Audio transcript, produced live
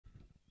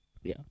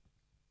Yeah.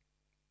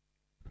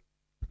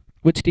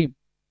 Which team?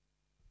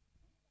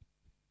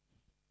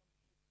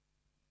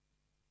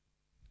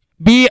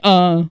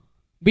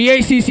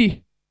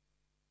 BICC.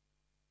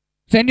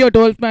 Send your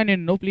 12th man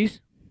in, no, please.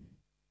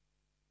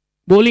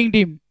 Bowling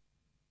team.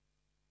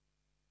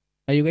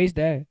 Are you guys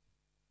there?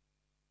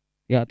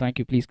 Yeah, thank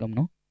you. Please come,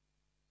 no?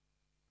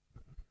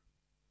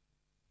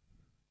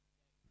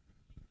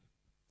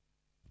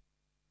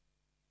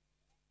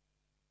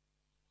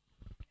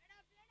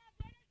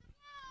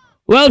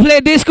 Well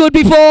played. This could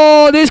be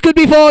four. This could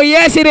be four.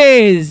 Yes, it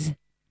is.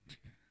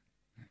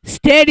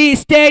 Steady,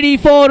 steady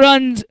 4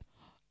 runs.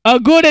 A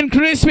good and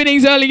crisp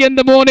innings early in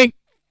the morning.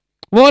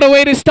 What a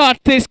way to start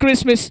this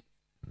Christmas.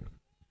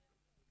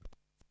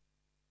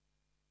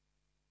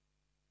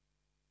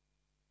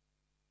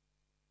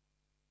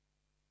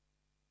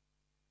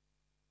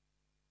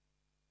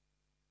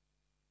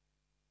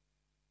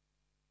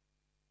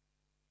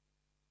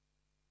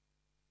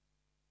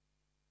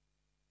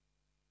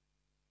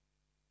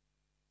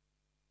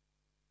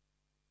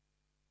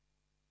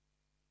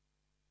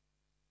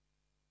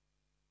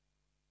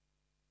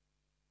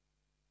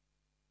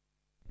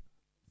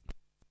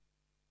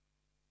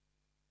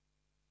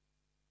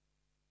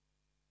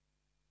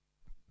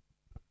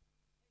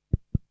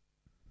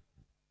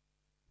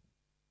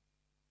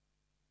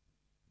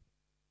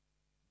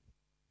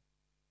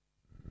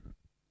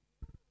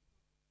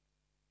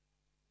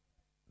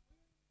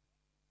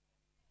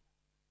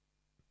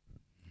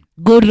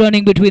 Good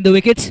running between the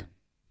wickets.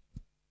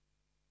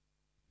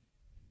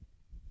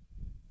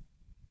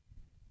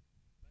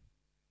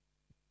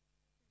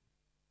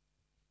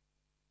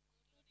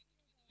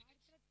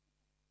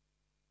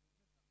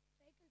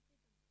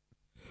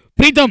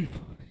 Pritham.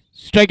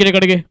 Strike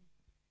it.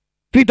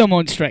 Pritham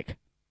on strike.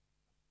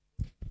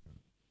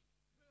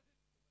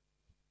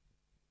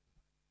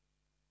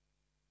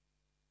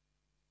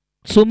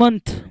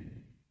 Sumant.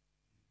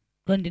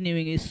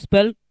 Continuing his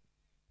spell.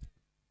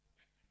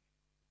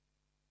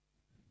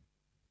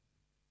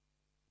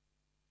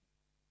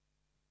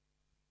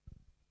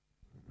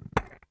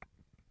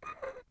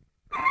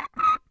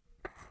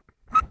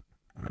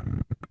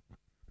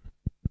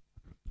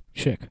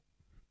 Check.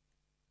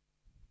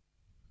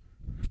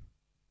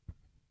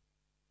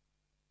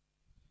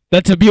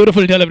 That's a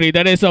beautiful delivery.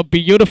 That is a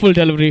beautiful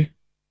delivery.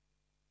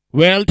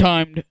 Well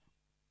timed.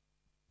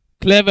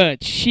 Clever.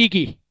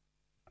 Cheeky.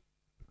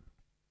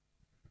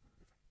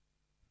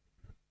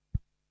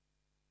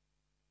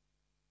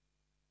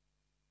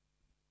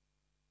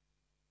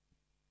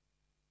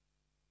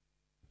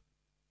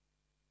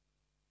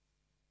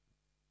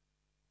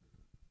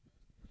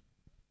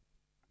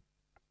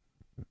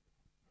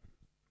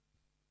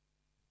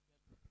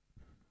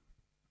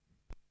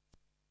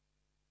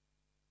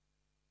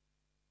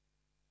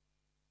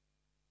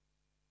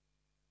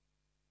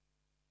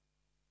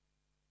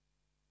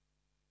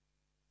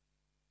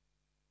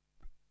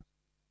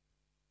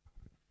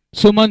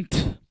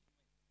 Sumant.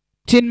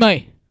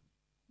 Chinmay.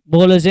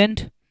 Bowler's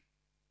end.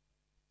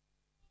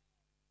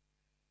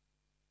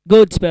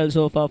 Good spell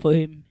so far for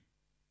him.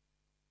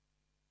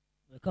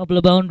 A couple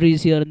of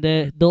boundaries here and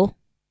there, though.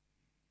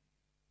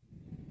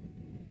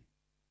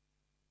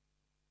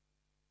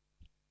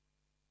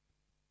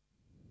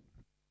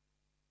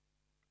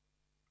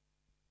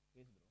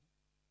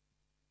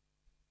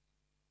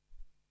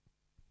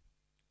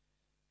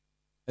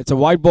 It's a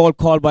white ball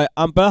called by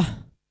umpire.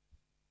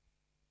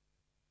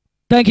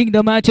 Thanking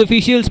the match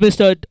officials,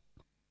 Mr.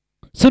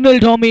 Sunil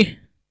Tommy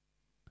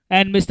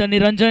and Mr.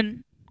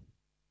 Niranjan.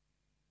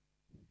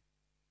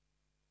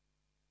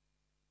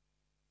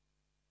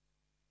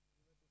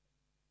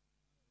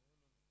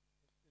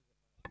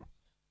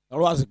 That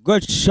was a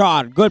good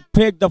shot. Good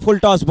pick. The full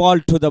toss ball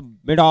to the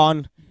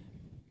mid-on.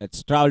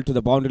 It's traveled to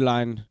the boundary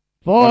line.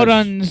 4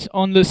 runs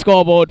on the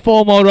scoreboard.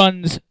 4 more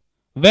runs.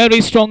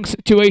 Very strong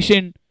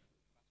situation.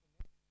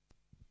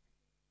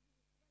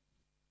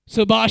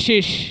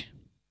 Subhashish.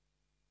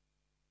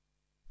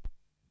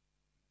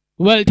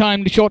 Well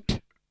timed shot.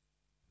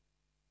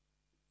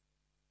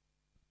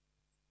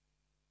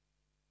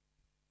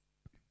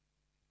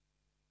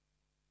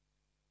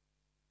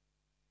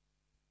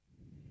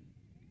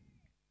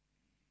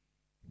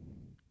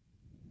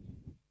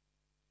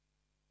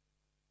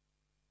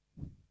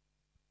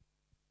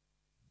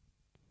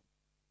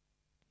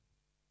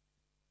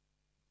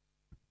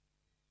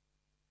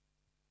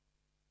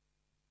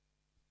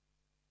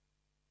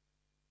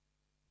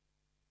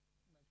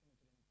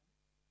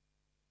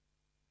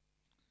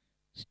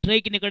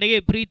 Strike in ಕಡೆಗೆ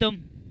ಪ್ರೀತಮ್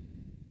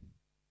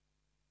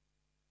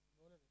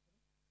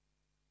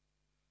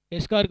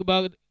ಎಸ್ಕಾರ್ಕ್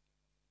ಭಾಗದ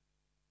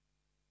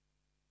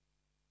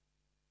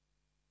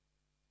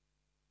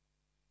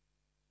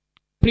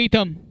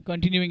Pritham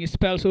continuing his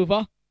spell so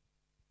far.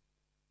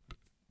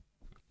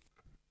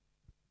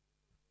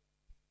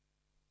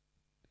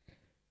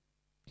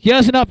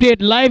 Here's an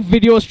update. Live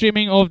video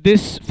streaming of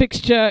this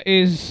fixture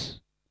is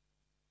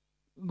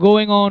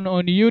going on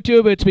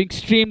YouTube. It's being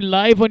streamed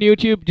live on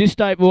YouTube. Just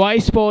type Y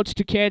Sports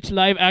to catch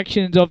live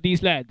actions of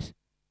these lads.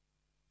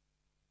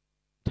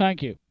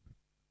 Thank you.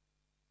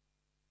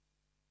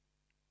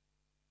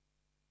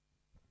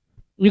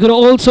 You can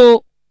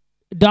also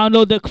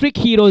download the Crick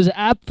Heroes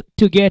app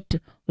to get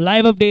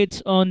live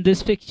updates on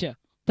this fixture.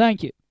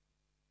 Thank you.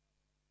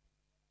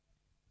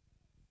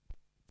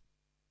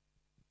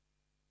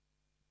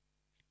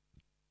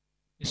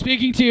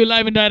 Speaking to you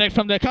live and direct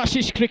from the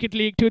Kashish Cricket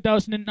League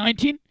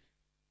 2019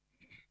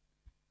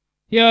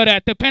 here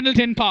at the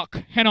Pendleton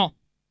Park, Heno.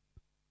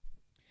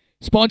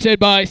 Sponsored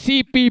by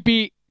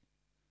CPP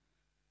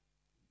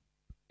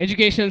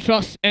Educational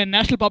Trust and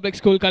National Public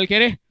School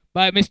Kalkere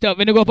by Mr.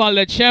 Venugopal,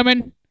 the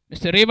chairman,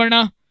 Mr.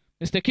 Revarna,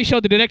 Mr.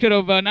 Kishore, the director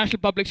of National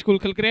Public School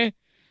Kalkere,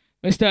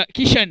 Mr.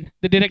 Kishan,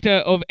 the director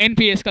of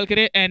NPS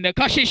Kalkere, and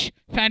Kashish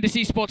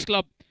Fantasy Sports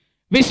Club,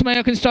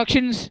 Vismaya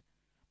Constructions,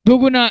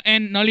 Bhuguna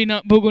and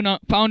Nalina Bhuguna,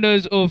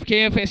 founders of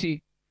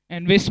KFSE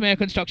and Vismaya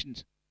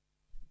Constructions.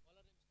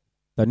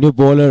 The new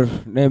bowler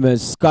name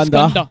is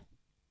Skanda.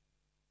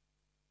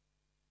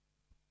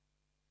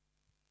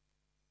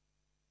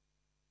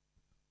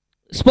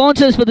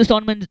 Sponsors for this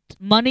tournament: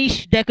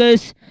 Manish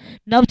Deckers,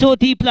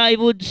 Navjoti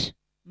Plywoods,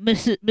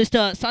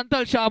 Mr.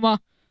 Santal Sharma,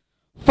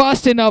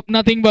 Fast Enough,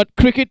 Nothing But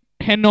Cricket,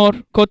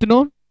 Hennor,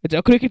 Kotanur. It's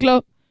a cricket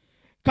club.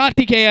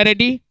 Kartikeya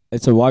Reddy.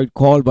 It's a wide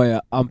call by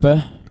an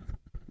umpire,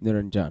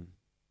 Niranjan.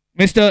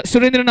 Mr.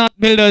 Surendranath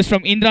Builders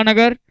from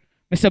Indranagar.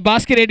 Mr.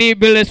 Bhaskar Reddy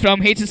Builders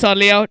from HSR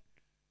Layout.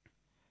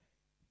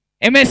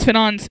 MS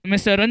Finance,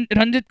 Mr.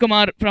 Ranjit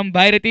Kumar from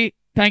Bhairati.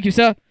 Thank you,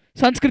 sir.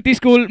 Sanskriti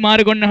School,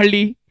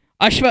 Maragonnahalldi.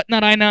 Ashwath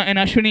Narayana and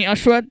Ashwini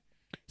Ashwath.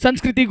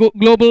 Sanskriti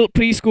Global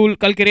Preschool,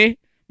 Kalkere.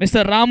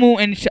 Mr. Ramu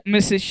and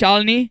Mrs.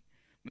 Shalini.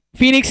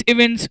 Phoenix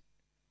Events,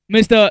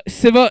 Mr.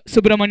 Siva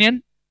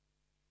Subramanian.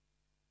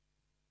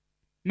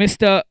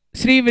 Mr.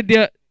 Sri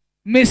Vidya,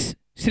 Miss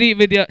Sri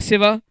Vidya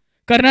Siva.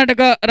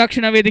 Karnataka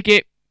Rakshana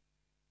Vedike.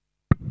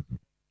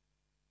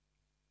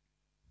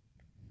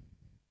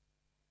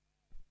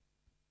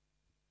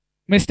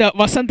 Mr.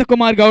 Vasanta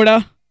Kumar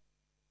Gowda.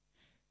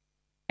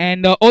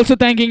 And also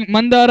thanking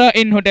Mandara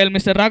Inn Hotel,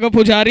 Mr. Raghav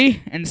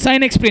Pujari, and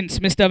Sinex Prince,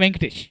 Mr.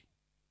 Venkatesh.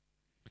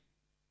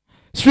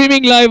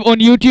 Streaming live on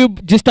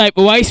YouTube, just type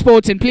Y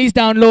Sports and please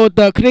download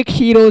the Crick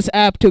Heroes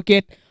app to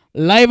get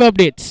live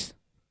updates.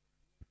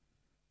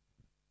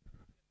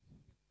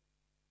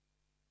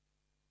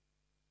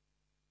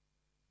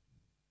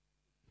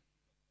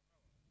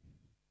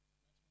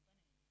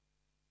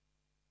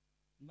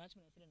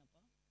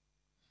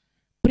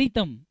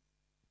 Pritham.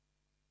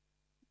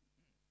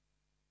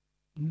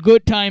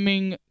 Good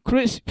timing,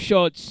 crisp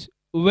shots,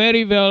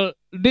 very well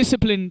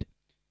disciplined,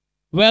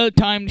 well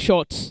timed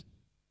shots.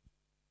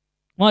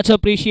 Much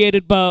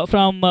appreciated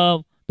from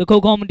the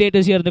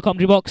co-commentators here in the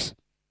commentary box.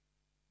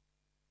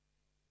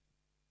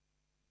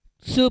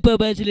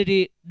 Superb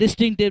agility,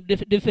 distinctive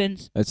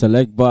defense. It's a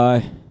leg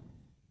by,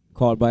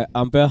 called by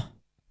umpire.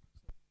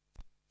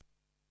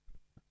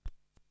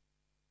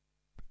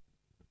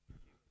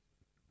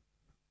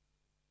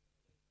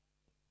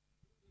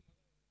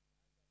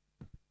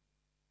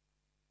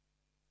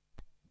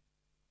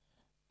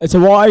 It's a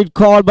wide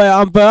call by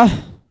umpire.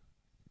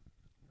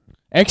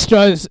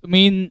 Extras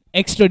mean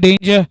extra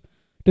danger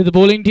to the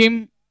bowling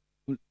team.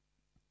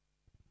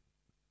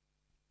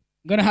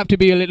 Gonna have to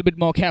be a little bit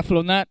more careful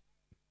on that.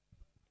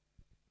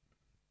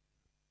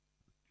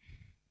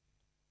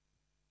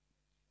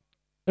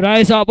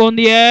 Rise up on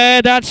the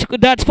air. That's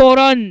 4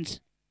 runs.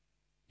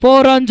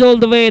 4 runs all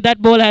the way.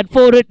 That ball had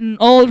 4 written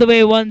all the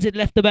way once it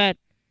left the bat.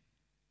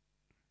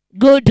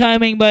 Good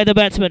timing by the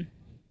batsman.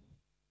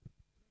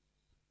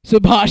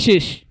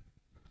 Subhashish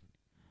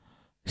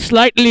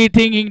slightly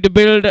thinking to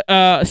build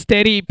a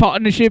steady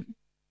partnership.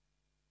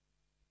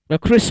 A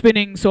crisp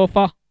inning so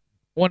far.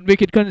 1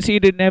 wicket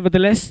conceded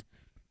nevertheless.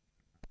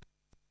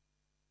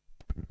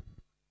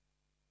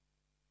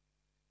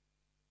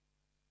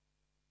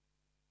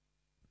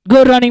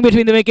 Good running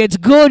between the wickets.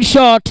 Good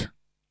shot.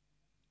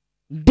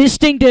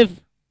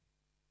 Distinctive.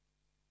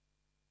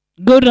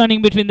 Good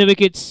running between the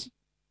wickets.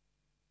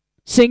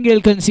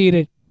 Single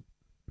conceded.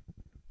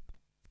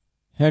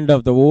 End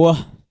of the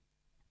over.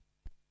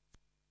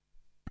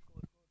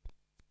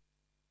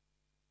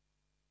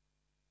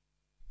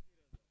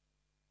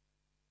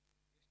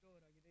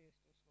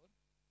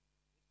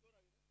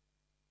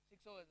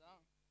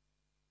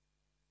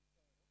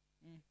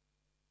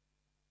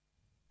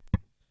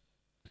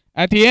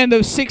 At the end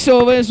of 6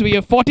 overs, we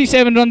have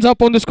 47 runs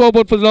up on the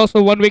scoreboard for the loss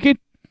of 1 wicket.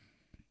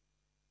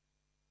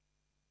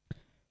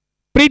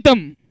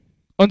 Pritham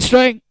on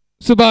strike.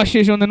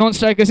 Subhashish on the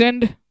non-striker's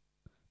end.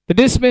 The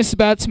dismissed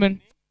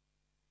batsman.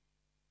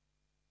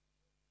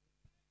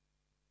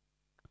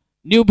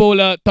 New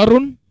bowler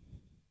Tarun.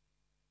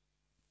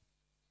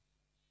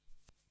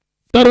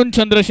 Tarun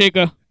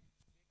Chandrasekhar.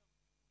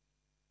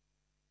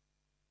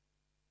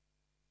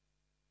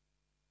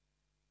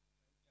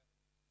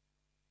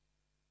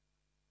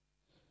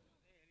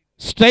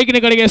 Strike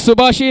ಕಡೆಗೆ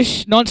ಸುಭಾಶಿಶ್,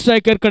 ನಾನ್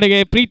striker ಕಡೆಗೆ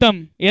ಪ್ರೀತಮ್,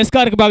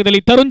 ಎಸ್ಕಾರ್ಕ್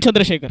ಭಾಗದಲ್ಲಿ Tarun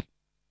Chandrashekhar.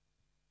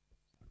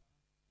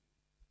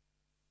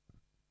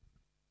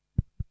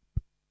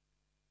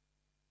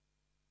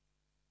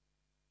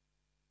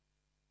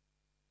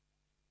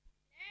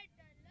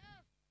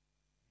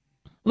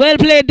 Well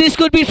played. This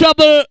could be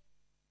trouble.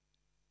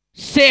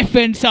 Safe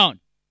and sound.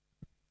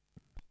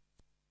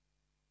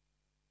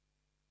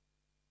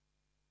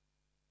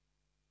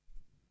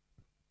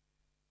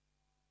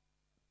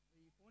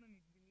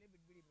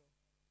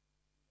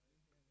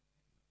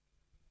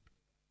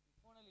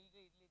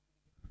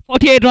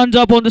 "48 runs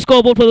up on the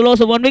scoreboard for the loss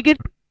of 1 wicket.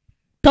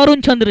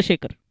 Tarun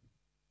Chandrasekhar.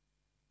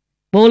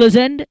 Bowler's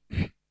end.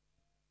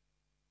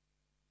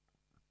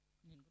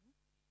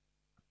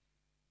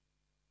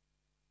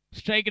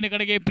 Strike in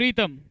the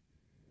Preetham.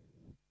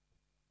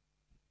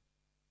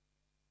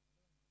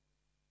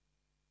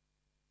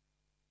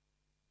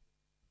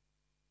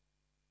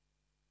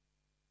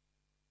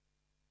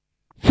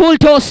 Full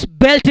toss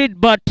belted,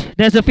 but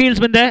there's a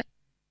fieldsman there.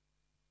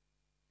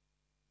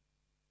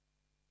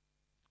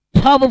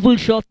 Powerful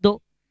shot though.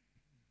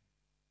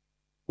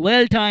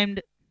 Well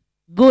timed.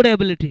 Good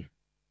ability.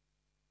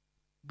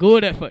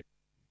 Good effort.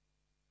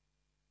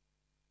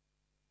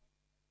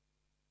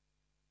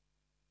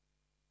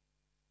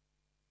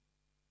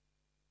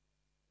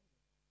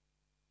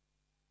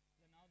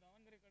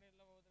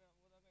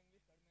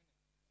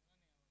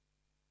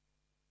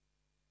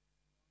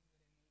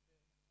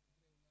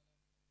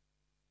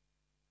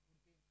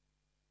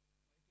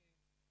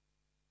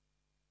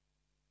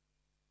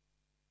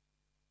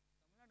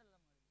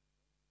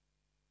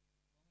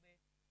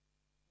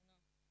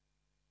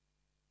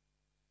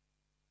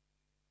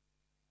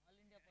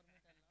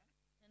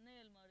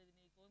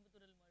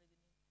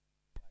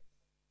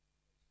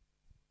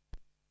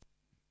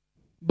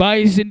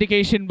 Buys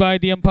indication by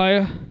the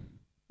umpire.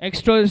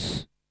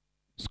 Extras.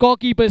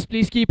 Scorekeepers,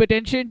 please keep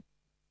attention.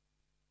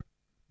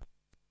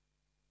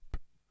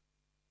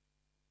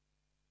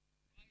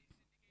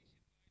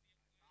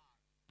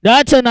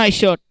 That's a nice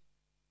shot.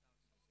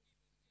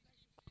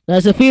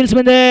 There's a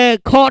fieldsman there.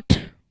 Caught.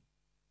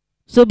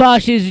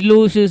 Subhash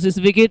loses his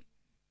wicket.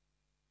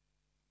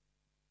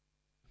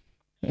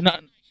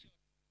 Not,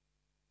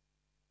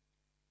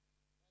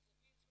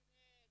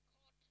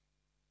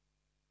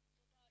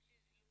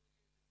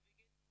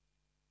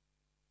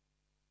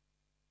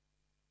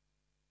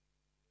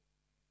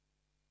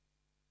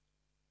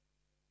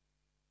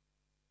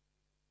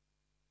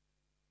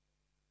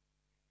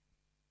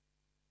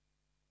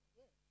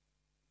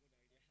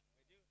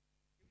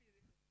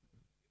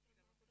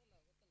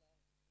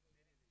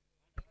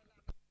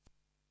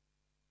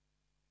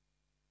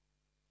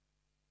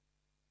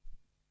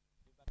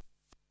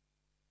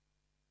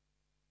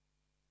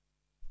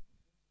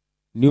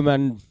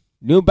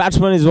 New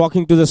batsman is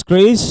walking to the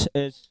crease.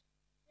 Is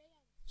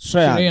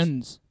Shreyans.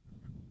 Shreyans.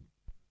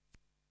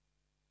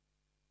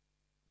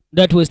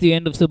 That was the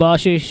end of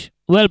Subhashish.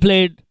 Well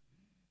played.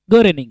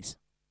 Good innings.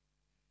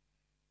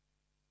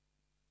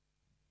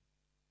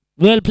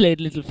 Well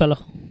played, little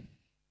fellow.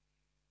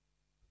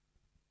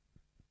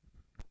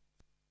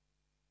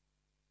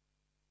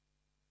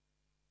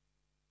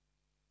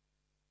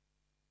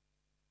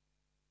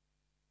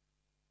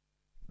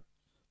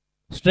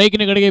 Strike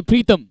in a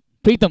Preetham.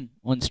 Preetham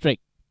on strike.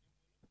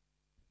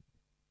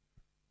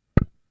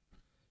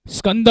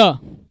 Skanda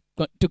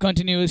to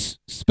continue his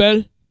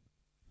spell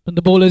from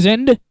the bowler's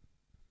end.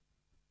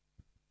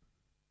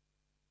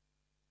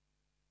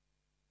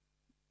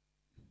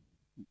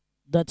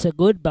 That's a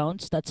good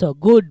bounce. That's a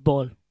good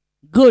ball.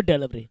 Good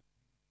delivery.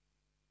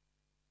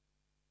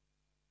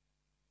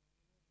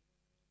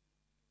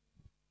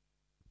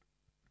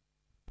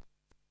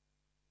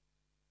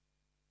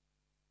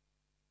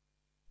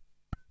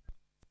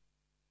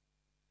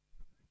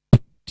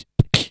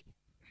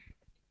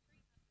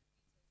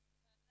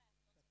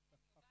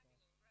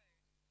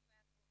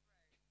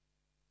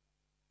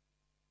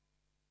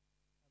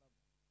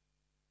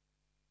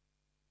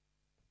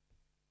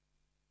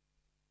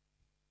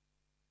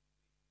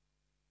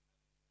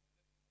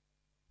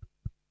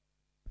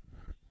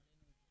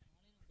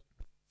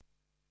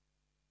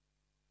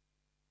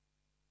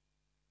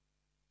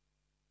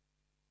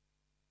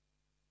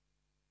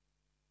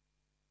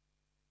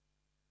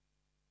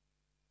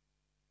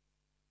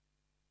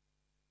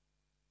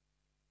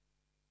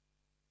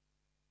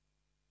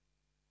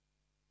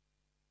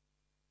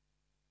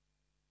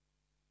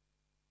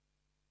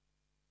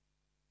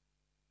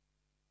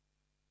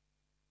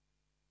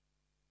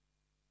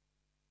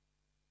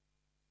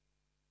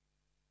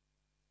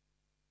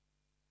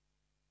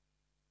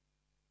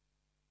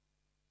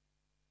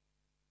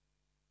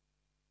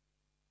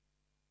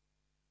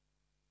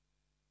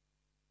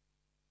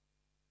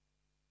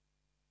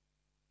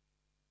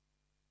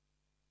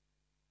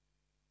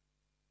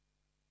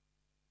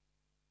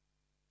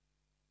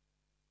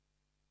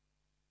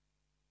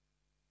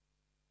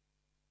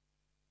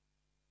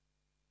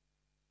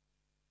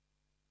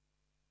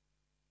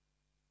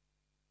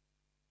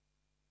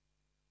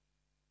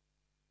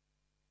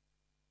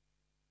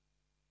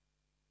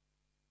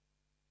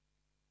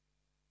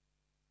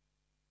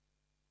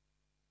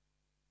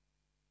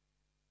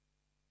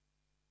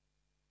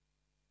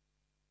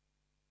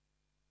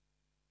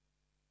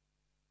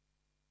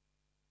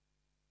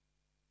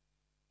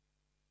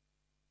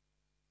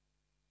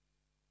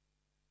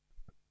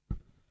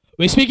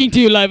 We're speaking to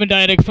you live and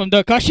direct from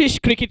the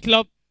Kashish Cricket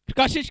Club,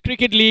 Kashish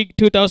Cricket League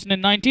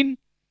 2019,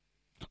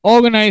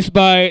 organized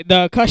by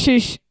the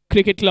Kashish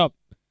Cricket Club.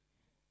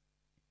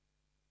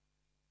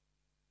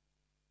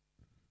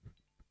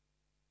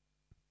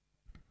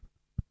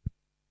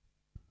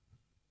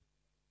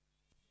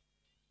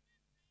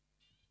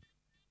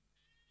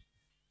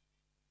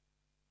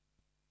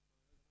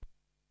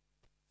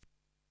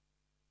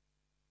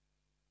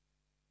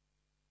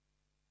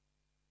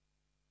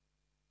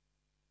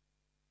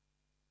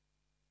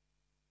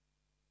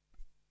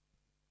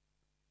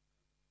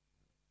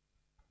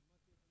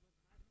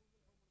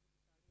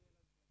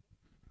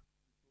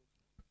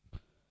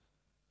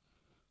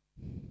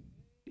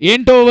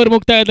 ಎಂಟು over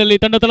ಮುಕ್ತಾಯದಲ್ಲಿ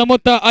ತಂಡ ತಳ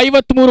ಮೊತ್ತ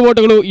 53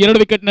 ಓಟಗಳು 2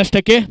 wicket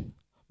ನಷ್ಟಕ್ಕೆ.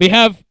 We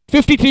have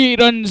 53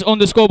 runs on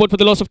the scoreboard for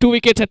the loss of 2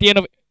 wickets at the end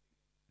of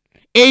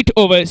 8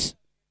 overs.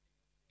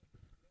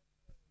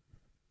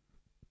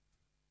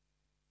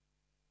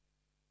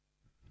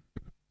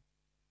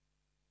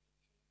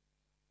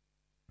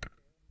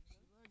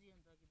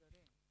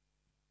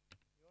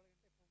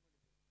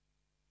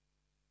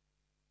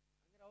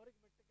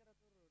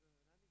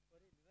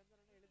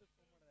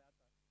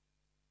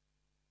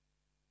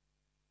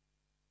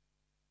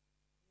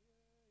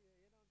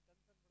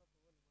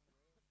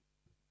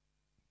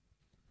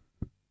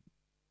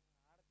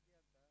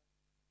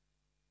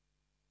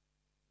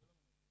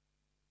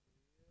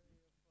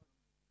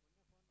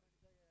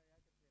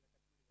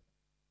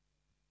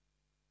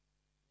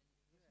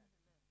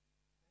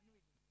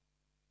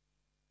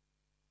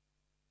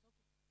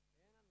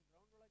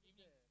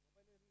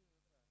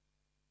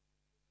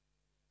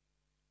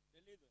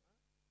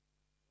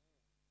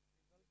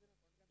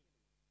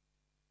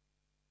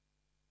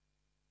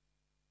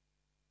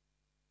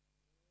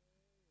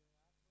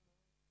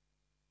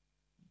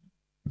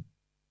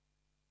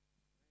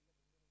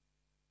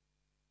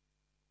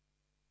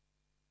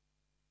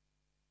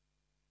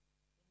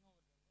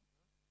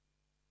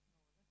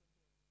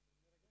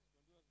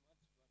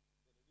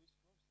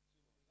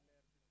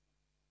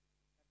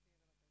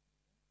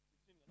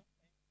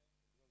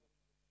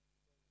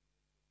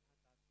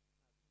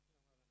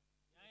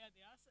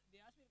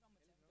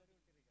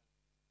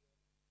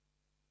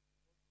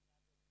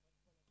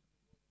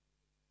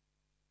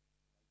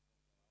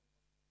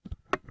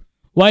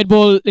 White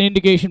ball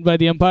indication by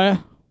the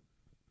umpire.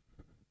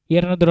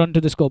 Yet another run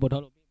to the scoreboard.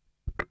 Hello.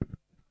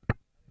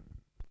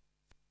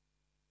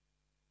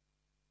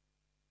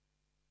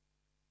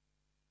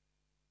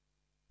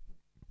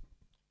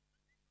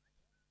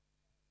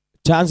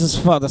 Chances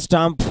for the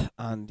stump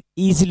and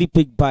easily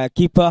picked by a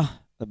keeper.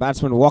 The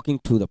batsman walking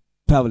to the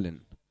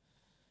pavilion.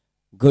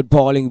 Good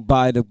bowling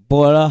by the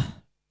bowler.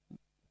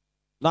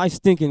 Nice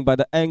thinking by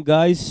the young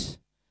guys.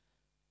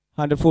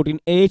 114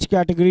 age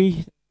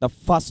category. The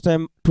first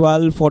time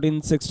 12,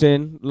 14,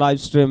 16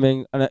 live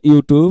streaming on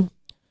YouTube.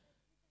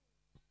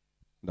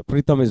 The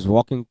Pritham is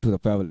walking to the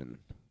pavilion.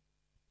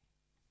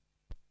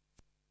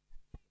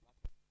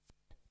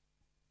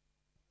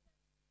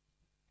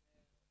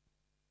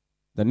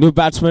 The new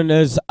batsman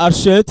is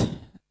Arshit,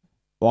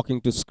 walking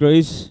to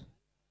crease.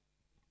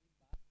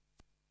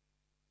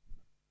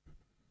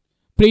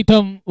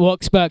 Pritham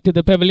walks back to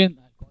the pavilion.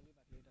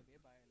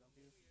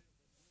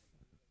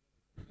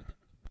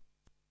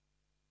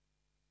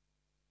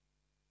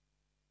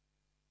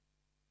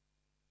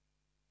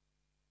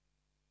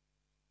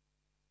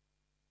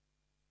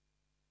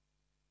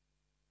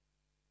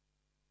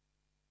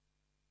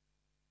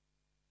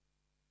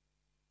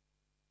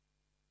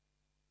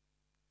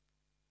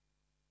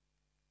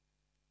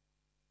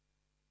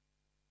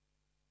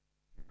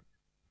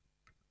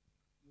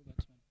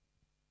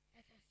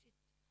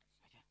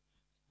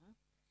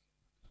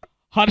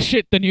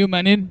 Harshit, the new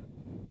man in.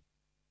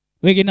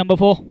 Wicket number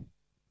 4.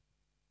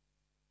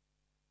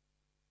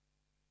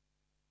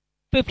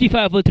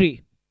 55 for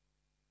 3.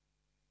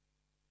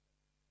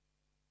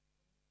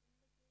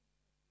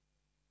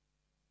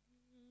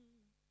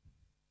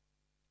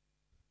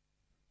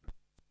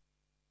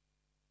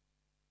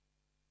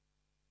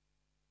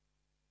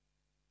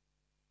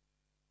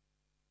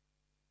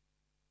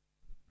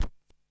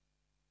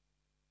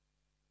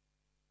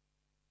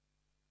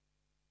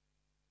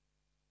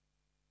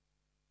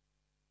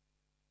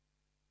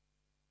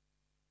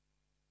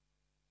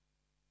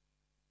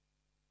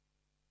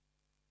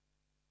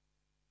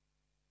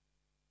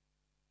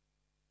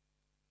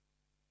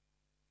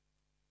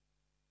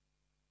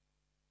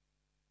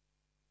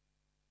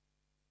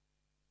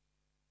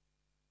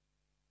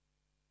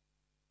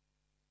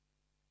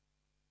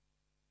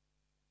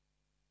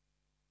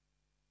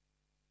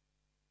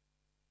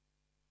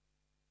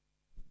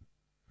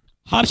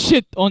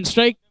 Harshit on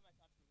strike.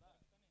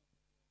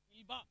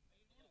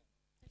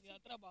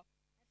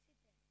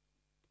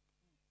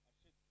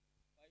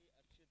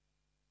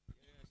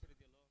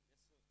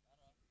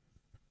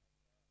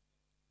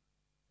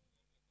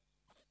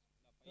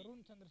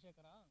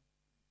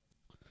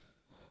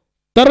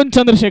 Tarun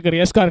Chandrashekhar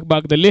S cork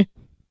ಭಾಗದಲ್ಲಿ.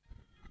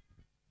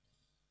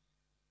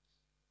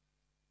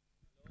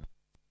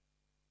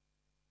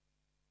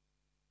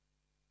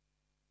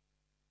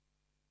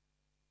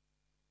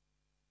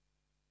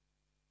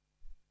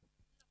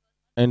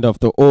 End of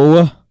the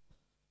over.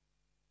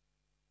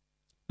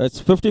 That's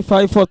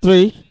 55 for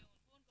 3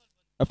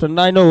 after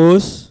 9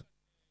 overs.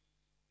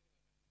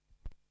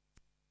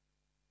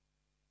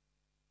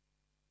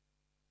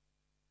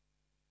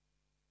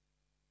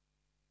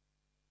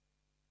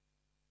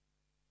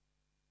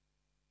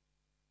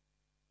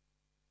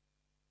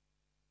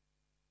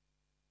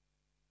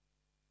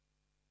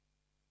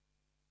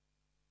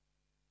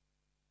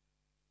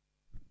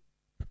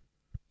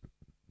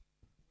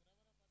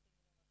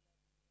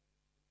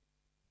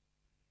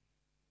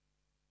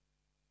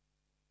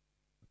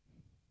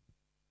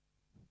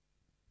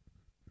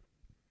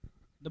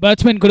 The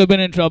batsman could have been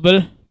in trouble.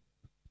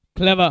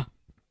 Clever.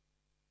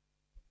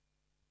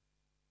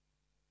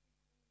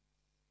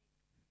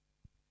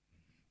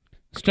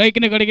 Strike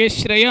in a ಕಡೆಗೆ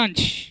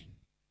Shreyansh.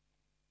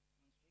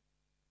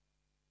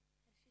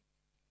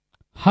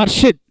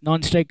 Harshit,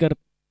 non-striker.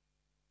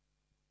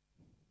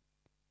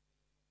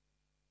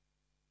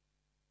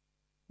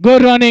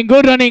 Good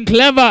running,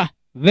 clever.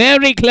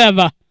 Very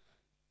clever.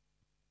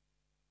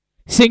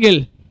 Single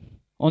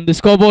on the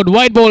scoreboard.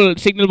 White ball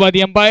signaled by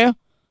the umpire.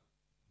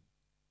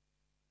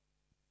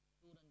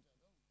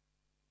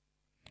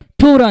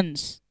 2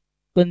 runs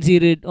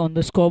conceded on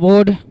the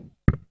scoreboard.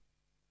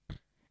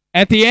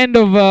 At the end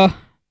of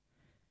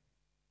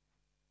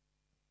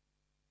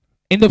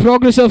in the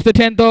progress of the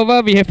 10th over,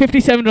 we have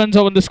 57 runs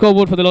on the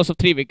scoreboard for the loss of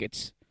 3 wickets.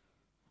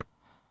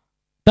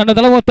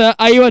 ತಂಡದ ಮೊತ್ತ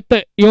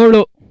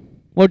 57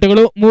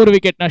 ಓಟಗಳು 3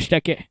 wicket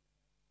ನಷ್ಟಕ್ಕೆ.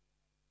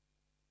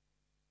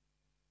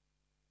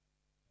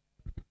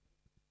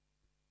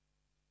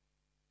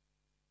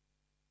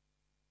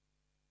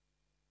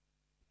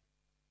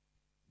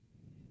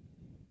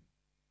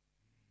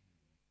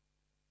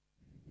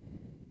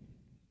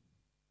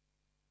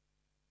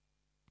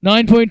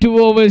 .2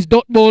 overs,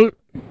 dot ball,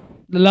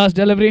 the last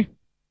delivery,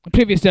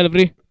 previous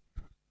delivery.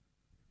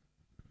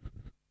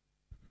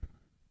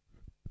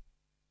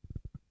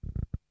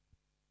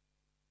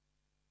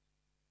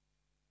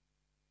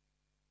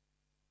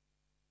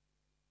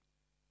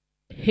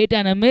 Hit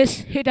and a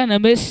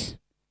miss.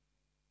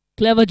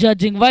 Clever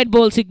judging, white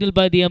ball signaled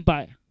by the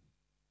umpire.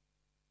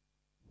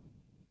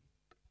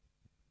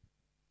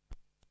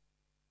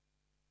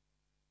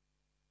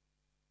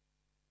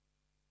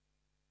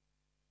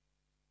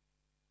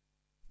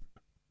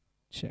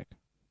 Check.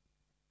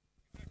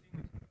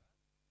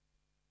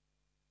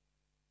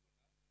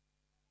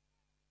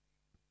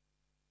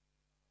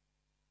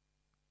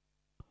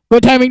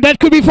 Good timing. That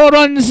could be 4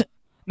 runs.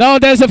 Now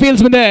there's a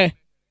fieldsman there.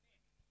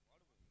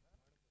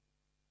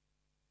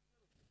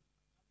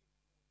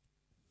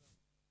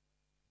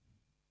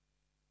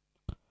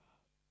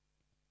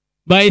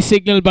 By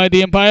signal by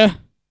the umpire.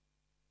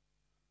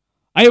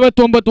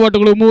 59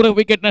 ಓಟಗಳು 3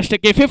 wicket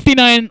ನಷ್ಟಕ್ಕೆ.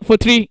 59 for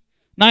 3.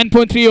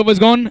 9.3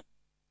 overs gone.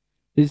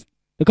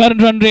 The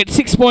current run rate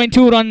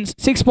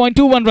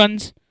 6.21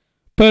 runs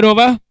per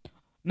over.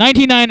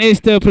 99 is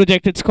the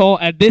projected score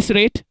at this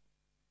rate.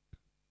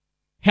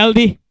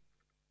 Healthy.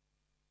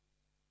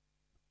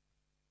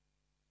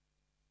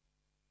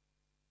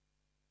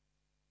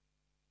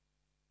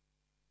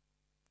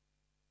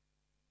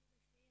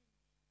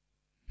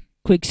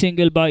 Quick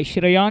single by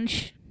Shreyansh.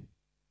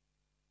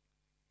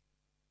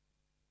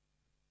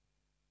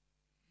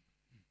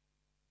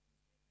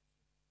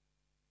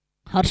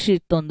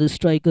 Harshit on the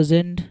striker's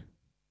end.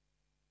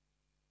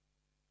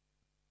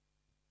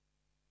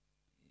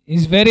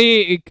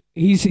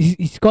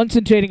 He's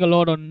concentrating a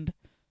lot on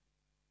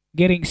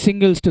getting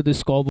singles to the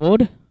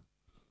scoreboard.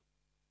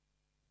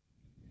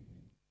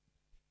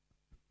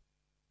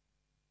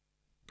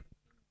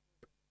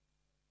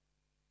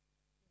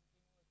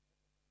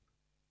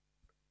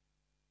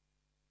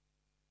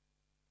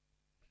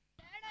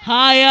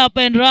 High up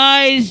and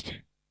raised.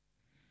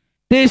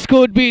 This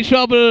could be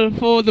trouble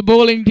for the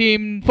bowling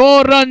team.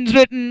 4 runs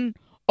written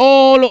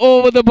all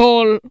over the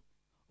ball.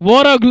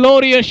 What a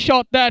glorious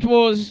shot that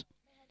was.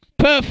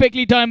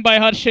 Perfectly timed by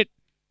Harshit.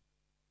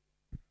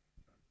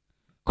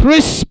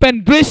 Crisp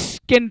and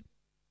brisk and...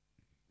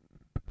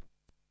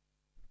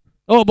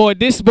 Oh boy,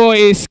 this boy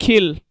is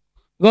skill.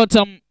 Got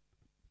some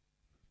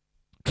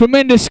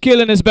tremendous skill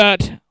in his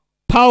bat.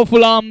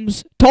 Powerful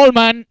arms. Tall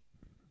man.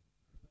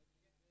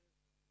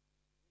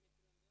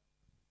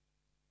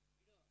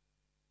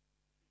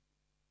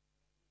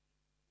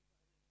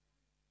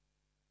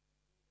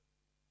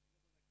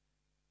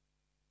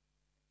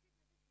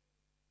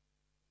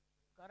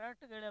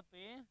 Correct,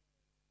 Gadapi.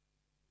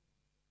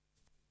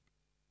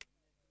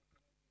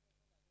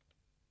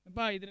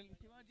 Appa, idರಲ್ಲಿ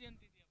Shivaji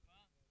ಅಂತಿದೆಯಪ್ಪ.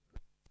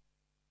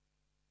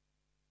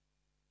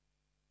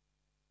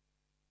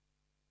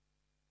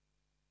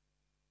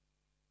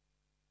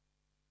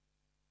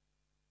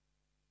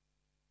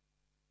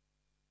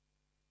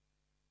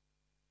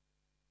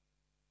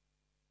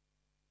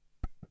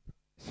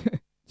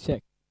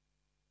 Check.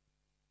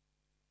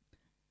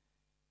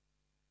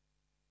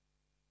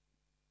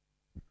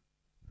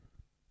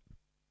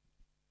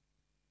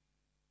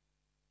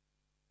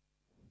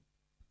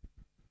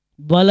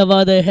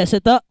 ಬಲವಾದ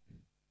ಎಸೆತ.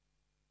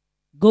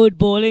 Good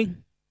bowling.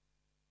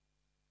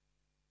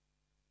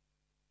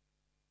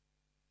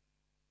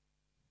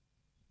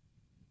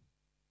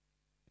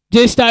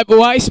 Just type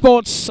Y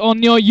Sports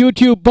on your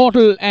YouTube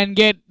portal and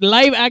get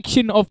live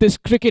action of this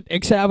cricket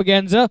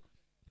extravaganza.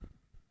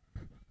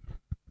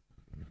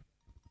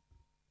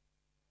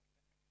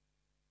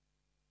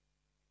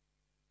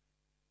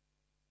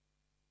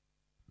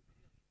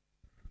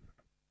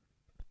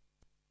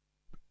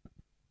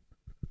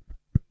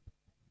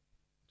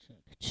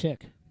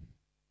 Check.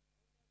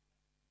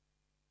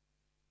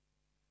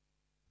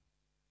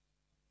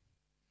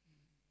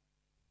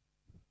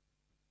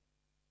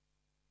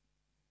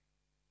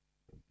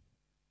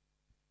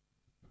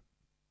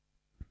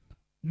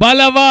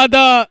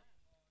 Balavada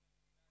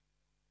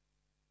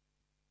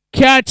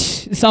catch,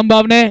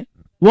 Sambhavne.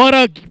 What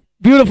a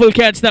beautiful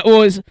catch that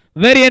was.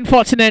 Very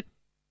unfortunate.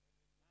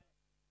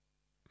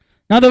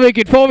 Another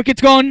wicket. 4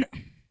 wickets gone.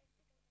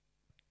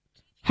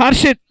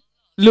 Harshit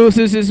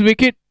loses his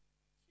wicket.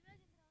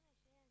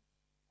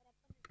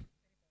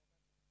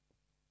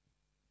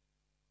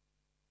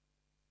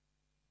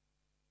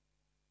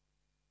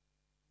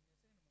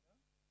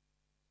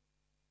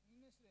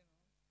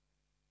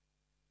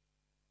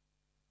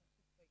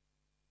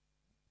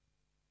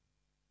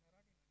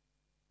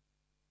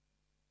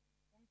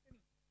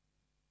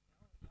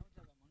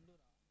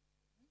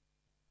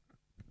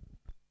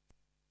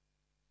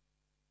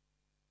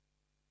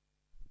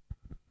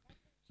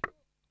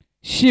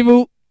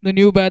 Shivu, the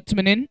new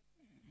batsman in.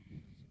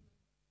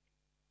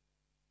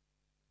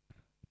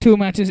 2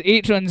 matches,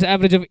 8 runs,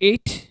 average of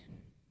 8.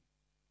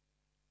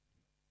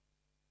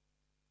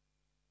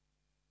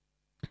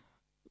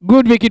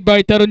 Good wicket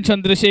by Tarun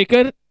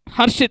Chandrasekhar.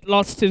 Harshit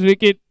lost his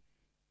wicket.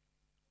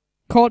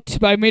 Caught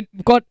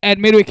at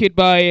mid wicket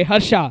by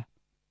Harsha.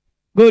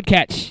 Good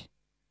catch.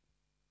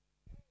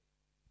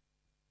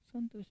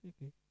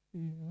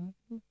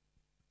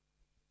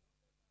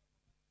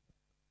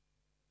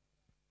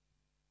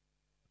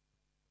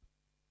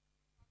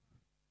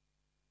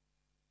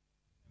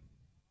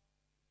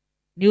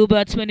 New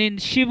batsman in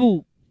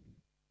Shivu.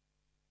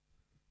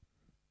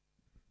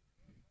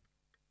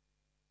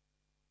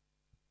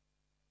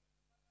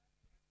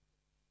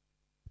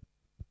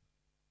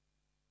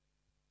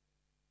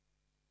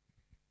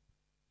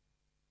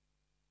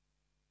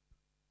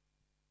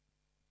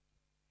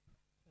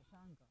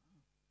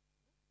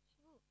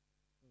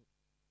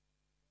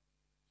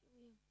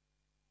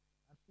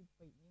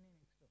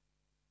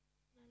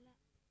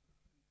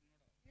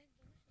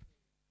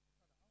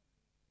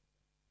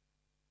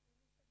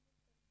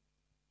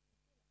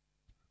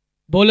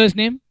 Bowler's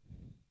name?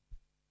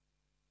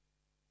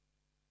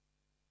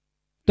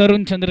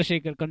 Tarun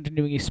Chandrasekhar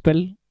continuing his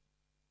spell.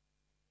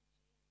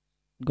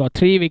 Got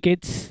 3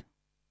 wickets.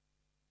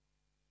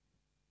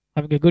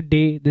 Having a good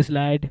day, this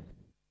lad.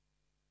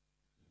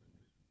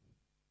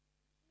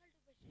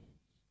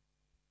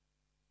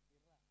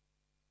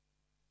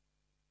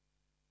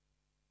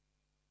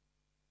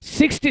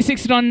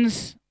 "66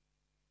 runs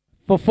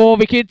for 4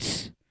 wickets.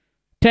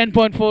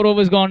 10.4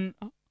 overs gone.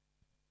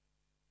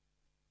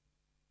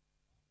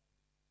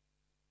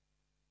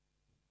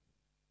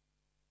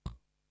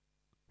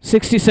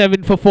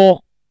 "67 for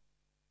 4.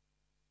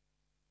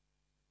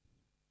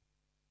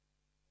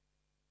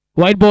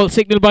 White ball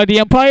signaled by the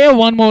umpire.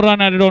 1 more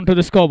run added onto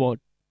the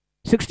scoreboard.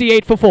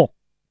 68 for 4.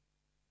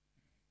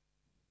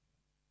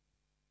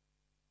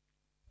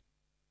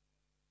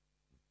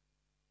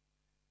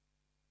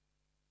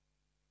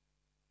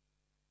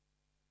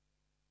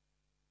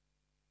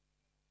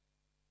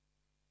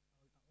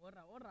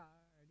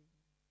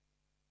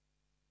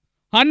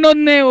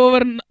 ಹನ್ನೊಂದನೇ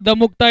over the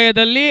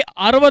ಮುಕ್ತಾಯದಲ್ಲಿ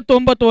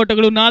 69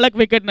 ಓಟಗಳು 4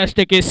 wicket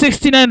ನಷ್ಟಕ್ಕೆ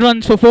 69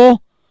 runs for 4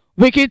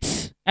 wickets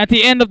at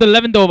the end of the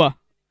 11th over.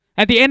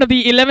 At the end of the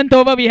 11th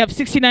over, we have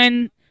 69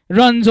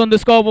 runs on the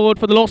scoreboard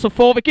for the loss of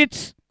 4 wickets.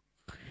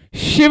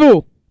 Shivu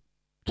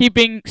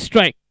keeping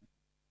strike.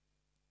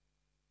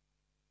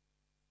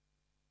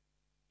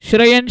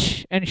 Shreyansh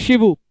and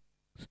Shivu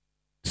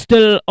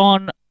still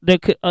on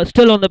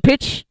the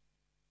pitch.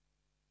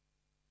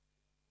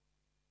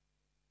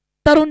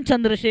 Tarun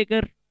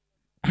Chandrasekhar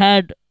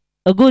had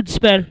a good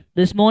spell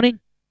this morning.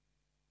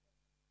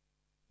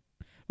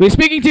 We're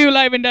speaking to you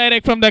live and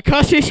direct from the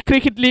Kashish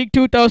Cricket League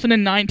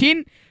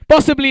 2019,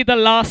 possibly the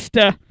last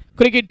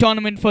cricket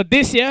tournament for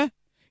this year.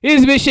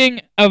 Is wishing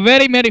a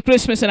very Merry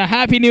Christmas and a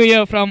Happy New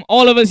Year from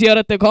all of us here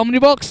at the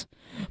Comedy Box.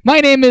 My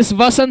name is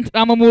Vasant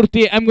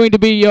Ramamurthy. I'm going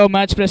to be your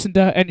match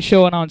presenter and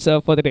show announcer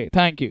for the day.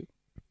 Thank you.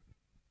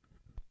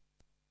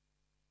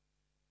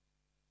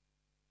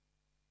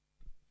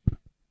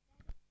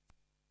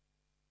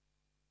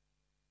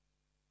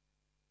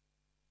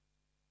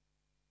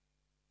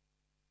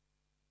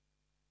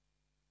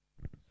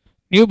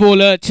 New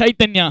bowler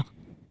ಚೈತನ್ಯ.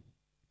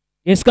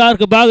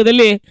 ಎಸ್ಕಾರ್ಕ್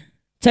ಭಾಗದಲ್ಲಿ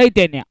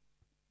ಚೈತನ್ಯ.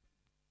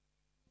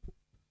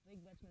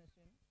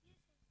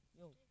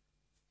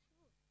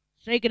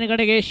 ಸ್ಟ್ರೈಕಿನ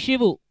ಕಡೆಗೆ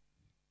ಶಿವು,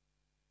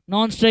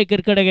 ನಾನ್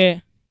striker ಕಡೆಗೆ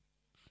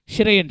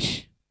ಶ್ರೇಯನ್ಶ್.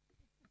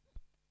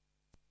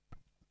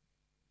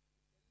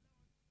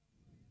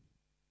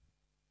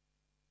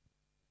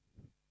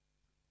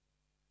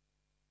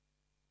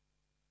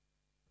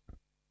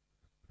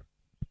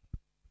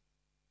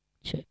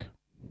 Check.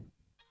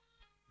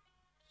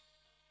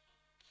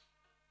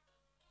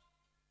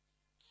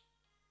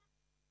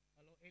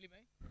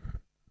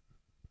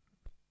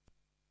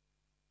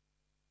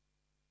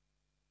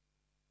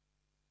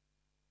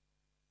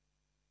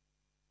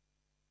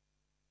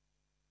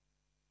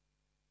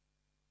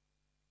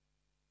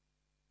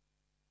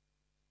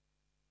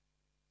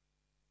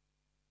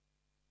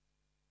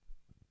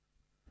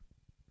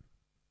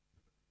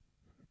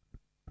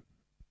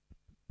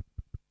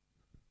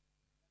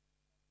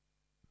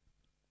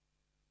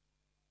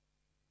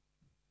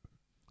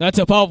 That's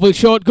a powerful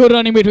shot. Good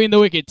running between the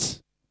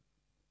wickets.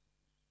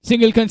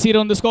 Single conceded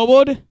on the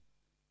scoreboard.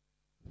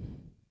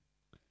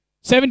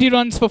 70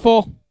 runs for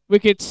 4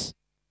 wickets.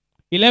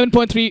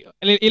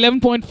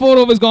 11.4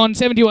 overs gone.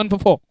 71 for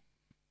 4.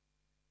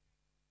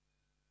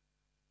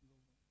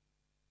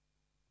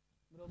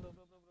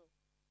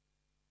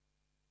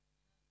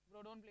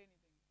 Bro, don't play anything.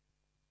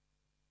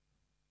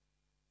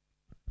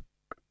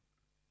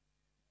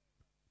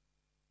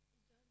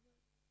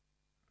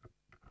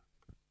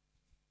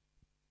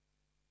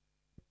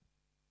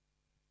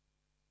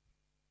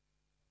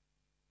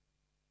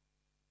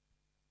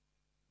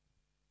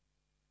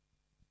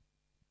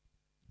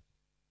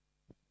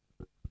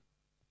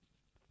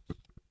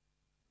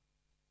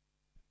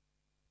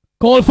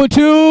 Call for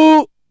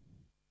 2.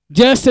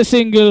 Just a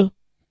single.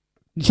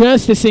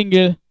 Just a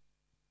single.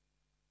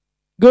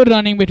 Good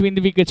running between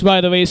the wickets,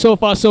 by the way. So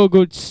far, so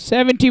good.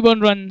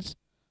 71 runs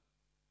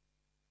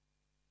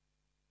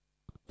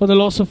for the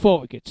loss of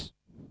 4 wickets.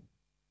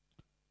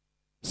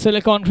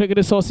 Silicon Cricket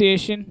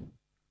Association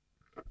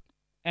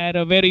at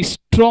a very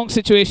strong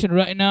situation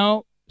right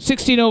now.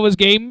 16 overs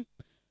game.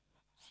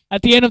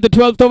 At the end of the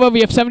 12th over, we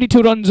have 72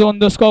 runs on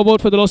the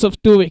scoreboard for the loss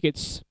of 2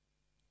 wickets.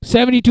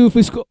 72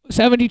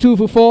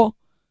 for 4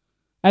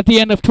 at the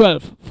end of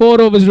 12. 4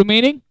 overs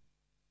remaining.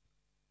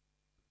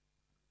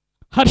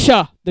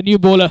 Harsha, the new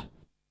bowler.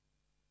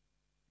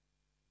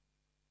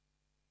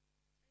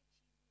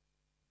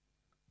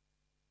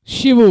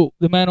 Shivu,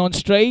 the man on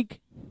strike.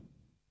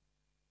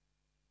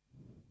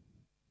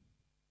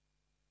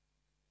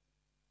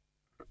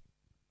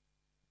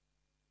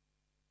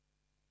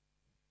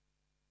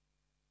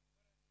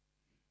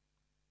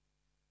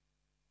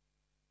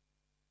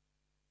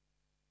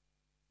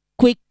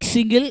 Quick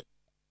single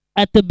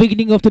at the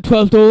beginning of the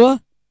 12th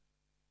over.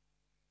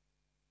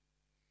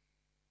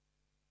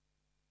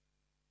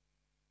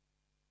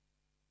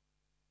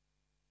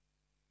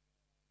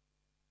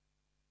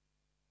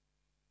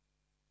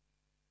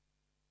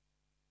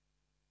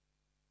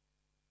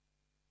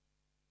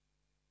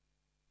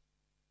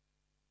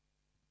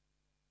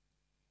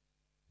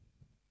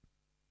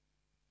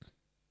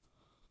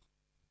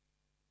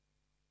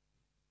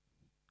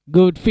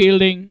 Good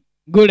fielding,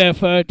 good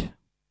effort.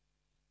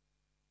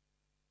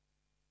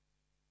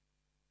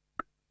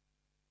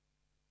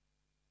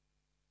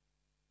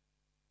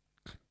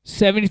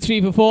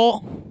 $73 for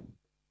 4.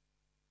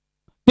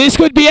 This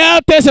could be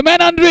out. There's a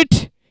man under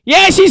it.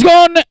 Yes, he's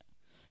gone.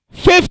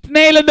 5th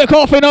nail in the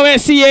coffin of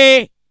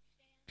SCA.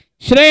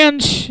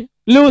 Shreyansh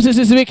loses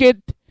his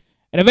wicket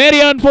in a very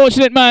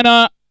unfortunate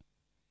manner.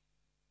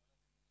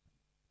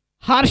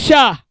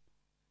 Harsha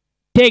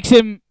takes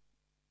him.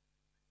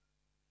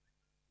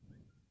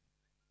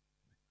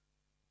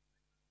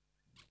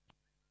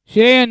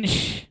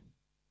 Shreyansh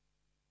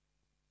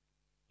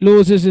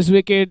loses his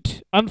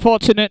wicket.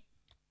 Unfortunate.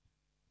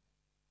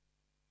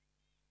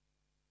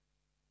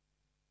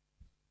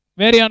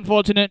 Very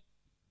unfortunate.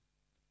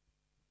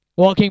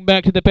 Walking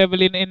back to the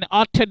pavilion in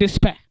utter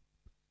despair.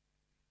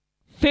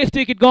 5th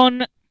wicket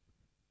gone.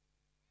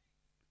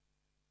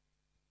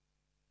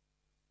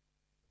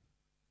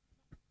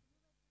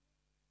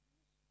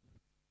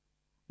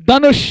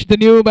 Dhanush, the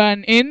new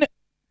man in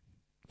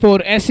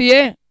for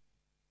SEA.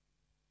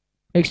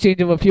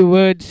 Exchange of a few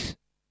words.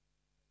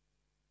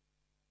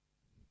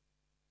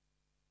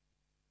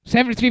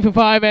 73 for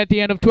 5 at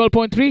the end of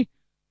 12.3.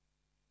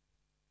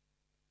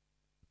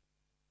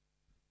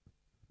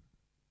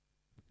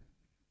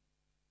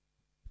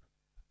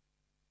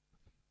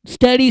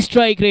 Steady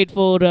strike rate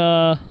for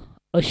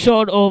a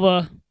short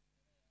over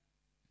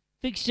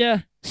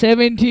fixture.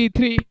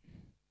 73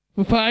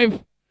 for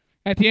 5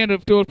 at the end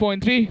of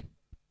 12.3.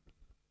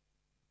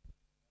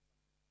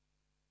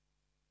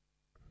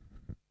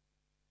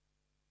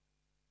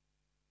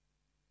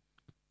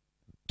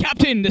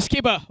 Captain, the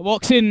skipper,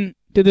 walks in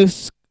to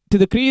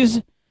the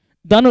crease.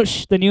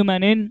 Dhanush, the new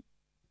man in.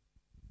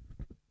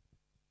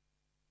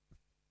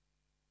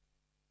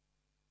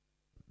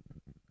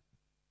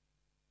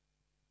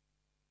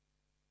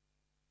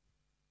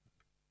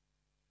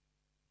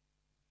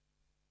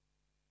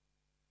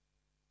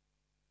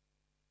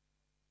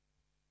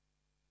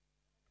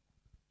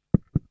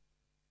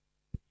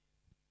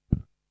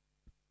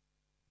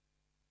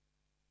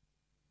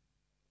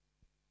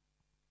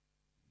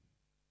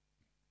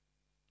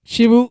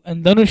 Shivu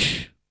and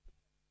Dhanush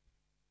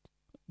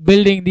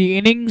building the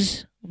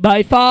innings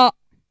by far.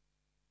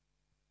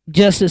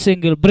 Just a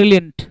single.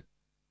 Brilliant.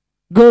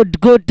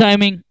 Good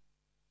timing.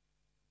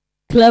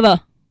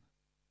 Clever.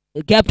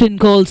 The captain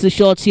calls the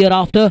shots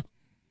hereafter.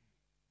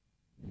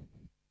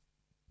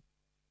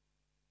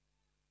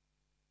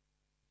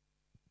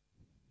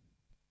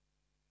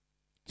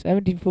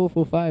 $74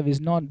 for 5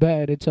 is not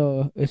bad. It's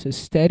a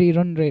steady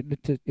run rate.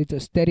 It's a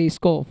steady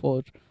score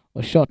for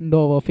a shortened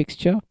over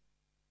fixture.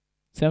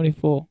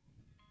 74.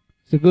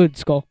 It's a good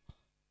score.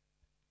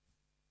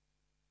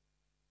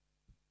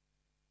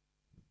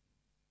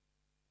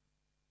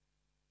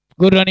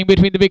 Good running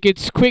between the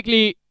wickets.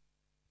 Quickly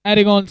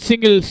adding on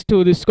singles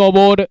to the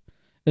scoreboard.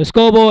 The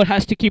scoreboard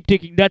has to keep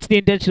ticking. That's the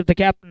intention of the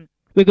captain.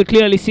 We could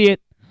clearly see it.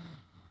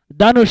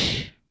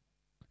 Danush,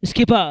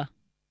 skipper,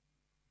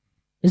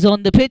 is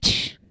on the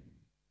pitch.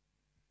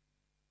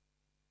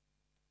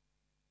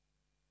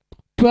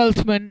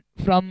 12th man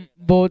from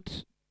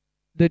both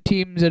the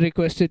teams are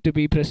requested to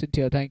be present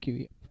here. Thank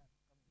you.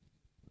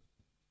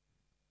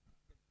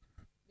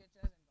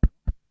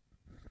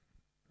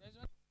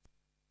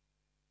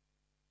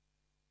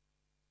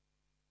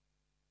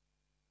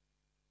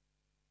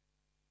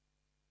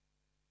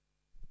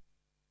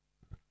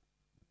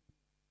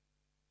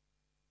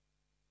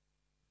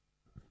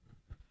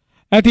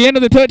 At the end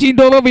of the 13th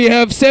over, we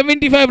have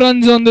 75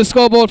 runs on the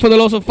scoreboard for the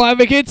loss of 5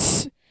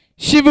 wickets.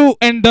 Shivu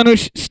and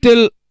Danush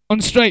still on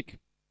strike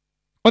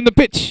on the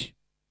pitch.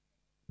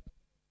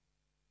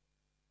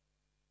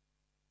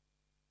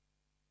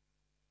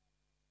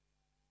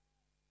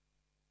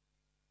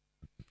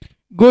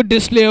 Good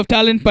display of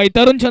talent by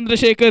Tarun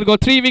Chandrasekhar.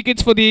 Got 3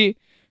 wickets for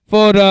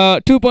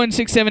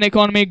 2.67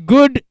 economy.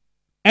 Good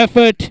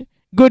effort,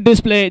 good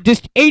display.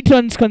 Just 8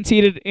 runs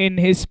conceded in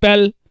his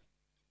spell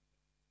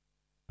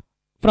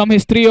from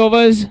his 3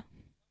 overs.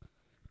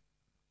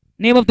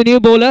 Name of the new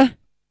bowler?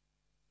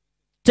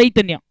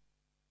 Chaitanya.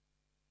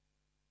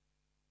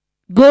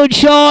 Good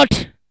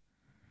shot.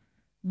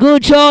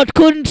 Good shot.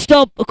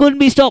 Couldn't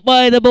be stopped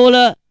by the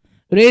bowler.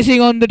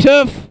 Racing on the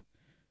turf.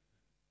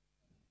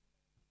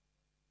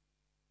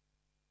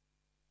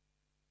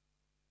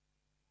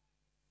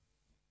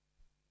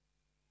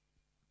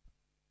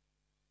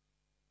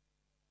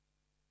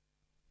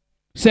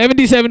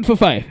 $77 for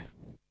 5.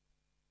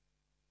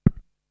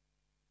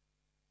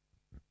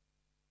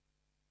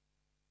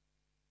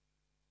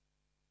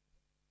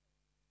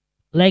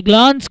 Like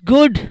Lance,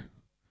 good.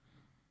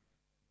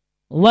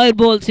 Wide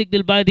ball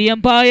signal by the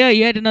umpire.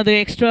 Yet another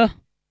extra.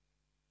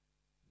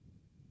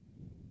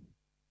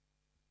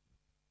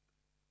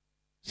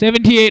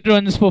 78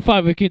 runs for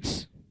 5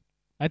 wickets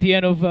at the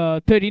end of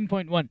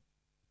 13.1.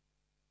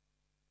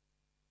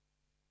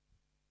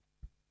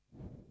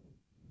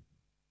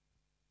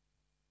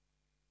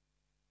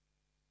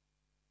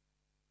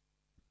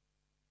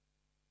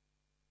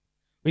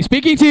 We're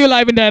speaking to you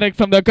live and direct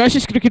from the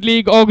Kashish Cricket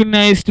League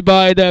organized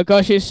by the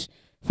Kashish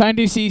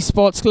Fantasy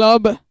Sports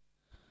Club.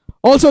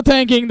 Also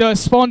thanking the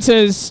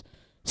sponsors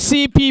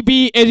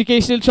CPB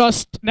Educational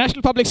Trust,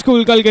 National Public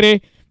School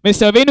Kalgare,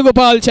 Mr.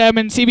 Venugopal,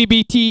 Chairman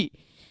CBBT,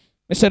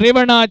 Mr.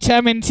 Revarna,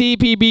 Chairman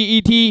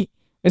CPBET,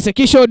 Mr.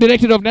 Kishore,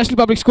 Director of National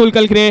Public School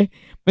Kalgare,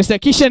 Mr.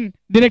 Kishan,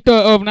 Director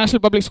of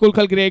National Public School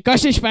Kalgare,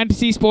 Kashish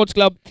Fantasy Sports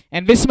Club,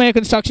 and Vismaya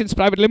Constructions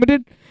Private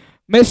Limited,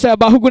 Mr.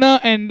 Bahuguna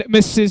and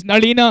Mrs.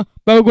 Nalina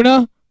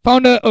Bahuguna,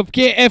 founder of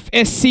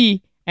KFSC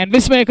and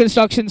Vismaya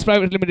Constructions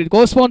Private Limited,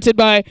 co-sponsored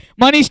by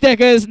Manish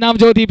Deckers,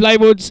 Navjyoti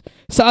Plywoods,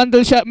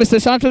 Mr.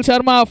 Santal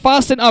Sharma,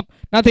 Fast and Up,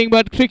 Nothing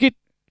But Cricket,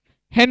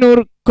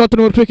 Hennur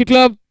Kotanur Cricket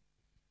Club,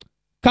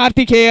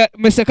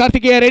 Mr.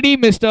 Kartikeya Reddy,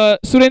 Mr.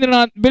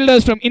 Surendranath,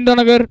 Builders from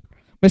Indranagar,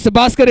 Mr.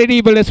 Bhaskar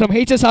Reddy, Builders from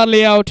HSR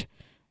Layout,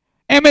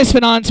 MS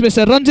Finance,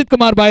 Mr. Ranjit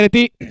Kumar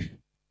Bhairati,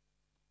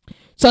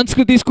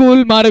 Sanskriti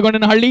School,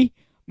 Maragonanahalli,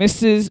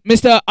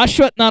 Mr.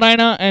 Ashwath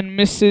Narayana and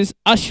Mrs.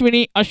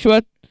 Ashwini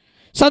Ashwath,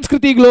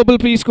 Sanskriti Global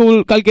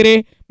Preschool,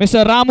 Kalkire,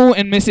 Mr. Ramu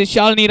and Mrs.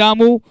 Shalini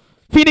Ramu,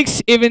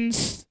 Phoenix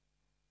Evans,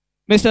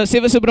 Mr.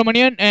 Siva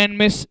Subramanian and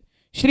Miss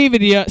Shri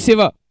Vidya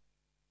Siva.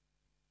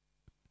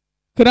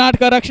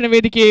 Karnataka Rakshana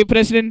Vedike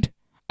President,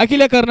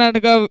 Akila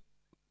Karnataka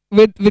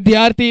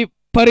Vidyarthi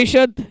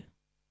Parishad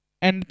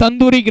and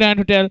Tandoori Grand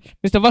Hotel,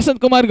 Mr. Vasant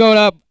Kumar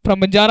Gowda from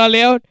Banjara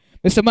Layout,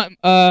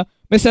 Mr.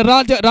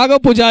 Raghav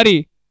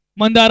Pujari,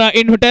 Mandara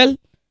Inn Hotel,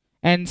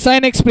 and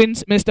Sinex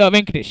Prince, Mr.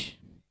 Venkatesh.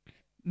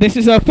 This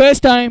is our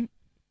first time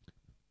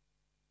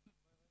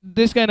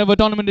this kind of a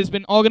tournament has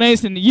been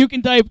organized, and you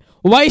can type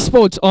Y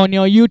Sports on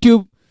your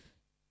YouTube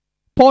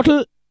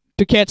portal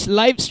to catch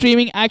live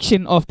streaming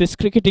action of this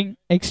cricketing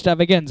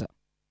extravaganza.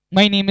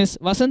 My name is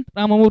Vasant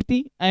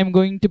Ramamurthy. I am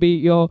going to be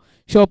your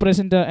show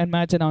presenter and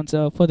match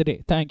announcer for the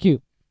day. Thank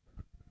you.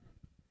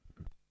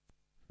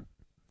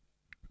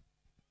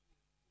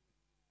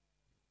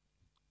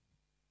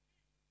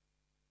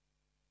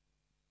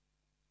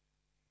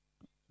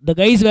 The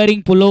guys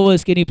wearing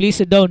pullovers, can you please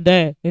sit down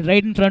there,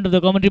 right in front of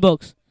the commentary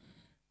box?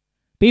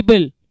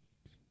 People.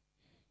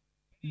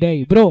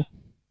 There, bro.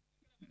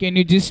 Can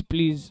you just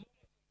please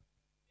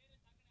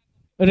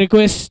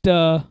request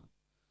the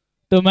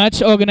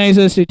match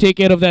organizers to take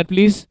care of that,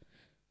 please?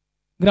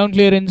 Ground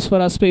clearance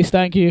for our space,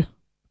 thank you.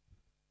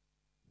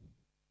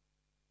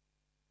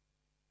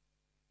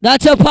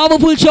 That's a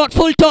powerful shot,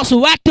 full toss,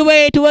 whacked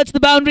away towards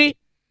the boundary.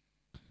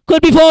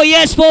 Could be 4,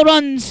 yes, 4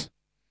 runs.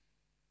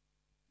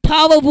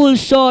 Powerful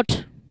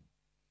shot.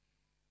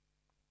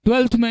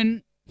 12th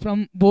men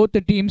from both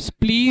the teams,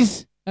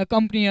 please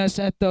accompany us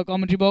at the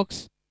commentary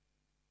box.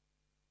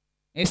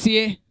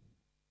 SCA,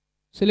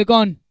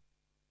 Silicon.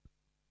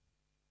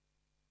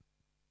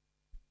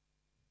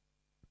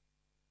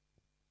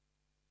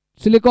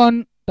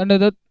 Silicon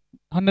Tandadat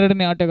 100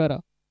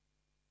 Atagara.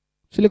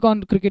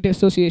 Silicon Cricket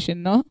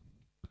Association, no?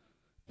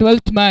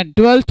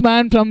 12th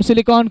man from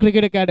Silicon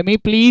Cricket Academy,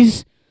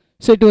 please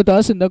sit with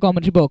us in the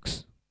commentary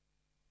box.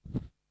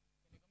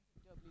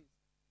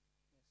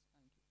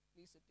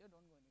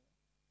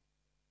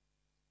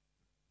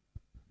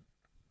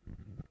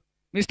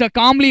 Mr.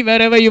 Kamli,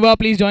 wherever you are,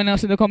 please join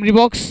us in the commentary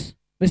box.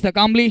 Mr.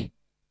 Kamli.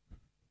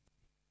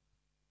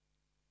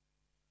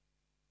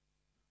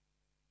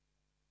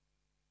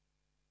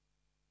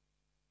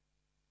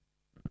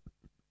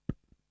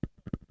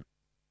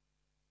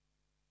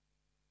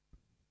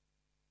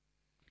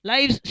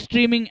 Live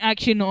streaming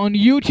action on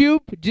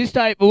YouTube. Just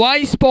type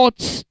Y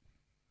Sports.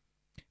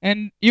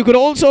 And you could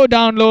also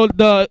download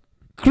the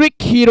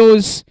Crick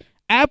Heroes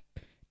app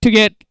to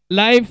get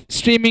live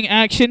streaming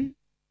action.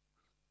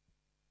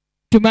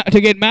 To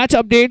get match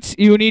updates,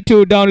 you need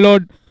to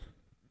download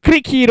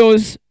Crick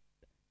Heroes,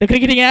 the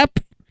cricketing app.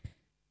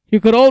 You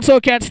could also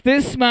catch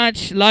this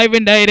match live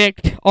and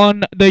direct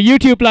on the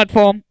YouTube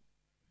platform.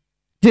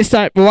 Just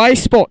type Y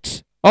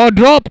Sports. Or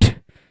dropped.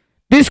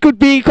 This could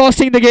be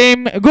costing the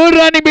game. Good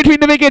running between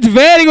the wickets.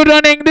 Very good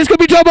running. This could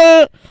be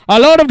trouble. A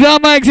lot of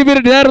drama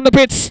exhibited there on the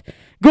pitch.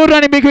 Good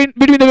running between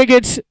the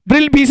wickets.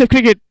 Brilliant piece of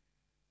cricket.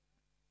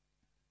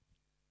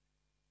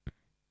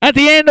 At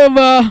the end of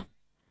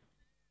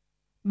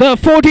the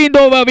 14th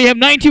over, we have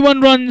 91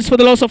 runs for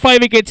the loss of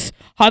 5 wickets.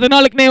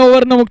 14ನೇ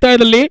ಓವರ್ನ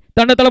ಮುಕ್ತಾಯದಲ್ಲಿ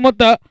ತಂಡ ತಳ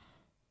ಮೊತ್ತ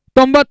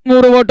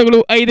 93 ಓಟಗಳು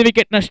 5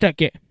 wicket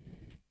ನಷ್ಟಕ್ಕೆ.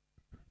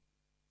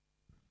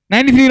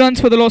 93 runs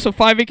for the loss of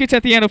 5 wickets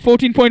at the end of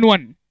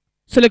 14.1.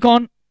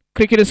 Silicon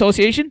Cricket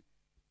Association.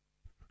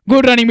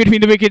 Good running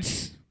between the wickets.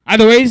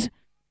 Otherwise,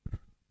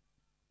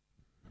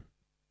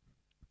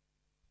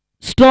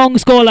 strong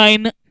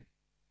scoreline.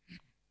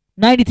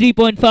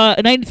 94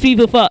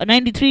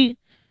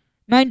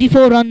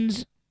 runs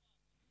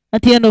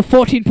at the end of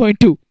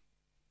 14.2.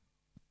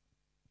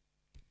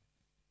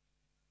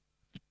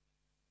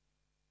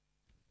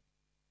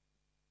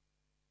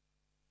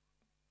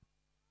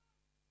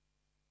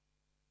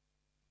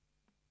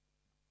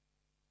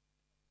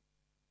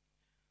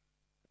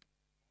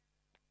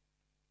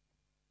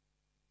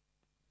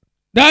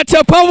 That's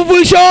a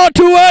powerful shot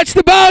towards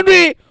the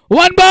boundary.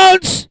 One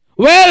bounce.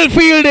 Well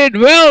fielded.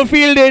 Well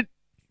fielded.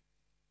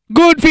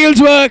 Good fields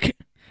work.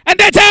 And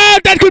that's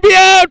out. That could be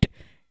out.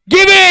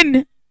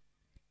 Given.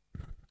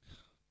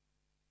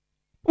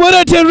 What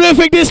a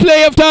terrific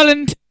display of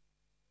talent.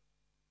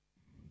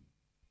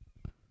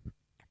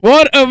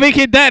 What a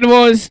wicket that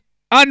was.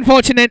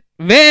 Unfortunate.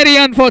 Very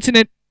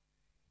unfortunate.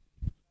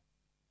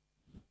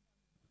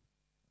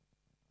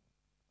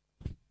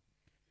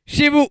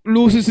 Shivu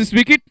loses his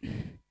wicket.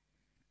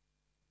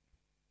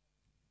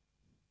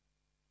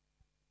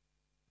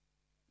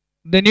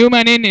 The new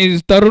man in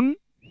is Tarun.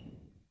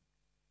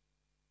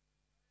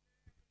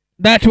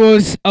 That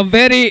was a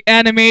very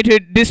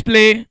animated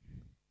display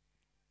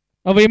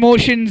of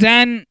emotions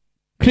and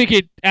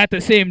cricket at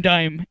the same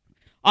time.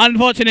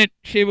 Unfortunate,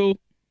 Shivu.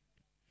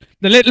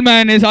 The little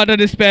man is utter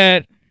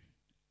despair.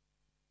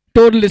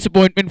 Total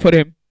disappointment for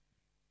him.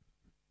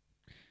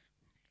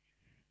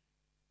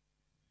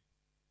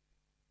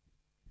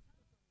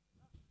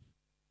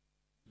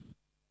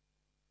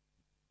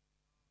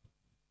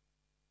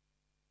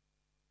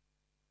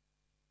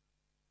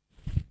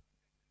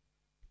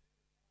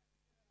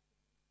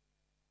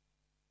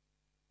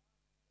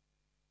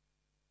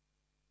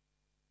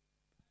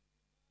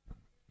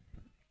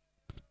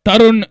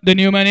 Tarun, the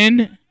new man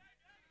in.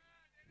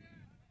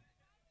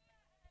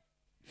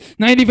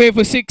 95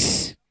 for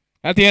 6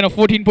 at the end of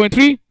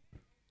 14.3.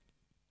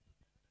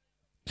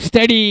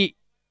 Steady,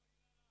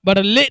 but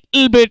a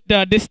little bit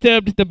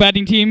disturbed the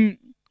batting team.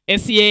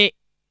 SCA.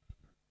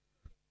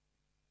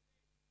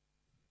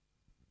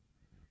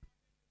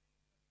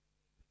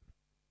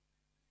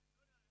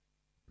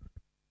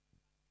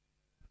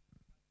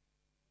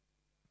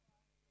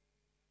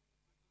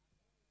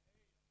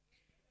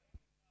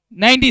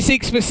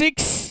 $96 for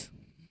 6.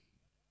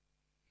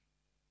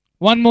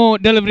 One more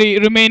delivery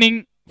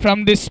remaining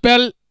from this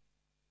spell.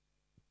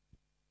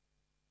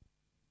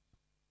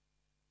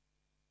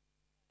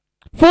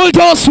 Full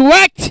toss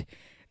whacked.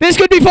 This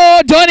could be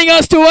 4. Joining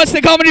us towards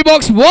the commentary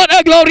box. What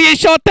a glorious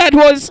shot that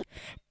was.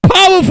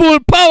 Powerful,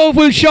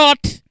 powerful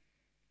shot.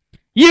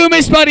 You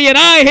missed, buddy, and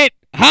I hit.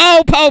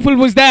 How powerful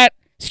was that?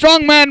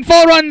 Strong man,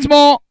 4 runs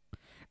more.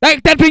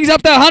 That brings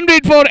up the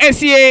 100 for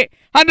SCA.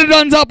 100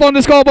 runs up on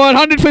the scoreboard.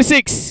 100 for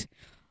 6.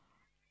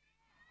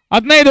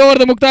 15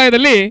 ಓವರ್ದ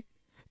ಮುಕ್ತಾಯದಲ್ಲಿ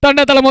ತಂಡ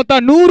ತಳ ಮೊತ್ತ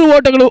 100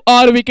 ಓಟಗಳು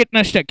 6 wicket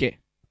ನಷ್ಟಕ್ಕೆ.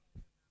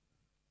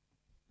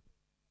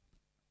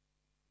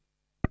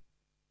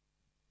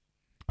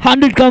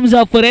 $100 comes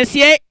up for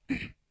SCA.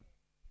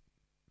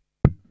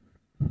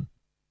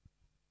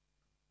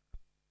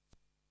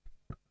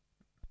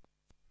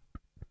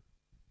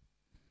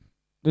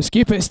 The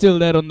skipper is still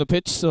there on the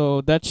pitch, so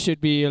that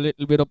should be a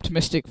little bit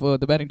optimistic for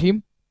the batting team.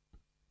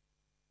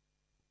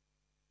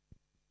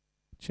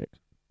 Check.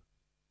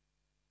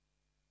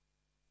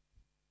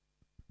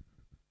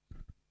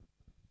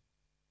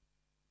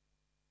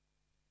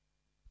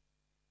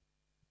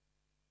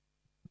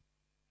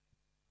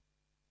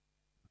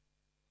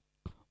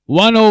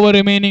 One over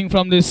remaining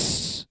from this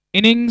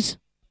innings.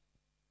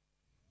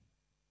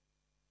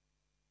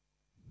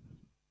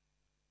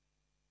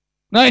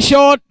 Nice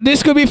shot.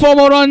 This could be 4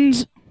 more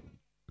runs.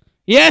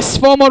 Yes,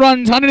 4 more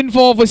runs.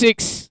 104 for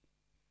 6.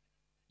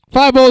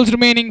 5 balls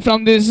remaining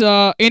from this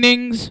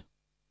innings.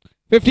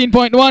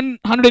 15.1,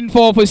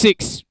 104 for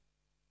 6.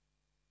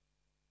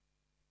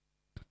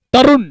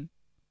 Tarun,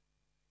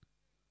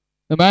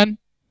 the man.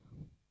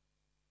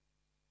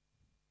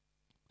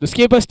 The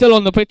skipper still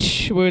on the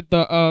pitch with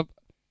a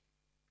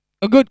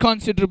good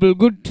considerable,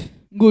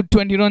 good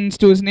 20 runs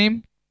to his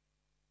name.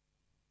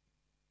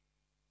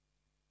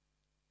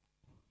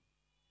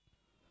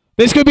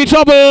 This could be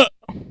trouble.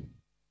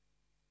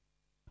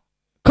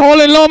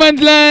 Call in low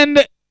man's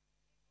land.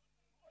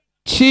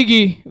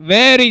 Cheeky,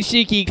 very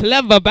cheeky,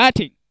 clever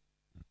batting.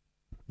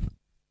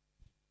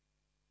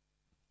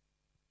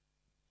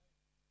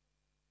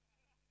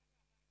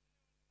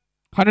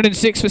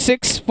 (106 for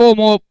 6). 4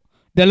 more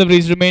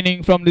deliveries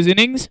remaining from this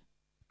innings.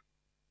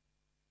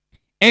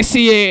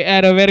 SCA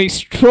at a very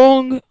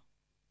strong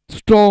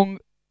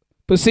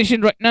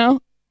position right now.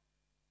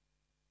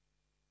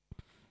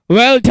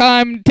 Well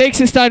timed, takes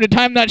his time to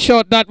time that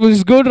shot. That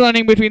was good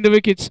running between the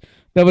wickets.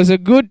 That was a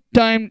good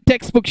time,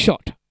 textbook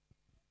shot.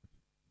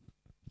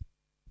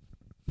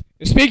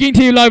 Speaking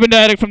to you live and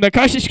direct from the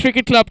Kashish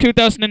Cricket Club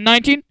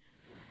 2019.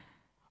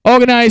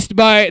 Organised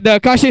by the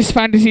Kashish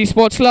Fantasy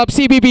Sports Club,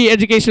 CBB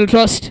Educational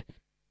Trust,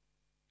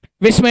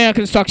 Vismaya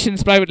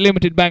Constructions Private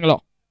Limited,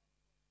 Bangalore.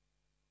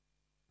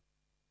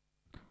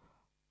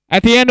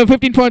 At the end of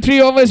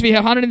 15.3 overs, we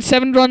have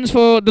 107 runs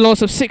for the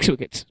loss of 6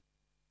 wickets.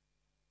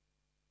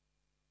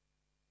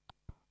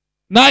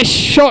 Nice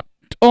shot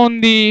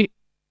on the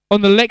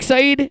leg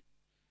side.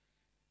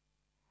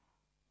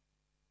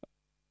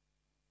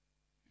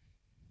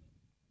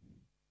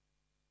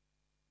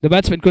 The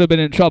batsman could have been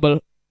in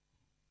trouble.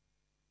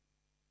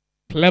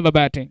 Clever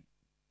batting.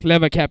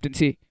 Clever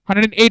captaincy.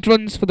 108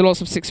 runs for the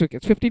loss of 6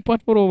 wickets.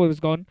 15.4 overs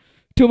gone.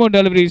 2 more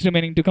deliveries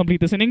remaining to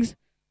complete this innings.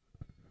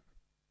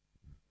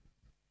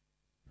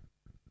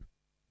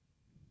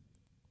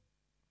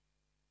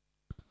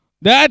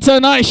 That's a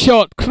nice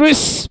shot.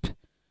 Crisp,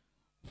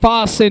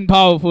 fast and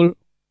powerful.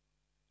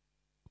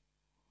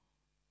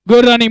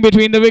 Good running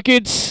between the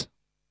wickets.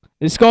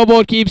 The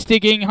scoreboard keeps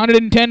ticking.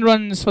 110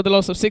 runs for the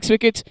loss of 6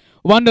 wickets.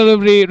 1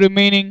 delivery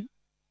remaining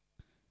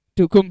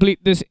to complete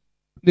this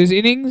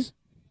innings.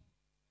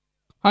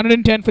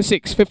 110 for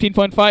 6.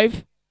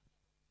 15.5.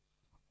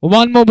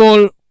 1 more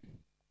ball.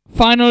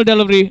 Final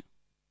delivery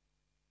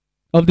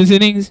of this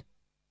innings.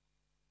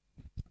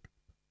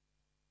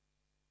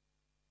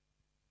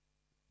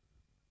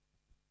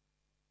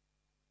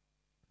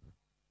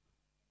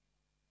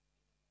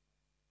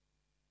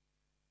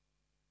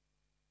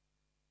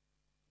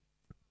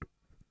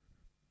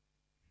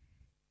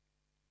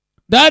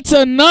 That's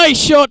a nice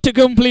shot to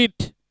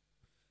complete.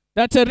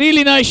 That's a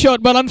really nice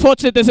shot, but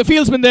unfortunate. There's a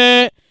fieldsman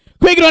there.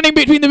 Quick running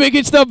between the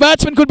wickets. The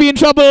batsman could be in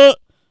trouble.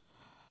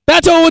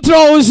 That's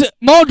overthrows.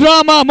 More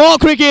drama, more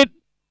cricket.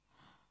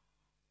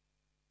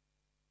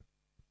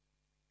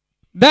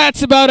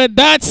 That's about it.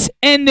 That's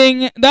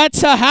ending.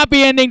 That's a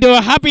happy ending to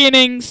a happy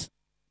innings.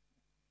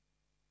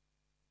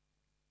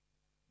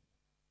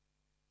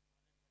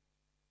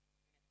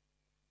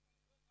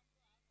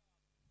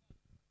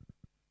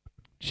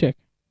 Check.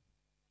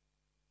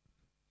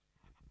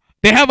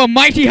 They have a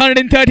mighty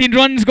 113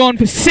 runs gone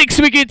for 6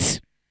 wickets.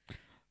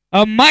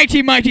 A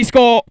mighty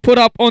score put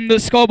up on the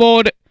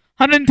scoreboard.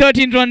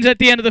 113 runs at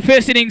the end of the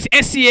first innings.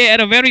 SCA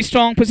at a very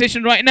strong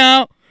position right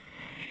now.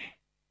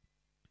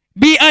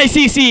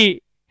 BICC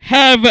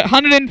have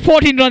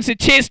 114 runs to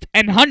chase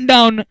and hunt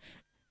down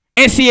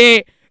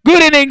SCA.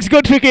 Good innings,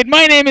 good cricket.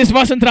 My name is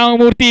Vasant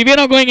Ramamurthy. We're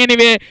not going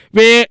anywhere.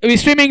 We're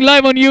streaming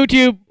live on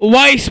YouTube.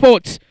 Y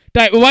Sports.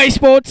 Type Y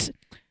Sports.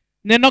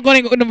 We're not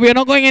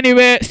going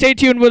anywhere. Stay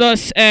tuned with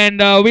us, and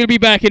we'll be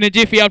back in a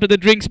jiffy after the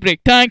drinks break.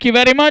 Thank you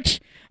very much.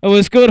 It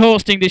was good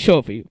hosting the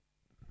show for you.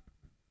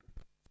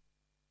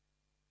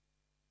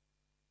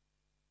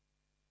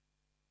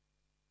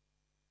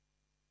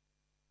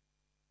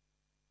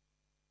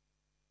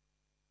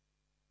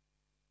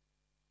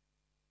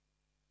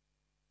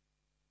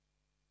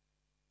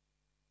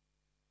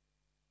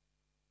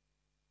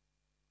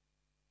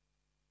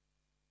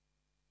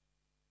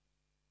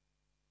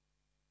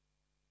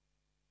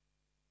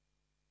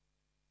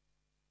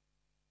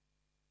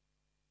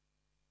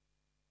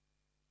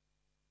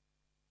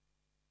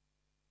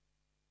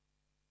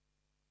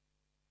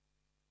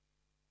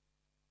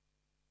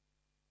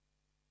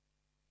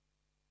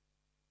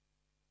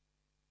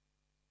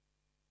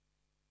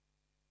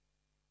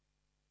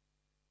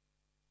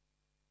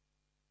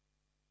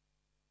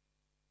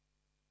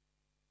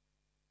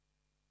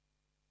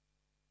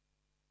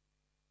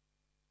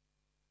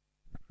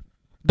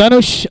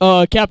 Danush,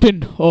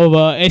 captain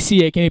of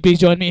SCA, can you please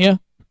join me here?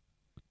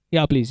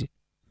 Yeah, please.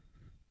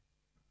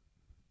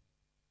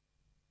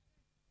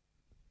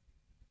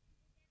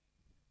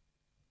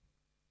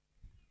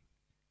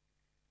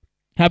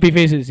 Happy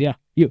faces, yeah,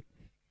 you.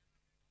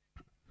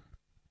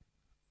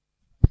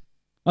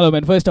 Hello,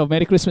 man. First off,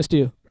 Merry Christmas to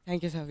you.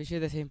 Thank you, sir. Wish you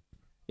the same.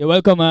 You're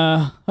welcome.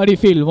 How do you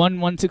feel?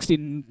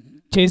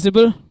 116,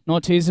 chaseable,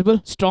 not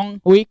chaseable,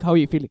 strong, weak. How are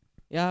you feeling?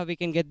 Yeah, we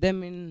can get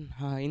them in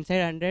inside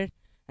 100,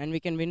 and we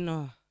can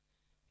win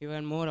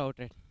even more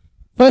outright.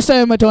 First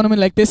time a tournament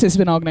like this has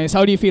been organized.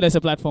 How do you feel as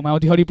a platform? How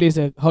do you play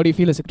how do you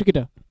feel as a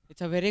cricketer?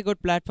 It's a very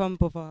good platform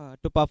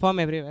to perform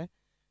everywhere.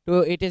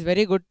 It is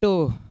very good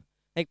to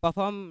like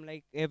perform,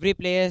 like every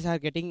players are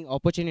getting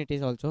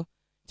opportunities also.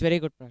 It's very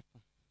good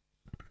platform.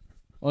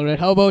 All right.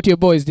 How about your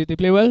boys? Did they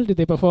play well? Did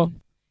they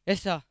perform?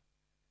 Yes, sir.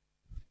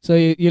 So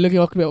you're looking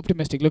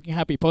optimistic, looking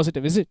happy,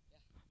 positive, is it?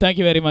 Thank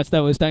you very much. That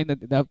was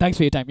thanks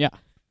for your time. Yeah.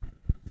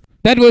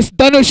 That was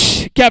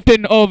Danush,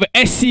 captain of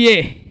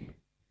SCA.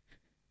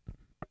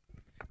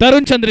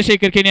 Tarun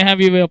Chandrasekhar, can I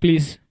have you here,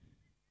 please?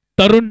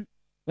 Tarun,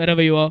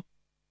 wherever you are.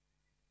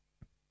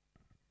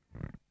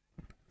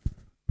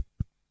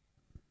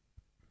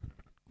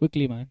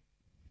 Quickly, man.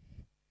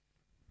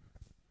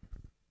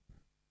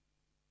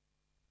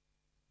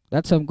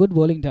 That's some good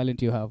bowling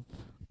talent you have.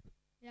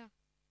 Yeah.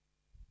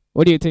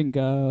 What do you think?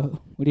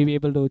 Would you be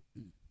able to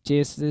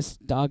chase this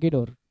target,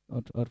 or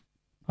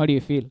how do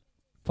you feel?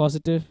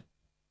 Positive?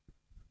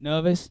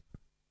 Nervous?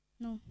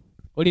 No.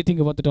 What do you think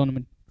about the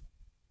tournament?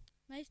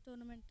 Nice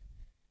tournament.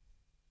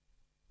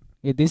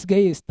 Yeah, this guy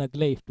is thug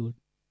life, dude.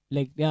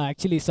 Like, yeah,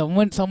 actually,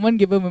 someone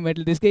give him a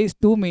medal. This guy is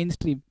too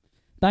mainstream.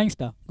 Thanks,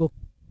 Ta. Go.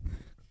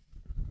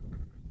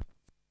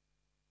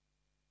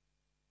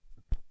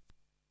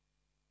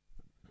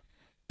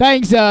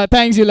 Thanks,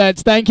 you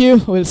lads. Thank you.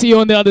 We'll see you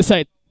on the other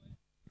side.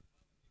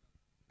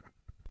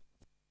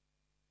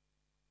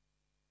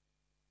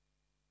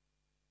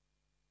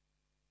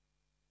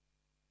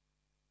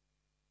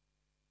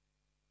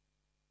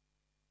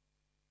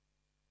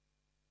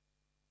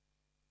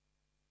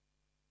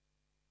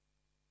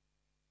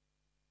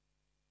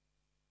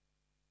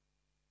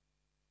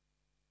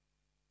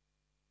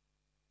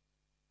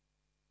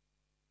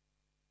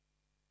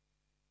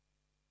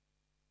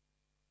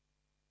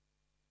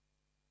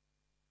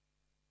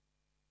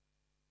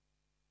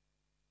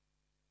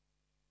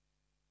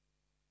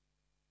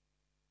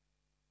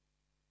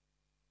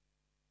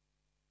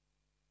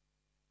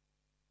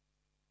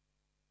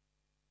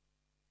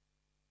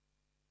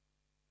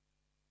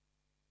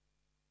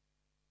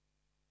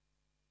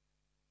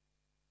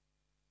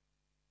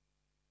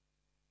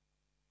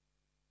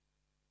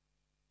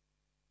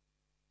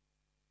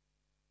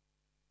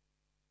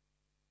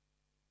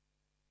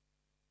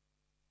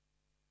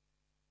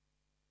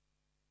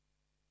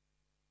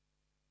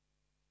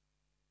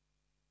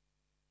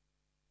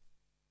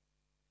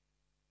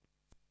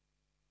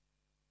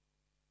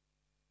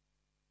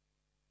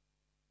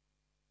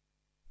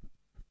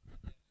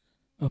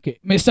 Okay,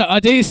 Mr.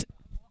 Ajay is.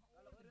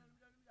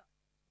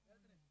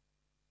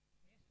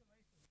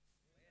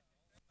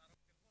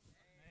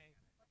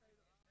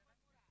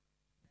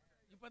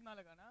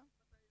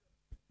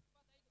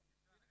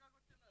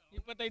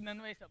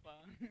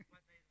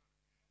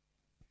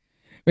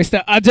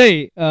 Mr.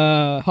 Ajay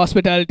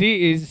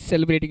Hospitality is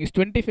celebrating his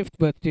 25th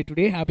birthday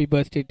today. Happy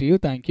birthday to you.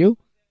 Thank you.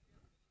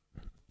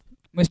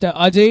 Mr.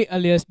 Ajay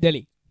alias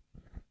Delhi.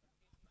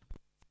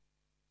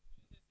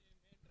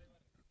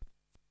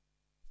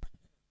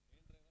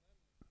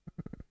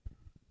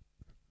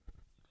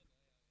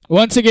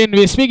 Once again,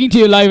 we're speaking to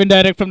you live and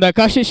direct from the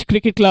Kashish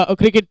Cricket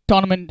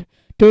Tournament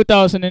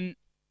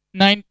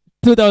 2009,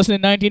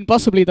 2019,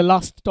 possibly the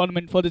last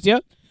tournament for this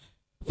year.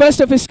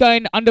 First of its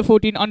kind, under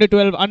 14, under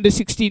 12, under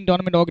 16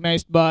 tournament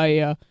organized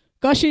by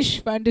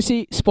Kashish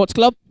Fantasy Sports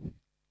Club.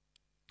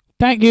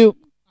 Thank you.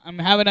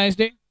 Have a nice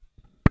day.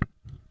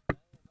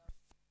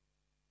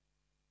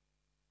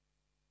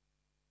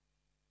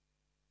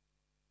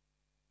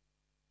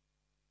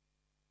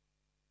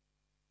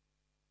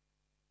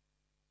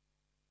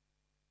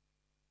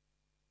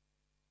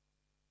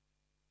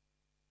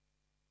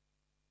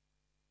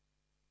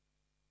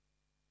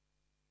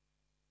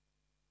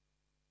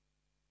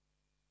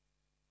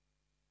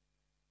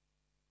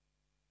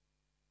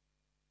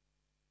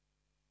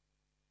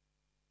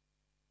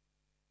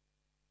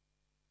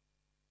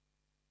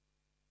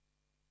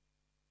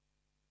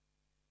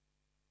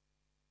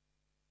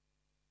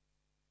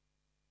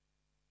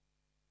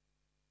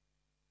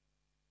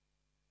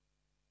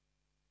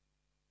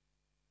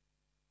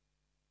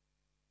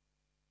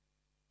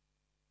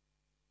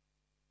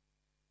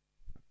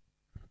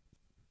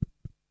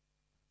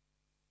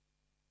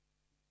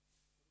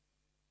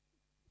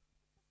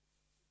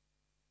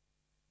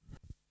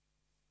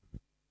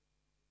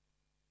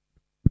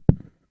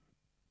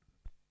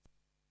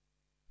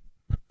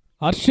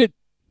 Harshit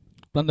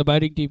from the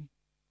batting team.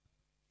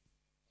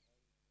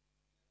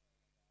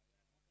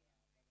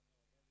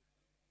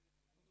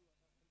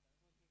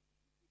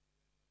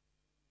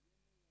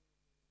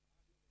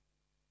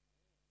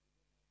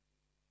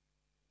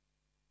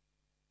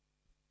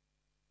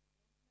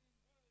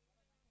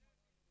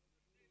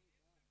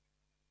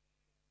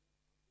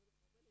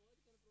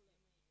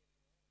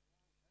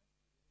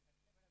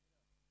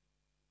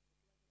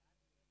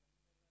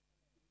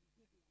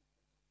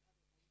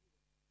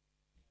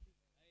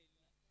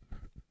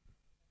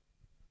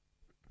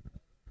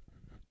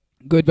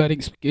 Good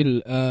batting skill.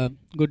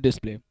 Good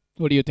display.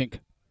 What do you think?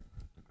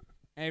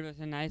 It was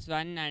a nice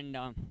one, and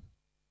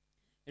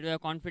it was a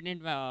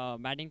confident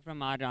batting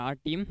from our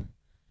team,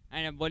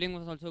 and bowling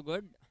was also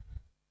good.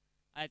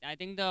 I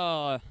think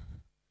the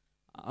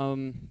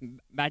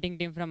batting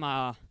team from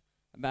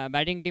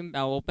batting team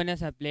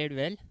openers have played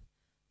well,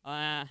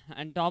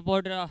 and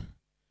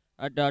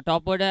the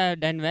top order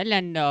done well,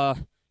 and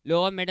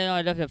lower middle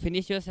order the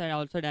finishers have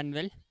also done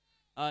well,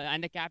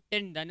 and the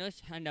captain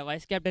Dhanush and the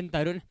vice captain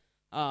Tarun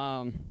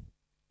um,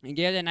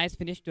 gave a nice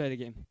finish to the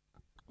game.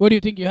 What do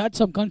you think? You had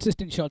some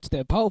consistent shots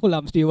there. Powerful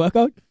arms. Do you work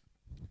out?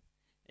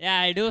 Yeah,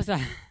 I do, sir.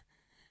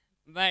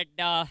 But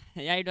yeah,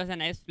 it was a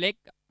nice flick.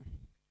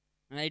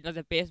 It was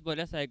a pace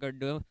bowler, so I could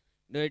do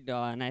it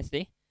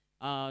nicely.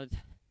 Uh,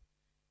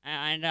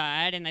 and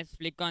I had a nice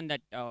flick on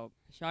that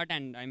shot,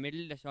 and I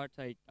middled the shot,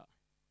 so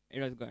it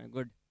was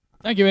good.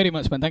 Thank you very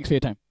much, man. Thanks for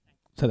your time.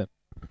 Sadar.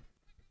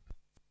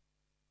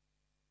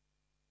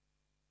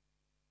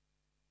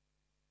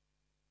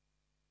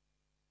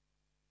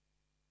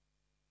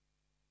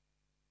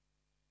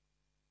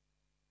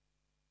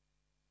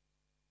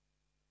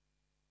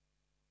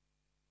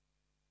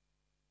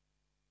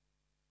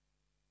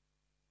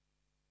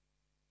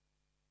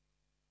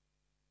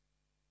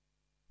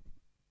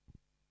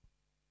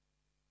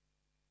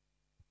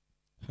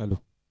 Hello.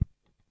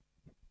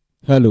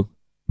 Hello.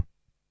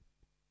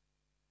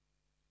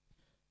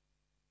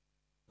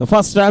 The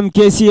first time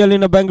KCL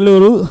in a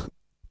Bangalore,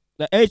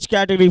 the age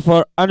category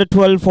for under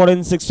 12,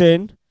 14,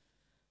 16.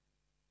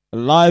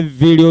 Live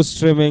video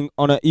streaming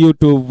on a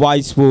YouTube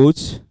Y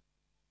Sports.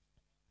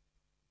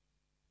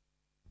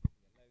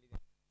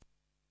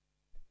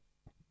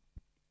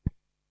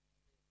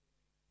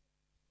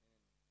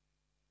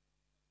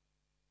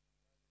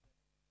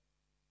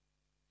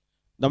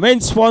 The main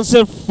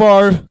sponsor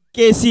for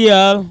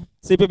KCL,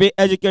 CPB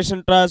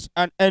Education Trust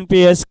and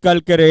NPS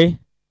Kalkare.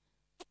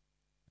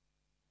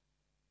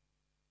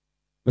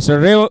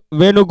 Mr.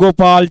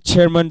 Venugopal,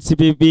 Chairman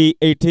CPB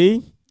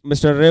 80.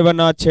 Mr.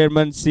 Revana,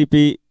 Chairman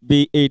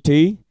CPB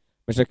 80.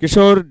 Mr.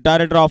 Kishore,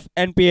 Director of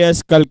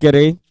NPS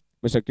Kalkare.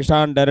 Mr.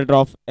 Kishan, Director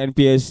of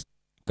NPS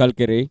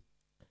Kalkare.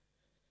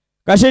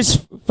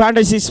 Kashish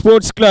Fantasy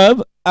Sports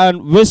Club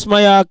and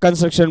Vismaya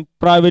Construction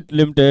Private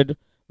Limited.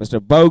 Mr.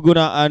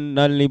 Bauguna and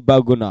Nalini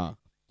Bauguna,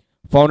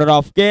 founder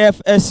of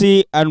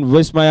KFSC and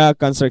Vismaya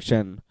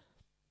Construction.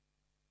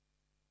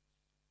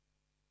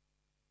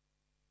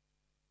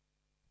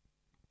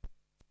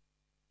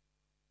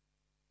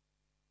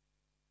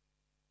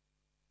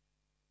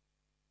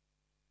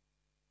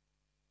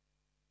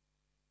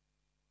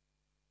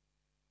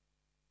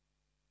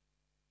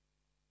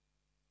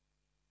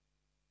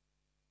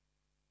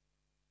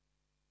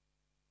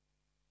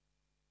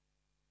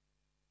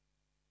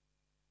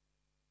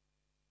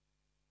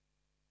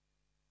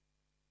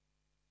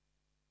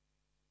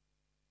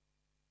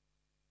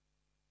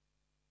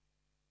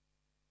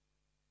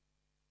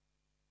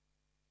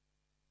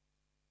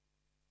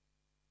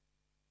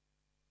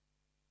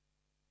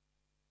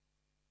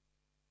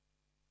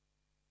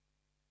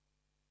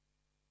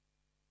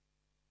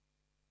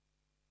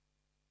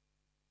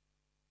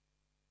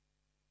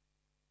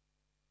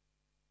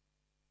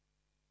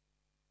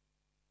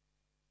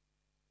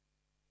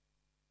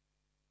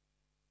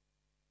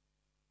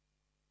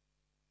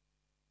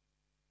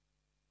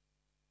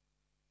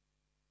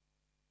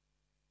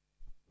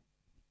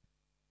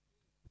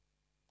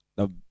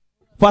 The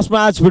first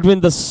match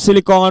between the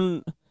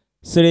Silicon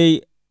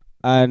City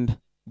and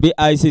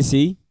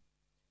BICC.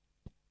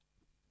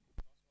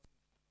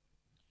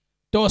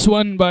 Toss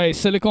won by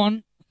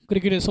Silicon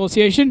Cricket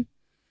Association.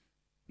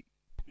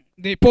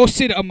 They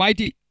posted a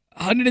mighty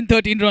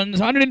 113 runs,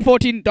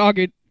 114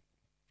 target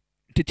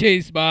to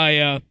chase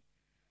by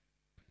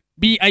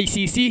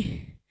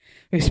BICC.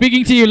 We're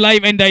speaking to you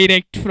live and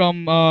direct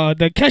from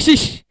the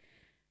Kashish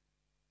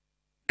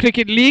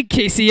Cricket League,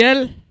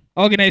 KCL,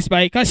 organized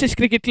by Kashish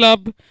Cricket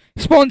Club,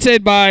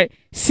 sponsored by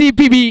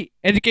CPB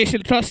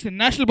Educational Trust and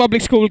National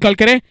Public School,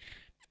 Kalkare.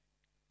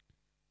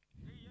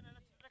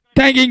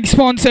 Thanking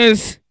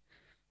sponsors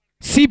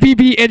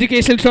CPB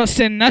Educational Trust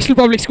and National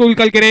Public School,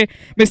 Kalkare,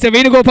 Mr.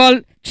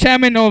 Venugopal,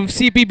 Chairman of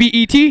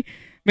CPBET,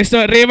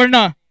 Mr.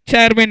 Revarna,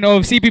 Chairman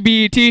of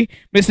CPBET,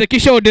 Mr.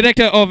 Kishore,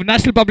 Director of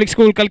National Public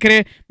School,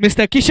 Kalkare,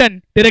 Mr.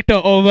 Kishan, Director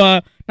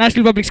of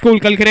National Public School,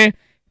 Kalkare,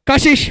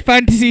 Kashish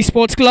Fantasy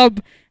Sports Club,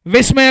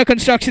 Vismaya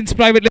Constructions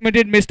Private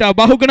Limited, Mr.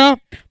 Bahuguna,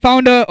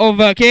 founder of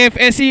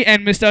KFSE,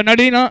 and Mr.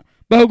 Nadina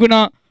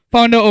Bahuguna,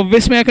 founder of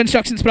Vismaya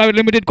Constructions Private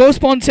Limited,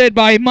 co-sponsored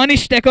by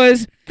Manish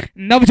Techers,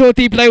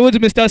 Navjoti Plywoods,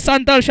 Mr.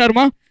 Santal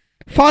Sharma,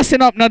 Fast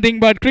Enough Nothing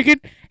But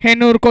Cricket,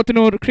 Hennur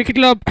Kotanur Cricket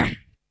Club,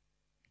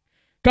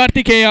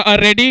 Kartikeya are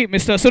ready,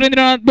 Mr.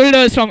 Surendranath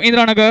Builders from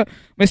Indranagar,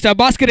 Mr.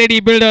 Bhaskar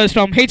Reddy Builders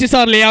from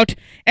HSR Layout,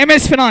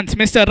 MS Finance,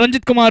 Mr.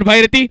 Ranjit Kumar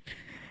Bhairati,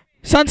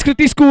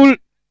 Sanskriti School,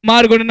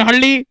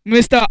 Margodanhalli,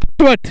 Mr.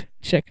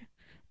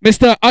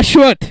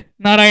 Ashwath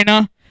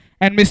Narayana,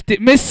 and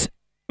Mrs.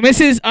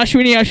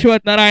 Ashwini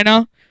Ashwath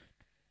Narayana,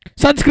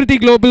 Sanskriti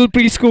Global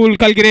Preschool,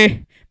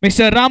 Kalgire,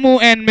 Mr. Ramu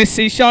and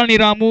Mrs. Shalini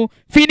Ramu,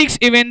 Phoenix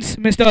Events,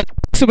 Mr.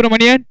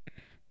 Subramanian,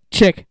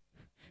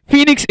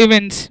 Phoenix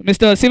Events,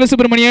 Mr. Siva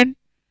Subramanian,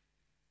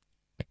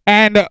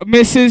 and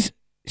Mrs.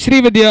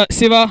 Srividya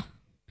Siva,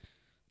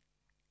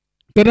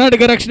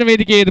 Karnataka Rakshana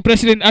Vedike, the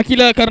President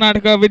Akila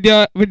Karnataka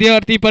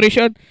Vidyarthi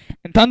Parishad,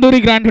 and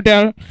Tandoori Grand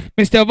Hotel,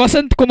 Mr.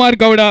 Vasant Kumar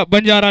Gowda,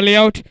 Banjara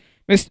Layout,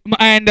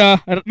 and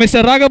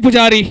Mr. Raga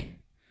Pujari,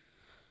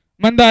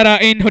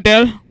 Mandara Inn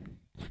Hotel,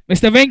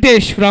 Mr.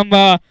 Venkatesh from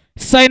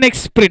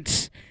Synex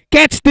Prints.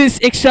 Catch this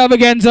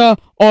extravaganza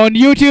on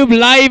YouTube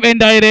live and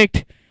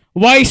direct.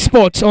 Y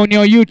Sports on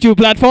your YouTube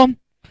platform.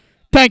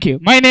 Thank you.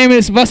 My name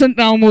is Vasant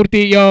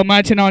Ramamurthy, your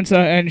match announcer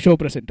and show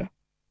presenter.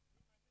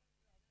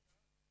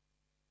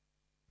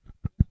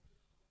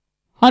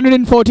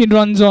 114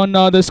 runs on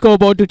the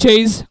scoreboard to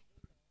chase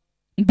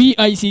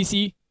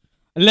BICC.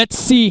 Let's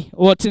see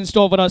what's in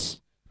store for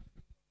us.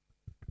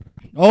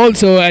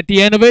 Also, at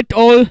the end of it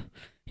all,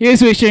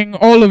 here's wishing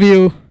all of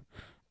you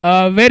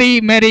a very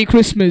Merry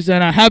Christmas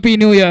and a Happy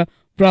New Year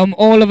from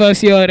all of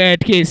us here at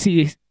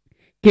KCC.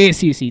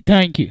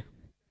 Thank you.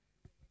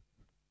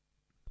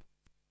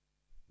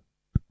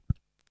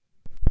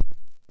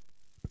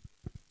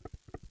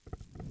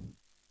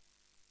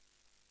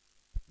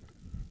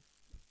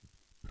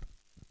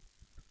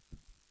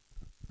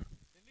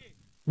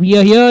 We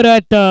are here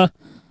at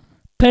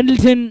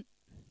Pendleton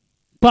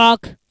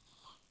Park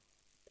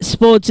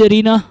Sports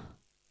Arena.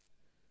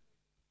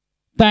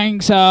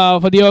 Thanks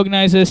for the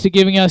organizers to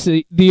giving us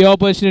the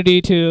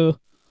opportunity to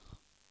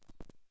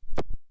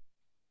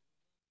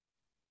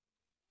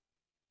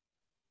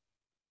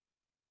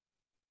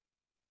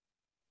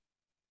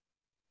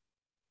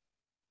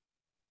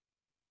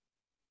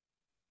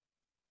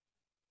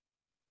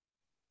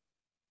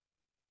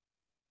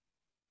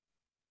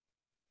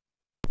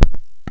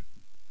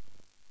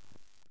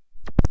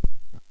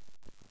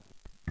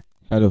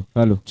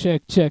Hello.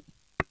 check.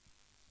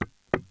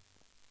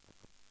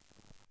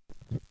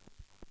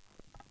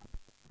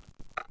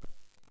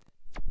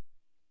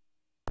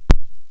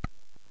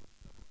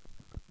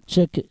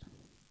 Check it.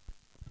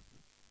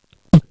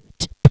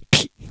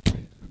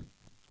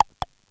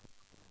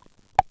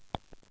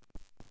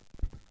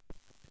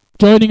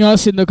 Joining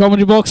us in the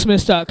commentary box,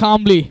 Mr.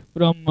 Kambli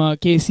from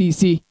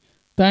KCC.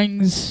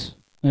 Thanks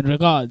and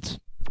regards.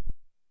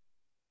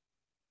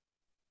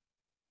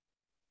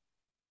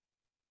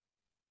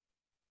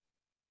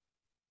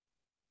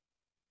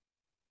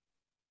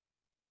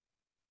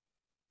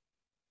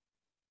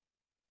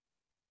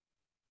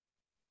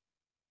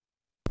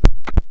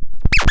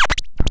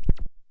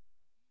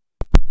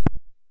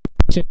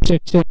 Check. Check.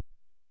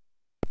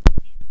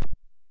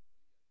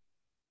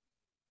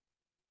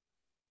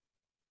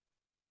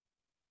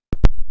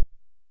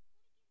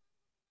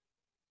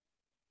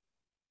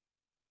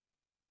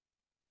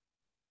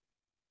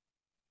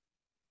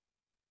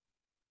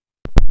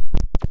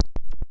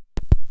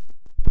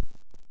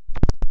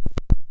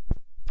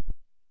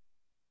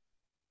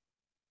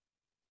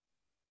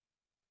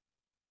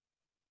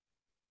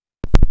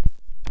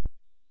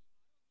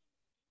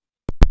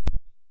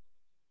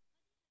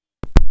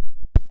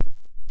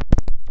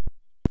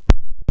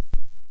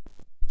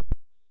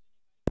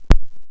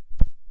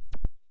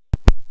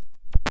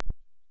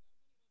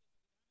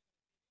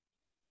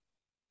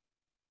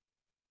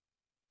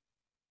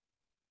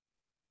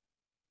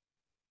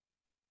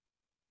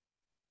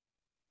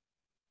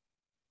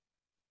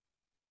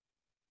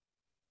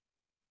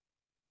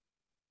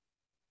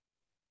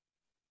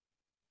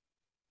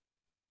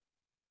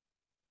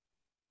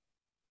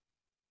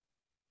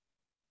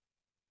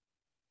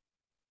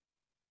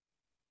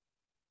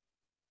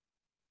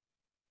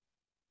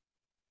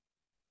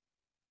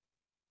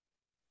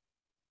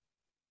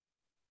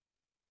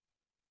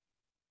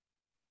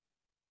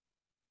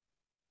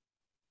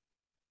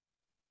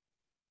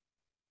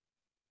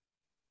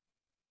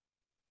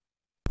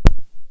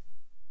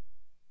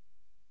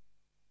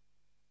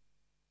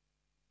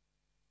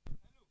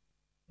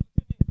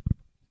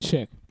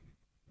 Check.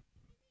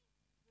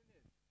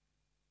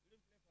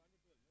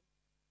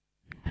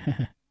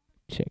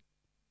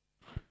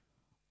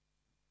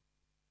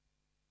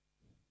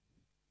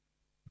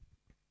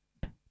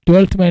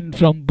 12th men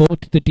from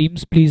both the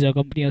teams, please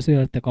accompany us here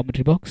at the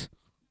commentary box.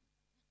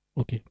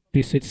 Okay,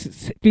 please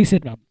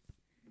sit, ma'am.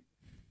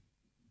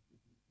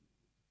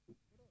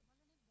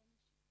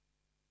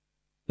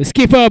 The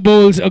skipper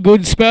bowls a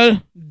good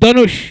spell.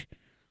 Danush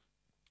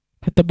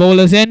at the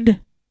bowler's end.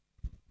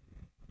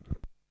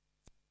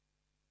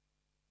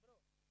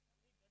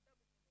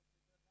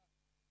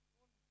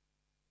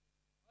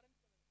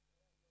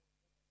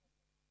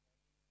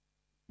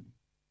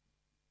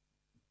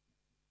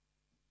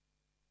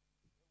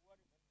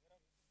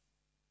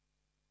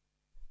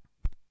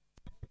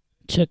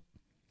 Check.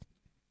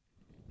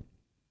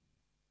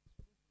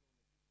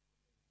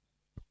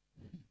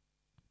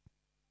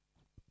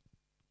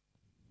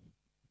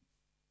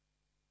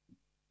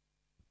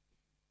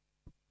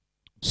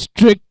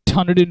 Strict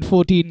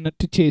 114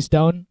 to chase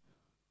down.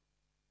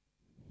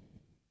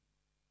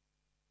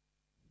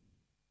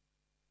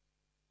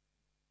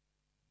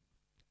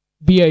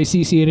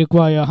 BICC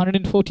require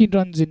 114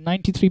 runs in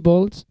 93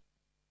 balls.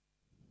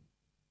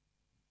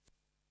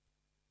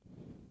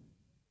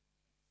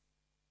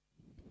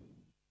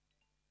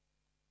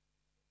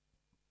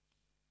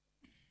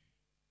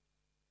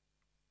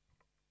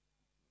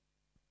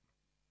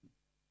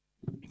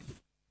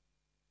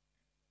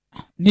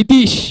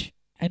 Nitish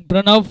and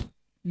Pranav,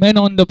 men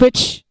on the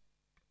pitch.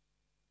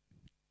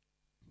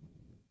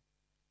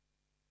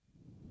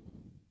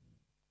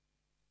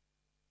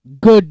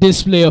 Good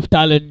display of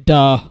talent,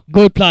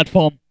 good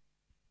platform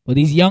for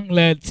these young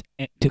lads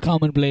to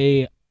come and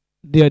play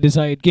their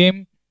desired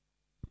game.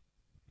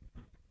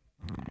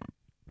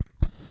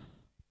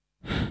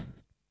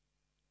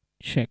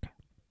 Check.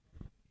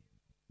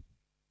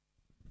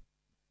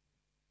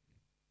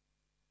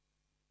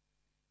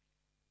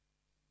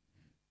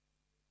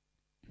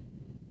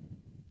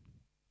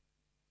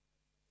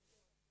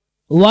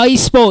 Y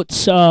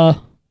Sports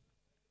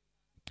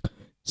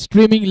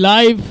streaming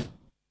live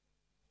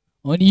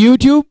on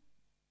YouTube.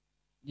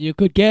 You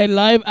could get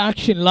live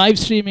action, live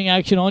streaming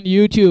action on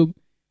YouTube.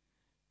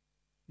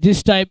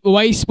 Just type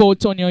Y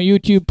Sports on your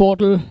YouTube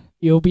portal.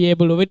 You'll be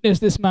able to witness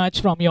this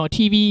match from your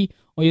TV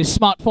or your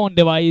smartphone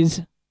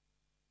device.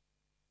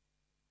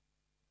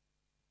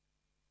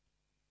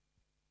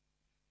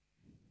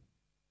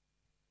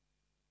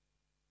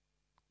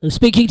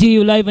 Speaking to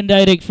you live and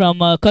direct from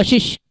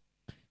Kashish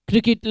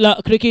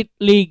Cricket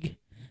League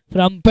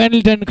from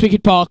Pendleton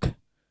Cricket Park,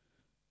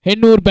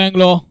 Hennur,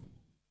 Bangalore.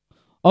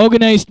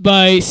 Organized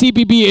by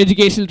CPB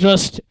Educational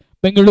Trust,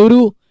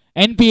 Bengaluru,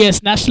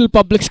 NPS National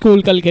Public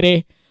School,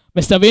 Kalkare.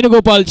 Mr.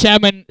 Venugopal,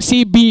 Chairman,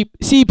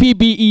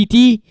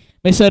 CPBET.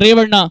 Mr.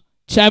 Revarna,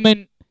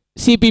 Chairman,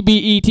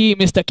 CPBET.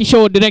 Mr.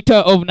 Kishore, Director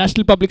of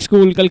National Public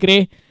School,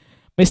 Kalkare.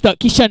 Mr.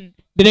 Kishan,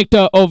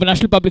 Director of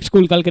National Public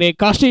School, Kalkare.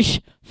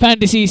 Kashish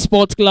Fantasy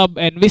Sports Club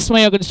and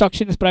Vismaya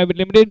Constructions Private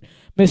Limited.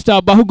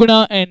 Mr.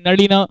 Bahuguna and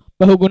Nadina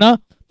Bahuguna,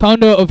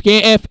 founder of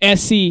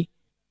KFSC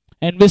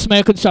and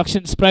Vismaya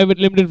Constructions Private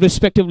Limited,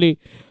 respectively.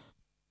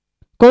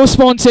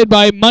 Co-sponsored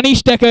by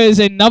Manish Deckers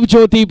and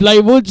Navjyoti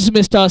Plywoods,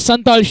 Mr.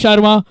 Santal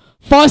Sharma.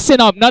 Fasten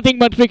up, nothing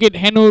but cricket,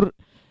 Hennur,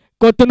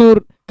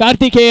 Kottanur,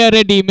 Kartikeya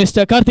Reddy,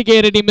 Mr.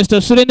 Kartikeya Reddy, Mr.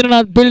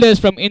 Surendranath Builders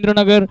from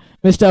Indranagar,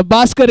 Mr.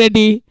 Bhaskar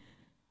Reddy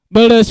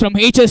Builders from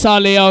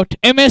HSR Layout,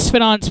 MS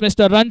Finance,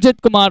 Mr.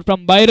 Ranjit Kumar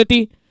from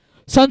Bairati,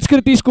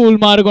 Sanskriti School,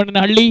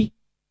 Marugondanhalli,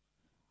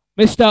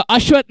 Mr.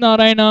 Ashwat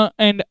Narayana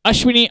and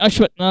Ashwini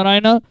Ashwat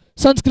Narayana,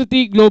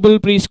 Sanskriti Global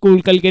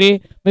Preschool,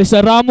 Kalkare,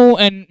 Mr. Ramu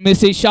and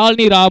Mrs.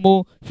 Shalini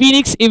Ramu,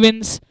 Phoenix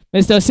Events,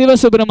 Mr. Siva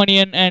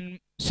Subramanian and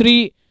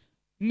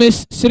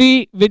Miss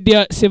Sri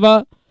Vidya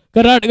Siva,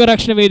 Karnataka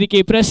Rakshana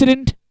Vedike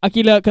President,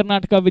 Akila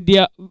Karnataka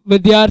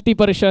Vidyarthi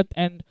Parishad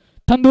and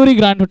Tandoori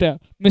Grand Hotel,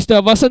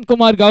 Mr. Vasant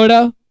Kumar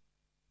Gowda,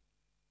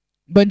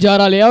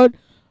 Banjara Layout,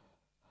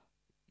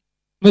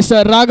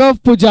 Mr. Raghav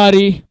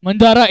Pujari,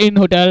 Mandara Inn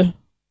Hotel,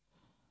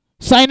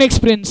 Sinex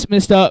Prince,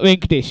 Mr.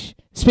 Venkatesh.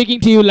 Speaking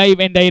to you live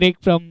and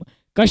direct from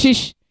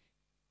Kashish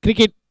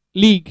Cricket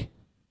League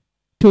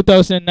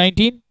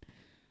 2019.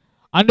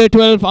 Under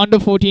 12, under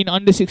 14,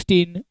 under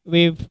 16.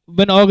 We've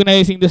been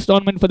organizing this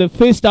tournament for the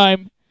first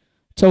time.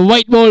 It's a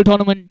white ball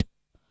tournament,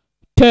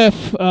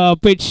 turf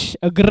pitch,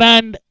 a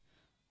grand,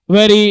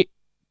 very,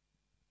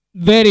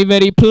 very,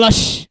 very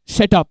plush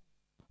setup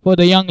for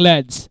the young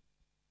lads.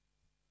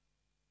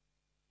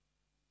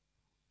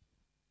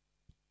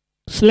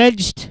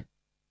 Sledged.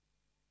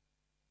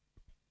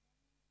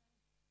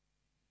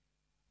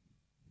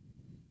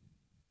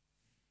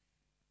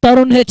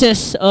 Tarun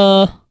HS,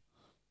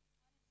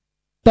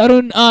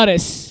 Tarun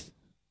RS.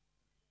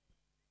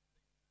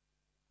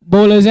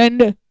 Bowler's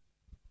end.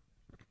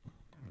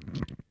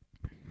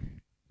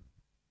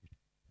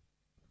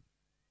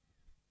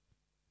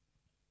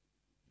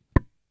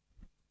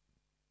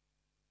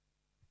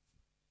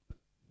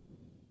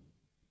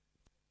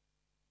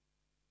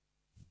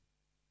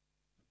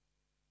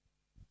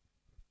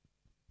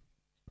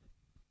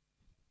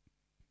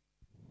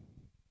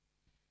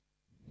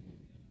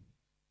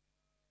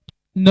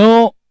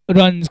 No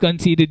runs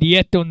conceded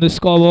yet on the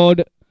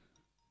scoreboard.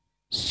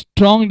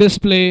 Strong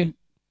display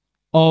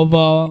of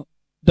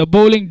the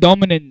bowling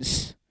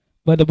dominance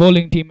by the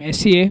bowling team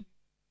SCA.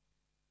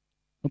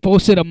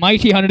 Posted a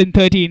mighty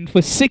 113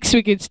 for 6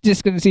 wickets,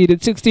 just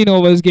conceded 16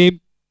 overs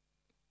game.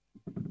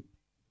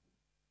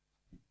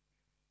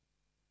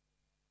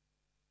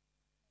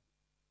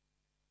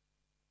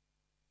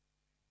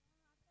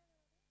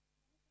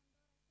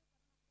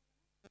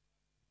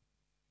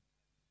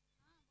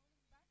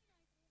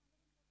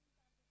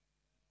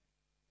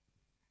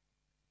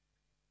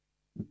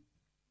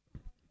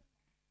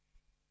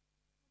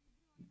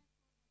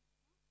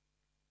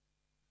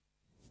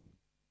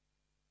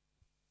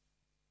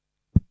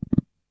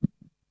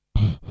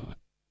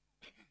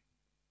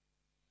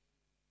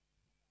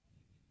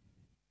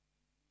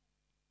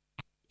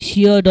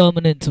 Sheer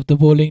dominance of the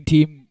bowling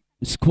team.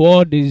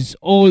 Squad is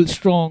all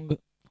strong,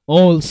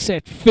 all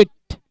set, fit.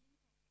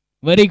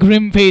 Very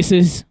grim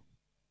faces.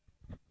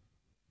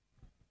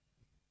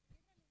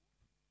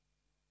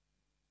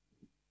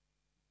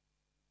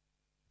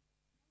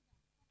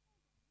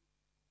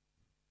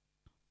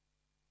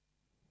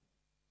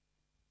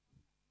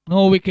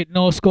 No wicket,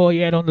 no score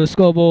yet on the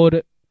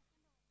scoreboard.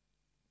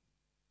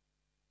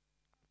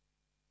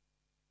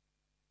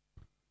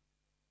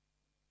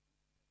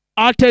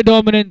 Utter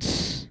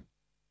dominance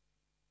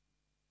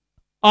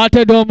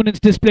Utter dominance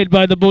displayed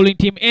by the bowling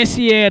team.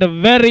 SEA at a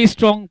very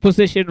strong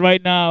position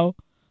right now.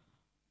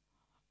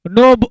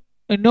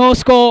 No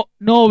score,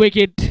 no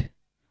wicket.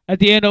 At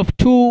the end of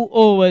 2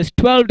 overs,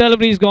 12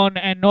 deliveries gone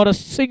and not a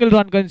single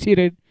run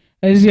conceded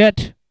as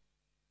yet.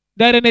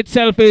 That in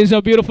itself is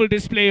a beautiful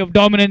display of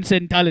dominance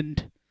and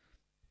talent.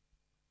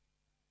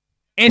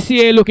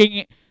 SEA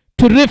looking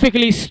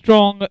terrifically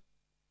strong.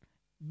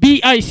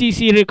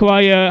 BICC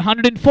require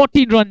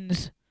 114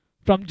 runs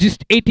from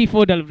just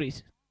 84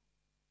 deliveries.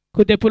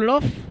 Could they pull it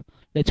off?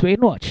 Let's wait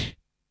and watch.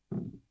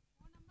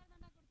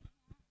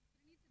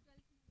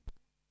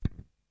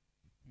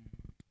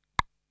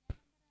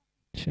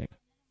 Check.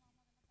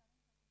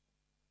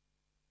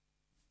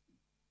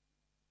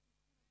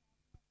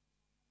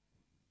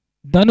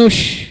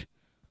 Dhanush,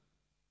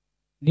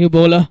 new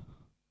bowler.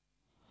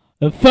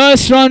 The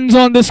first runs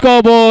on the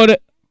scoreboard.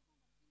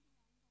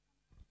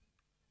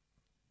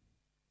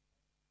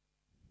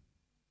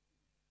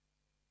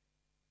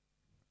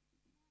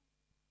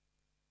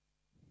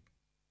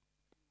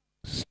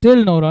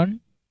 Still no run.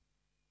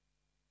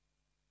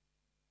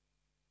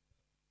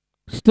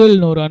 Still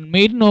no run.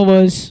 Maiden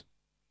overs.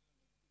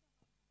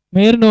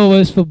 Maiden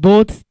overs for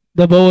both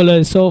the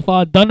bowlers so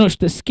far. Dhanush,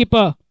 the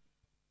skipper,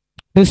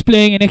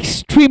 displaying an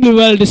extremely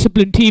well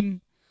disciplined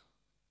team.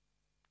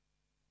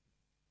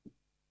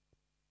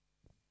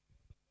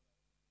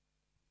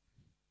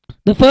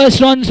 The first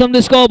runs from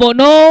the scoreboard.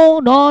 No,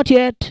 not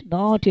yet.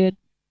 Not yet.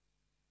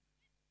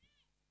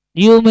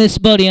 You miss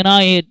birdie and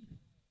I hit.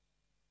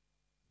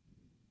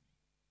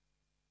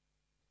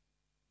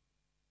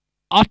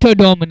 Utter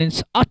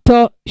dominance.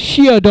 Utter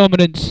sheer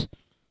dominance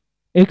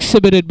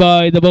exhibited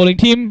by the bowling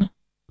team.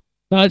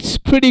 That's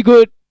pretty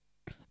good.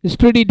 It's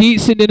pretty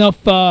decent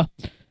enough.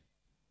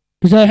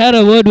 Because I had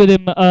a word with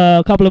him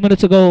a couple of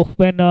minutes ago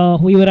when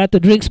we were at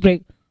the drinks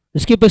break. The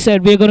skipper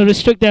said we're going to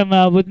restrict them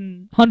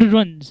within 100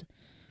 runs.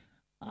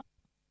 I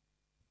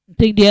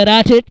think they are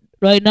at it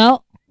right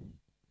now.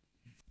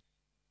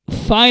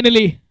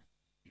 Finally.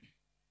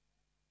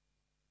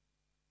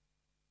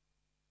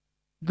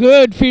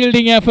 Good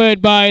fielding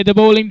effort by the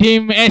bowling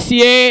team.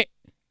 SEA,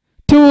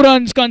 2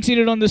 runs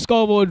conceded on the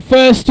scoreboard.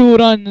 First 2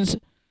 runs.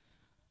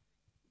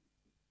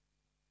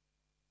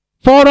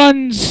 4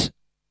 runs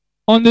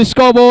on the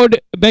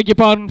scoreboard. Beg your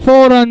pardon.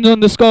 4 runs on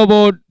the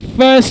scoreboard.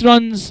 First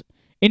runs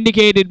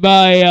indicated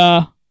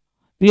by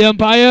the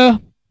umpire.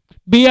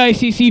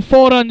 BICC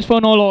 4 runs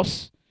for no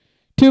loss.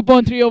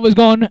 2.3 overs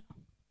gone.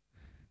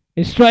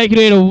 A strike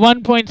rate of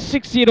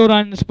 1.60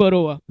 runs per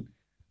over.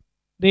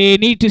 They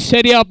need to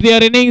steady up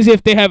their innings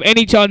if they have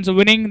any chance of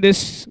winning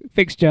this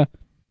fixture.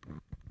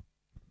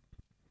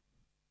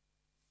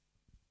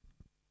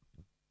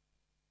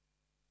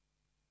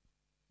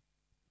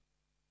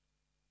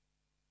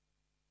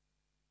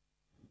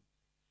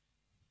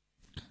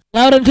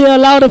 Loud and clear,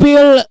 loud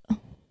appeal.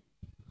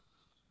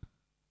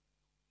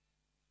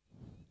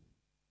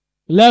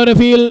 Loud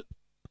appeal.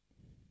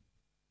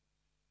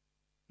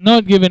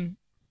 Not given.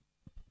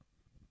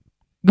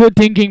 Good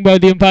thinking by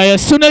the umpire.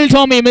 Sunil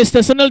Tommy,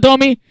 Mr. Sunil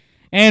Tommy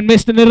and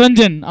Mr.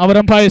 Niranjan, our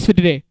umpires for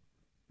today.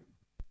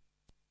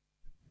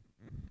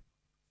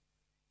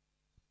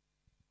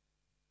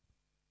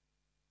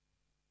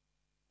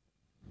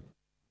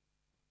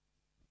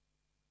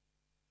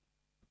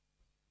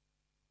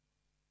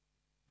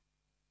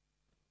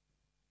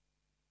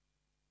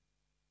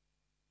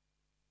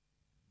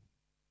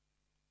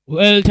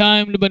 Well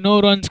timed but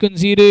no runs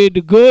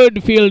conceded.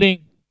 Good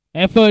fielding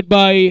effort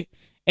by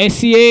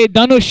SEA.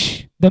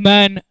 Dhanush, the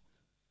man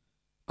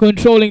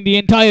controlling the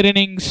entire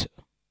innings.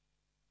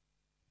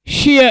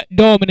 Sheer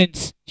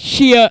dominance,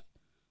 sheer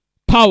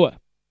power,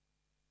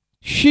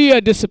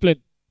 sheer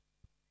discipline.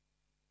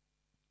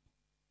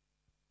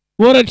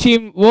 What a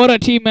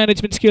team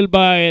management skill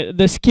by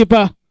the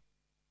skipper,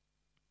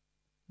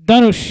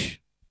 Dhanush.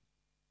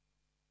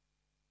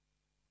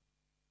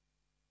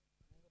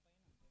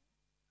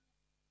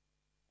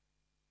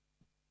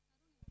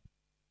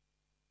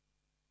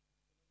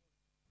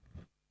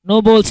 No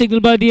ball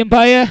signal by the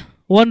umpire.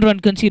 1 run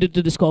conceded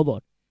to the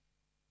scoreboard.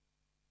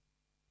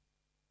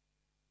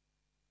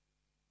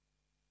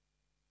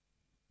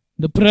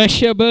 The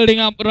pressure building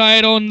up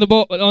right on the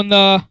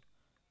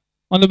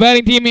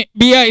batting team.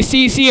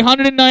 BICC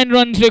 109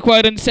 runs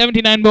required in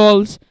 79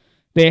 balls.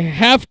 They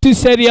have to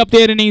steady up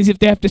their innings if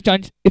they have to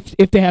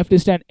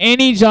stand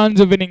any chance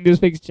of winning this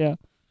fixture.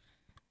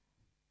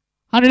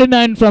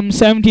 109 from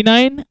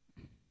 79.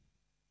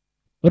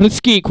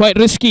 Risky, quite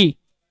risky.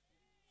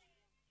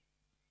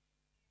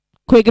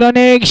 Quick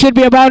running, should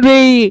be a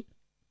boundary.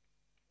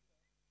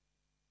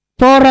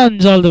 4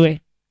 runs all the way.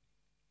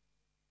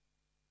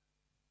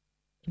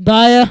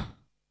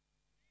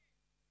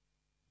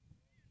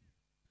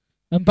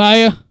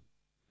 Umpire.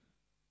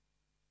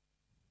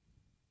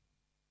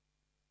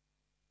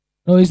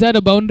 Oh, is that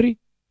a boundary?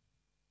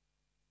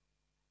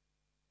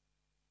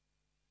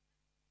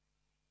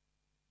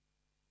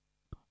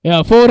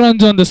 Yeah, 4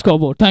 runs on the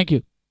scoreboard. Thank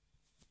you.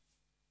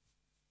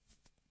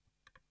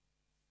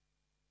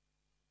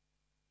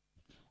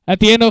 At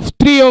the end of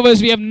 3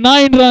 overs, we have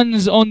 9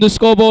 runs on the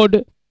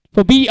scoreboard.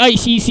 for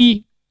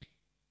BICC.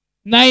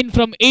 9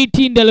 from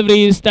 18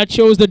 deliveries. That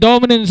shows the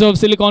dominance of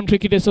Silicon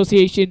Cricket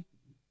Association.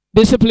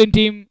 Disciplined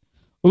team,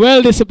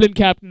 well disciplined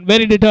captain,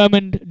 very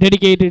determined,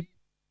 dedicated,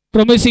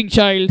 promising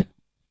child.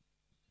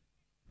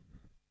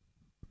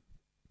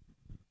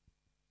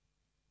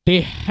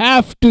 They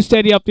have to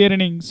steady up their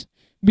innings.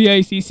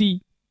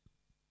 BICC.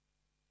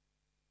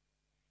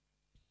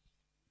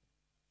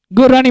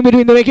 Good running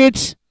between the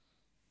wickets.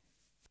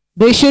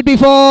 This should be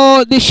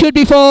four. This should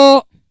be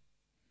four.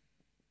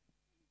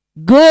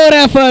 Good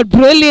effort.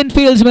 Brilliant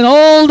fieldsman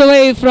all the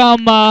way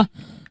from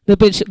the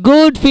pitch.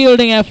 Good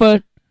fielding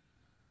effort.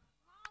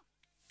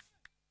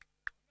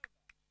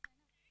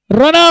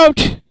 Run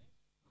out.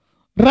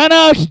 Run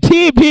out.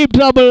 Deep, deep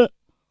trouble.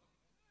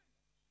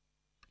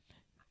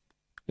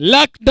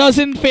 Luck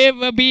doesn't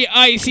favor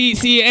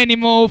BICC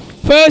anymore.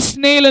 First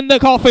nail in the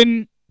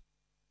coffin.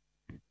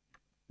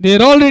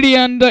 They're already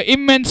under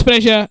immense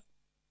pressure.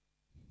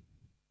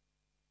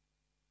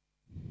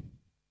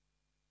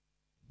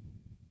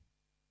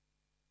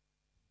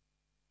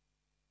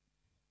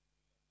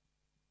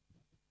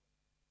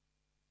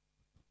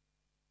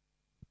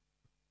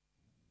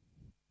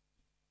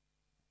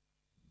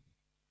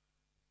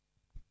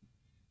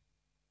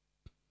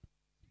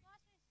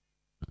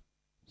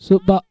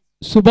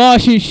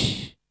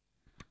 Subhashish,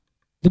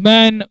 the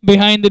man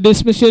behind the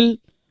dismissal.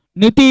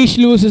 Nitish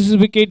loses his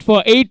wicket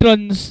for 8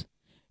 runs.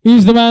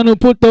 He's the man who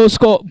put those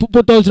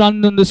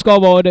runs on the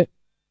scoreboard.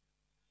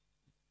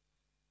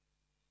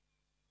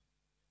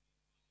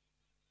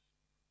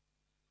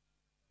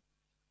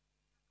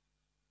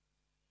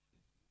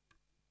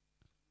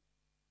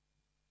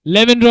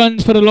 "11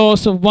 runs for a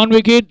loss of 1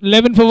 wicket.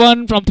 11 for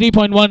 1 from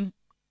 3.1.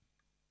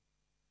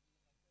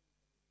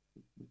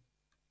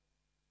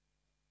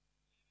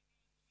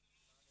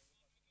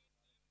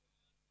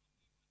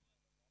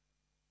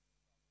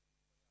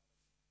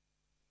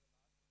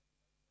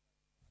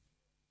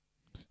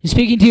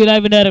 Speaking to you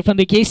live and direct from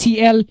the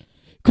KCL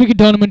Cricket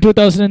Tournament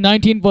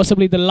 2019,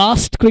 possibly the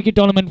last cricket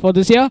tournament for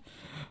this year.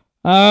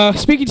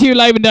 Speaking to you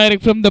live and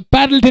direct from the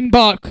Pendleton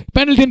Park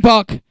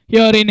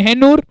here in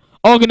Hennur,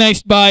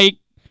 organized by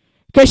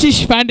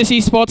Kashish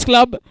Fantasy Sports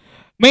Club.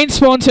 Main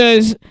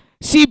sponsors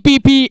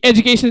CPP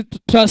Education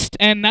Trust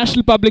and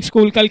National Public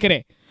School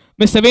Kalkare.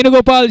 Mr.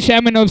 Venugopal,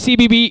 Chairman of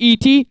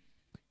CBBET.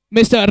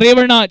 Mr.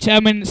 Revarna,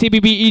 Chairman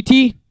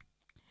CBBET.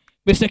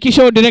 Mr.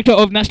 Kishore, Director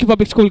of National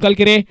Public School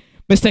Kalkare.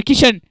 Mr.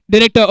 Kishan,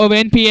 Director of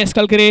NPS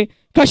Kalkare,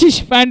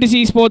 Kashish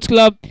Fantasy Sports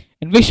Club,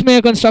 and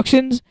Vishmaya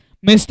Constructions.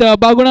 Mr.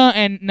 Baguna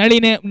and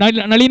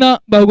Nalina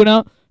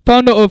Baguna,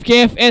 founder of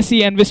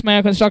KFSC and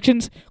Vismaya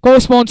Constructions,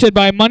 co-sponsored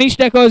by Manish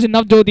Deckers and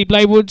Navjyoti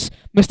Plywoods.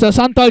 Mr.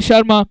 Santal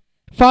Sharma,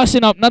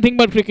 Fasten Up Nothing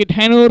But Cricket,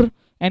 Hennur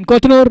and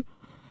Kotanur.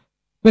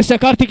 Mr.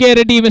 Kartikeya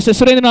Reddy, Mr.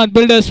 Surendranath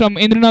Builders from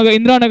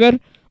Indranagar.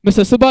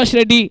 Mr. Subhash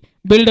Reddy,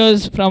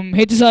 Builders from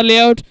HSR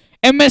Layout.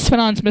 MS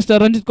Finance, Mr.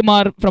 Ranjit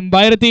Kumar from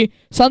Bhairati,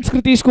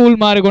 Sanskriti School,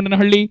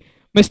 Marigondanhalli,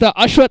 Mr.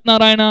 Ashwath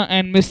Narayana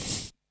and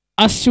Miss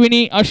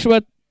Ashwini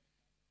Ashwath,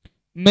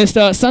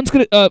 Mr.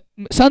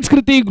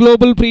 Sanskriti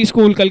Global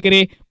Preschool,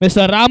 Kalkare,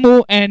 Mr.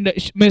 Ramu and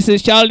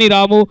Mrs. Shalini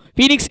Ramu,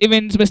 Phoenix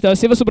Events, Mr.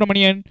 Siva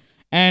Subramanian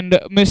and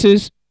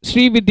Mrs.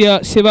 Sri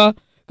Vidya Siva,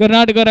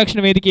 Karnataka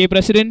Rakshana Vedike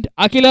President,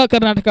 Akila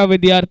Karnataka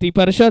Vidyarthi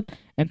Parishad,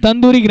 and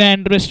Tandoori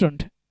Grand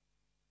Restaurant.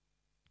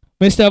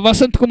 Mr.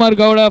 Vasant Kumar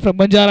Gowda from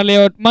Banjara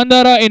Layout,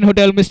 Mandara Inn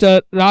Hotel,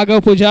 Mr.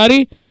 Raghav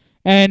Pujari,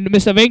 and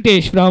Mr.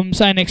 Venkatesh from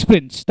Sinex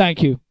Prints.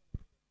 Thank you.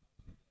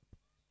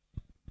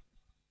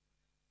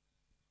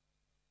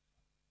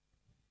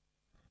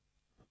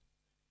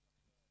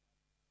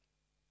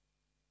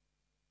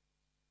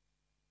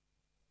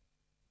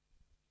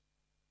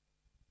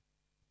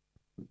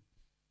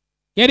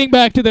 Getting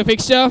back to the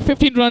fixture,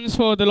 15 runs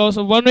for the loss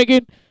of 1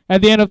 wicket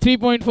at the end of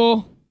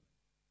 3.4.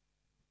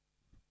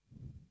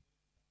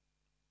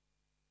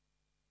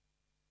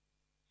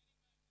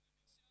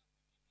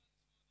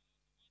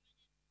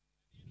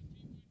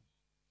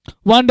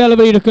 One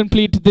delivery to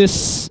complete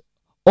this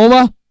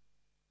over.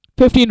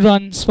 15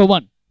 runs for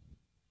 1.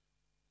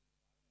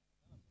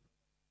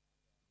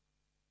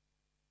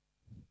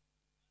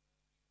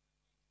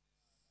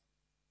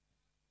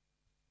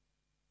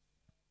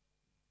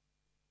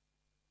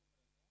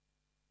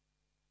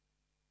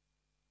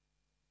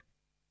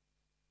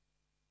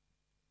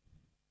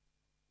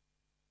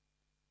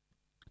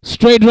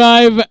 Straight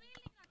drive.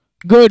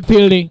 Good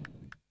fielding.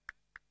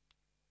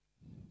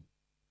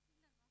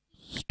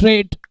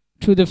 Straight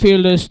to the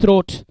fielder's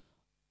throat.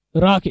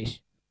 Rakesh.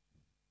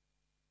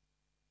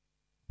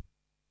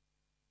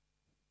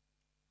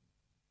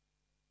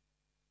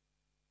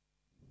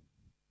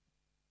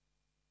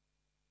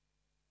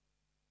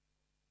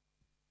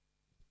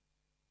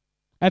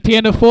 At the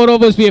end of 4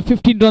 overs, we have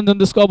 15 runs on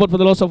the scoreboard for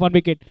the loss of 1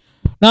 wicket.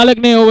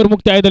 4ನೇ over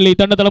ಮುಕ್ತಾಯದಲ್ಲಿ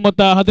ತಂಡ ತಳ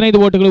ಮೊತ್ತ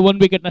 15 ಓಟಗಳು 1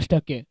 wicket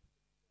ನಷ್ಟಕ್ಕೆ.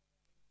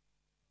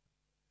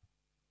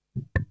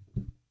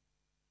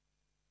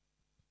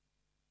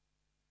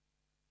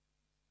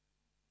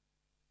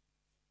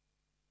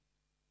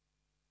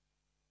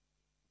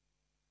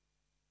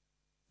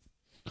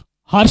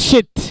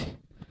 Harshit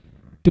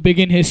to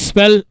begin his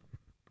spell.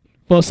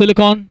 for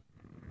Silicon.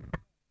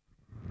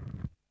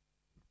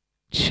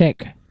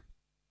 Check.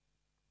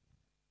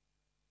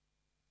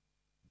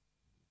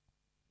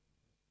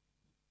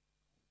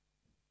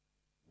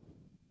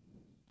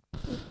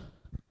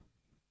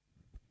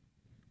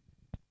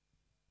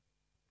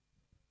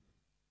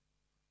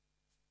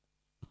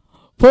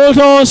 Full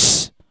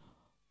toss.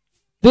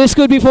 This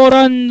could be 4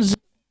 runs.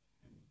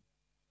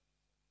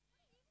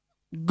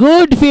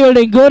 Good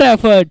fielding, good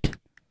effort.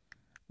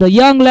 The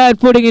young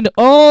lad putting in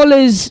all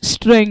his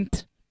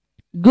strength.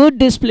 Good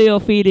display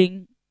of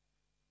fielding.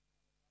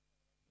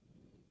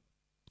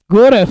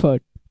 Good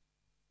effort.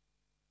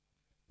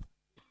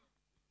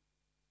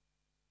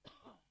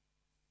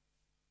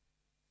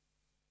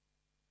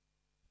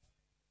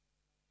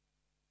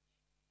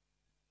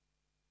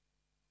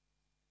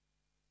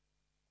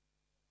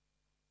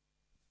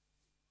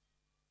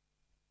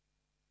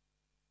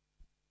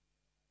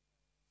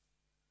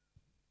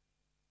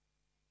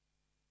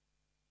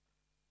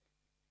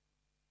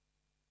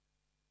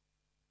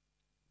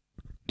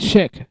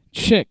 Check,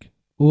 check,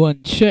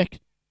 one check.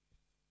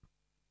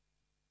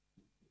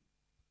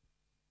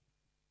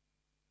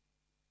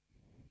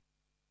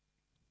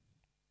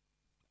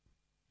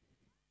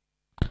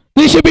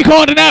 This should be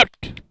caught and out.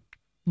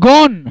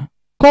 Gone.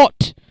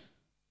 Caught.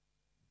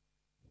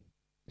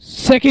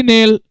 Second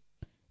nail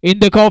in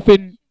the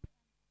coffin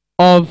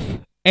of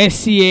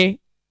SCA.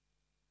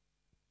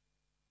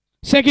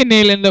 Second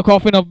nail in the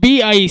coffin of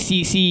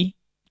BICC.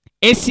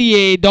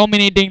 SCA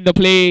dominating the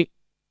play.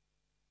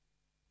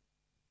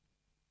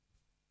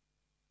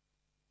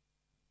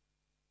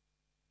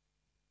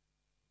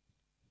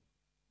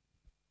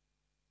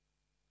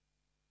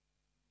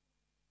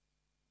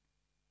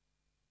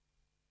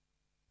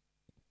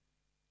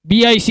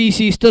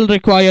 BICC still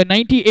require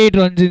 98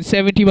 runs in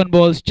 71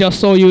 balls, just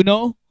so you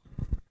know.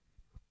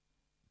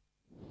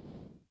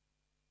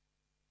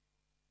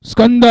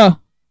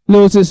 Skanda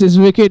loses his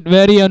wicket,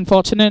 very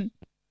unfortunate.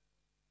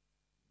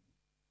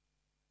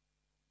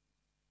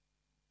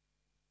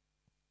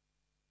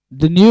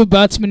 The new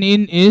batsman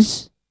in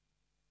is...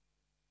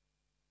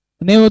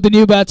 The name of the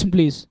new batsman,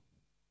 please.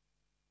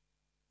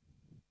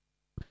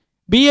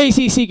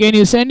 BICC, can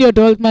you send your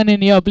 12th man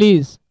in here,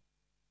 please?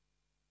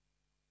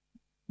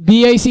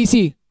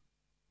 BICC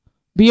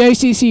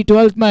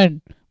 12th man.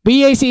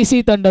 BICC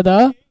ತಂಡದ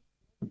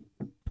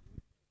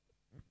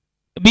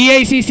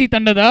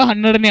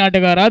 12ನೇ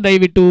ಆಟಗಾರ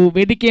ದಯವಿಟ್ಟು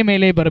ವೇದಿಕೆ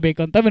ಮೇಲೆ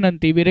ಬರಬೇಕಂತ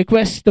ವಿನಂತಿ. We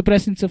request the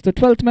presence of the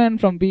 12th man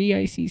from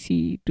BICC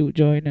to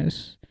join us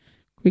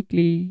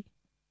quickly.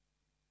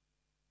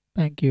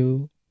 Thank you.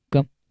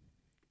 Come.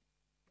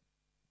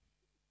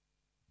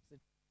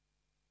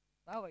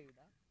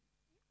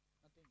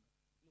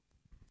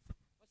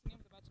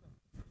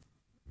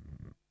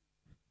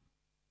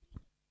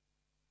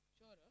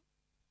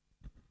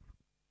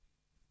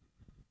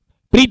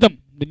 Preetham,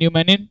 the new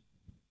man in.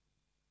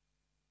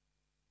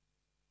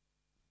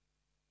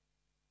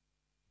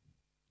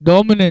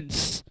 Dominance,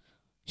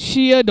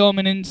 sheer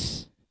dominance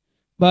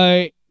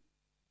by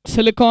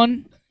Silicon,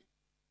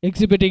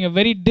 exhibiting a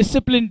very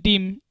disciplined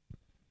team,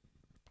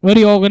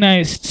 very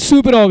organized,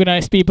 super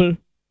organized people,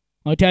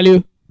 I tell you.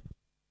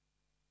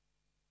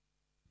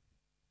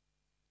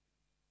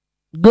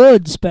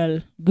 Good spell,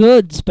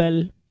 good spell.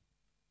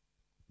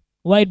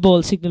 White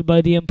ball signaled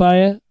by the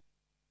umpire.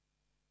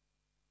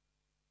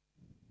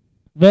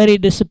 Very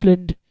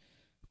disciplined,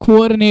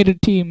 coordinated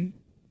team,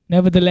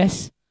 nevertheless.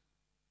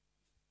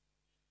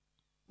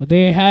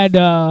 They had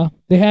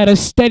a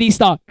steady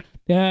start.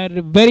 They had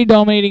a very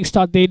dominating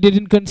start. They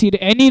didn't concede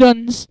any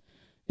runs.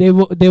 They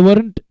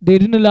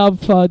didn't allow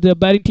the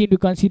batting team to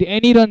concede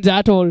any runs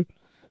at all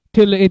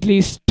till at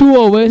least 2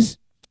 overs.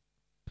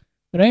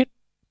 Right?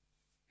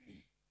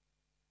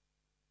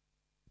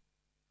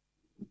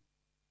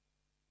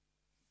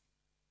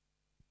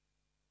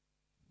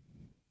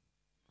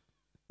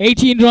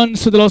 $18 runs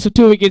for the loss of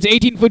 2 wickets.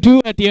 18 for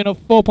 2 at the end of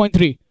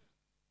 4.3.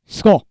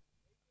 Score.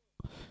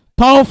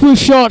 Powerful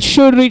shot,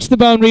 should reach the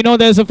boundary. No,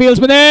 there's a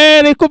fieldsman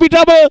there. It could be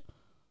trouble.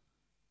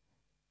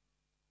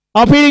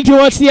 Appealing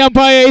towards the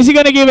umpire. Is he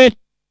going to give it?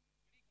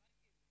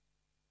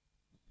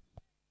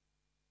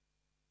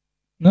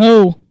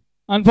 No.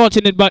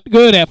 Unfortunate, but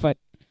good effort.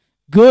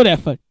 Good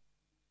effort.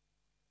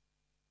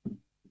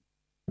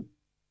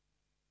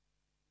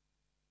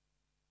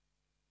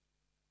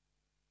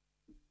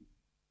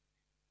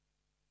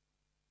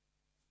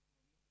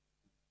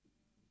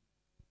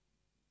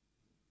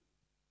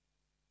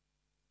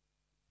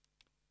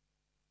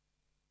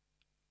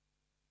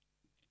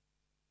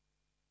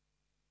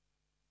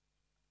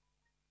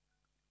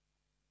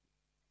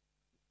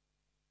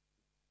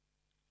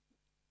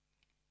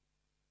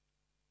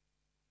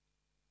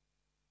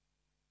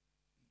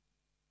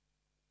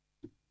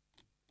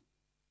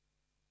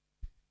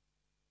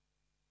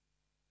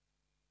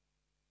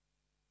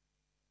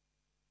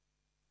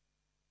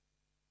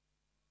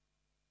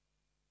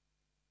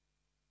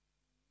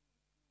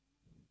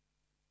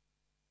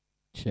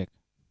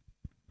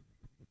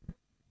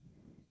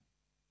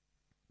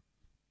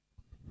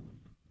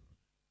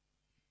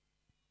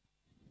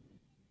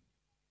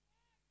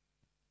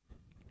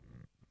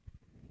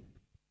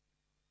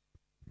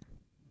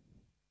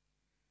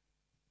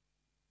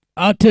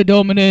 Utter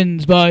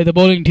dominance by the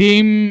bowling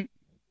team.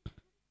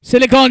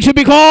 Silicon should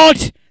be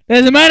caught.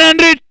 There's a man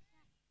under it.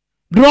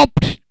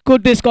 Dropped.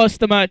 Could this cost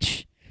the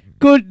match?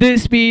 Could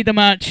this be the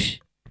match?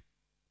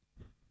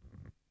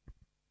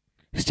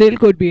 Still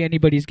could be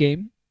anybody's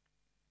game.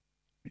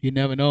 You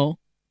never know.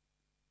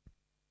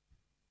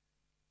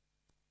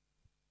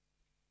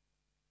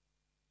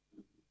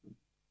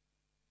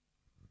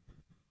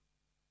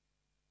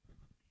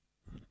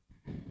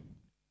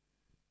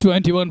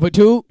 "21 for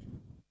 2.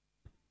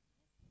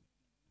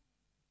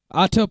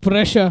 Utter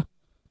pressure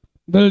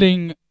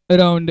building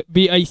around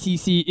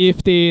BICC.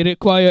 If they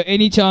require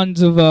any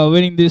chance of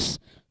winning this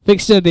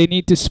fixture, they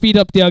need to speed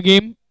up their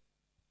game.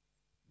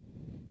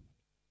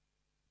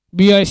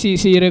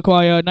 BICC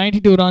require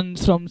 92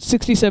 runs from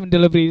 67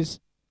 deliveries.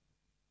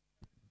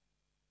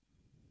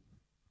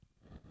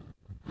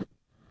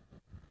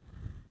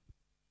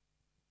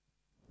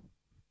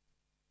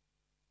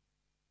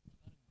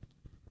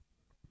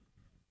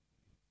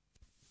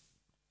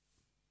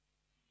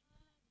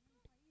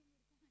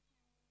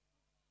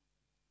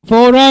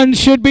 Four runs,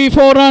 should be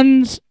 4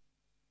 runs.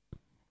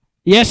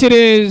 Yes, it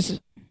is.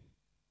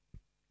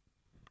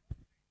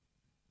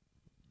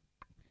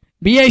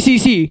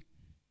 BICC,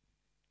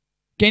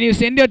 can you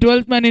send your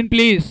 12th man in,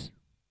 please?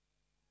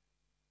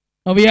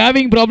 Are we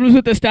having problems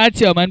with the stats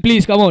here, man?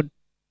 Please, come on.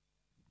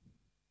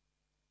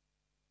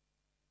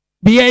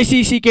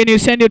 BICC, can you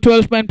send your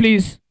 12th man,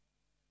 please?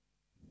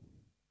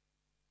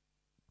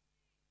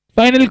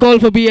 Final call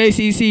for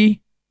BICC.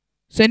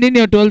 Send in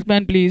your 12th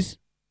man, please.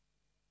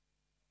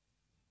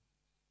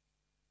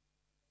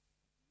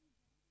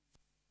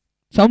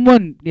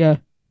 Someone, yeah.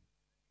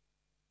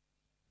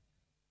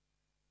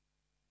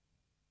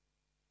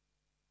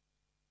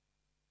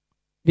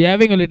 We're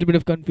having a little bit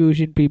of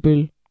confusion,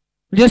 people.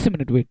 Just a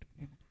minute, wait.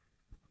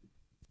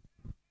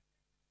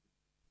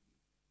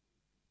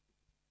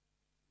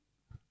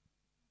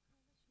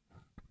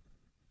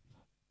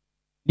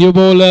 New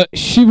bowler,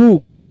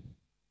 Shivu.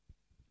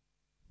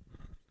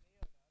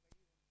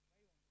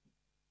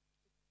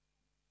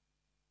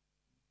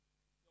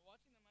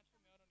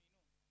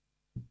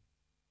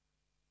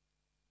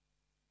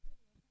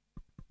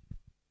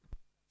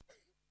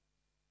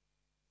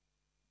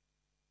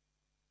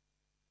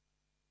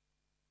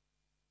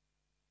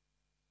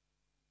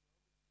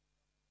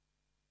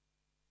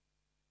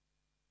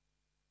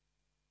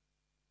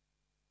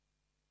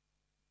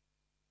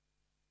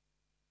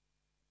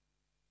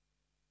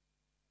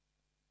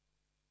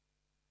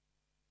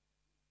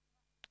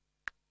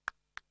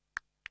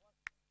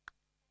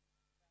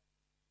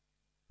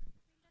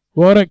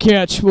 What a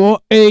catch,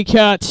 what a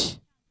catch.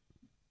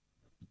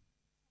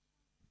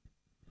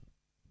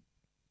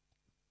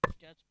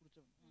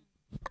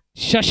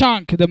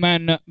 Shashank, the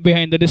man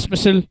behind the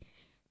dismissal.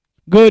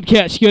 Good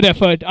catch, good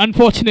effort.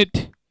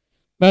 Unfortunate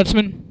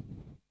batsman.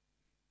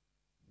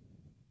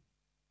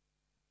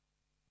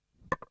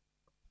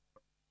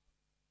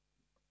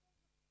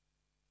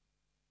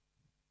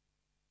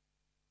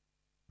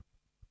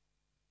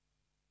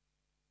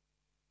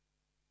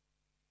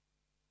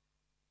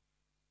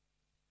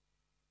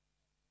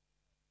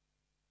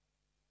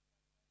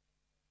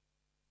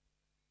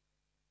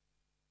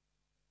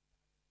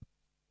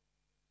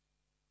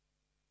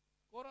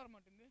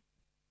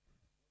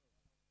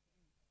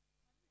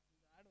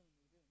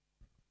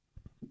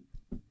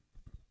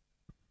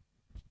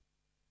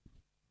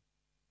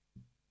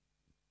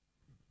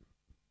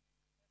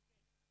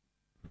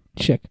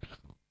 Check.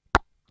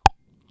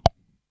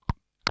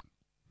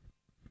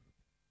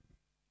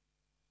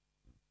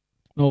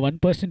 No,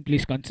 1%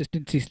 please.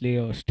 Consistency stay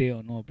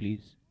or no,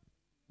 please.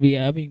 We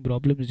are having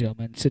problems here,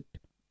 man. Sit.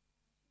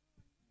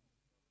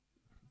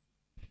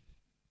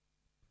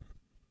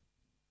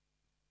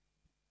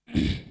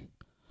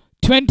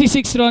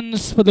 "26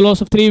 runs for the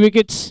loss of 3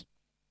 wickets.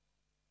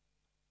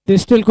 There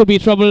still could be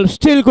trouble.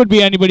 Still could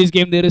be anybody's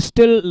game. There is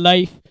still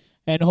life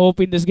and hope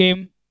in this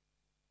game.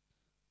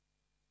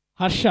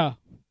 Harsha,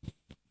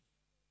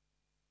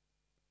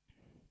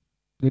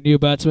 the new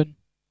batsman.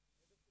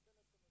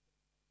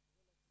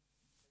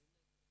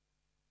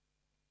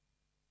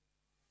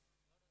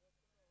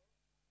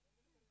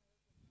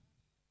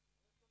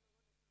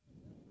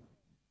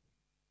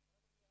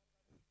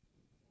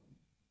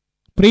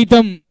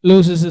 Preetham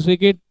loses his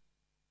wicket.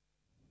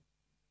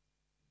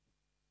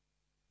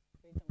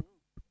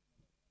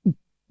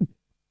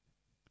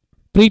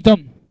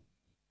 Preetham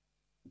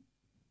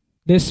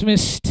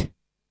dismissed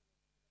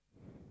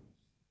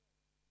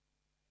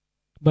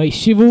by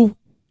Shivu.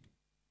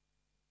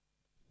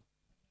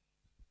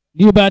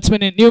 New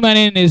man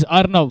in is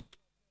Arnav.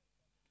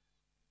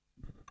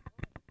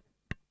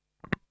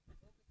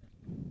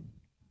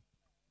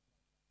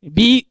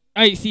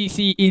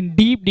 BICC in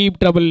deep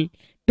trouble.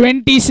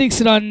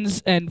 26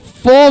 runs and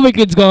 4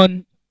 wickets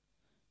gone.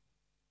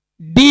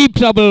 Deep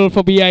trouble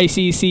for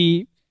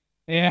BICC.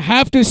 They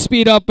have to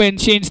speed up and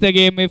change the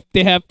game if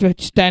they have to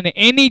stand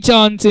any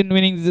chance in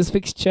winning this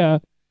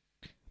fixture.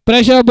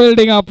 Pressure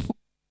building up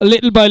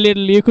little by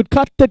little. You could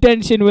cut the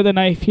tension with a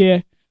knife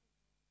here.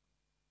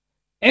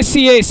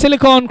 SCA,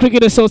 Silicon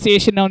Cricket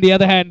Association, on the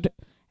other hand,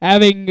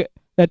 having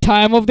the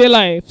time of their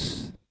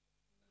lives.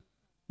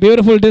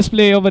 Beautiful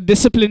display of a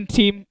disciplined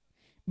team.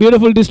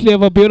 Beautiful display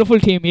of a beautiful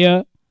team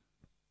here.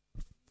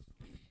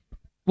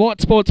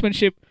 What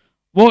sportsmanship,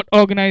 what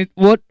organized,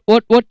 what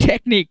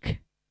technique.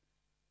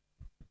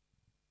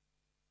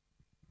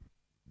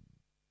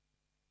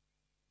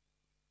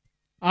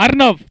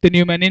 Arnav, the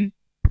new man in.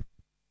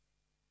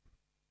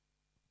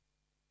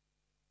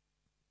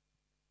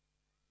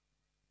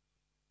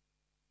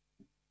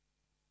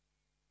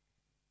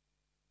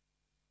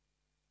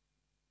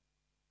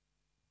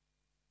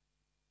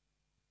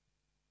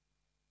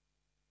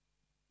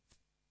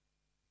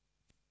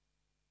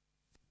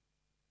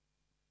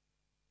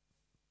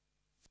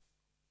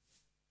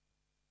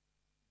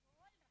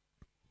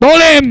 Ball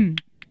him!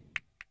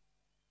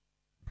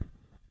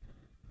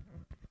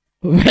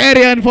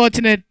 Very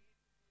unfortunate.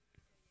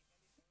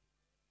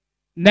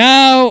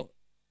 Now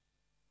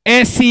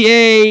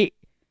SCA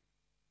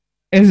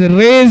is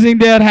raising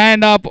their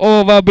hand up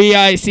over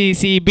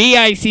BICC.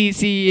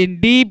 BICC in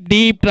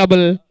deep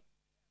trouble.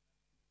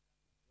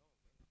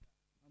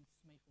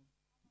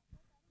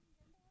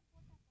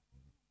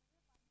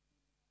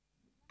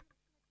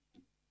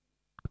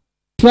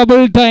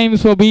 Troubled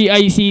times for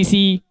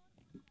BICC.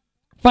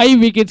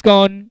 5 wickets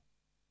gone.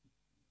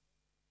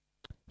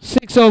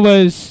 6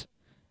 overs.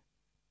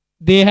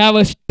 They have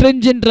a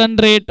stringent run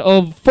rate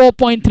of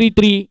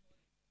 4.33.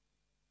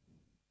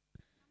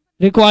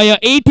 Require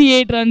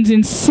 88 runs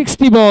in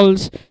 60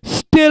 balls.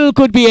 Still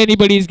could be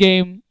anybody's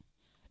game.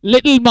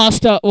 Little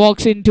Master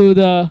walks into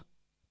the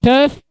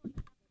turf.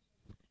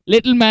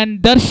 Little man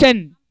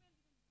Darshan.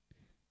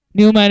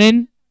 New man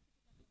in.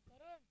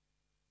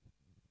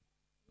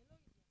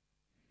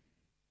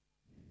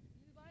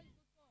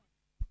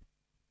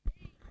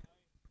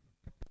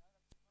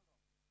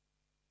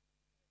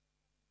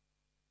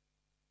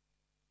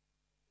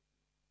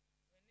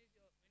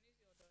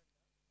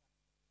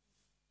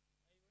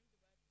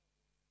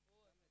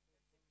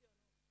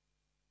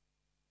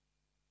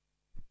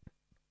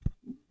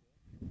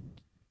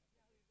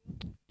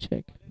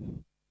 Check.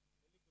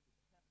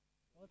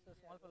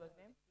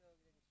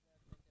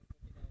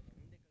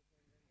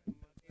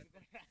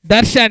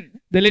 Darshan,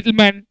 the little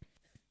man.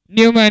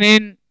 New man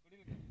in.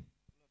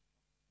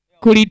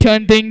 Could he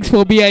turn things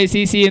for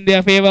BICC in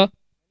their favor?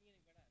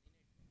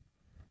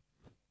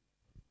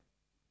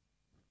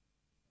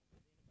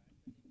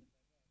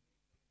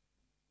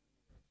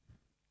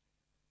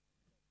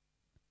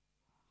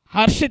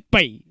 Harshit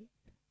Pai,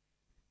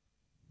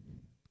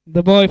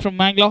 the boy from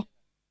Bangalore.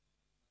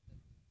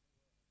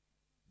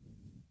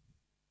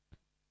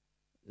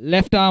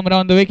 Left arm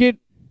around the wicket.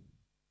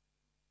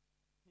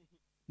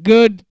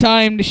 Good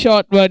timed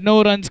shot, but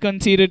no runs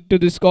conceded to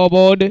the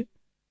scoreboard.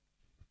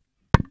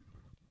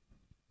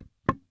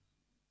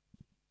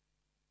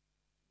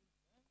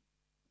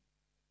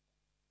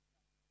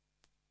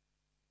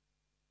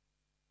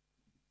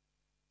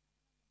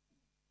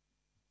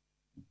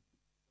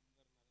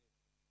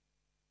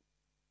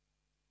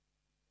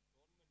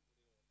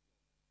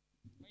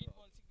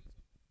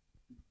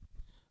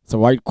 It's a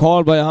white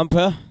call by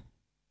umpire.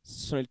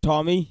 Sunil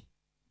Tommy,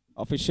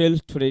 official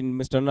today,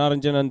 Mr.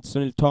 Naranjan and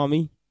Sunil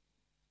Tommy.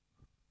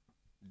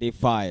 Day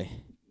 5,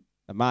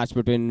 a match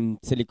between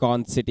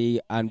Silicon City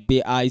and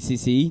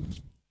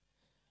BICC.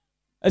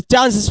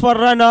 Chances for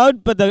run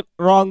out, but the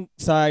wrong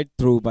side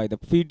through by the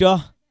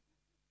feeder.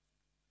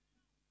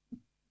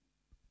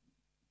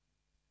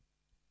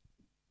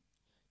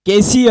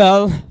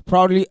 KCL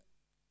proudly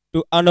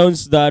to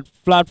announce that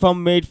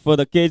platform made for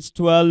the kids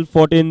 12,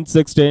 14,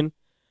 16.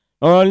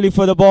 Not only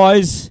for the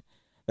boys,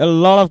 a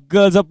lot of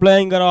girls are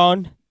playing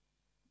around.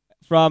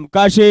 From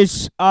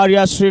Kashish,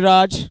 Arya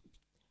Sriraj,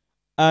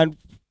 and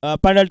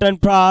Pendleton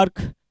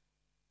Park,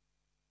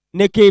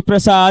 Nikki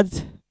Prasad,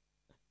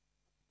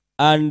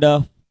 and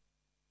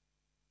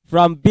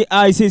from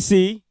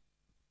BICC,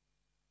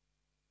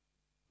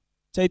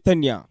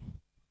 Chaitanya.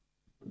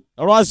 It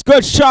was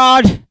good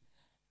shot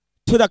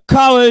to the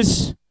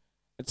covers.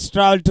 It's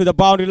traveled to the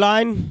boundary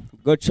line.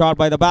 Good shot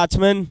by the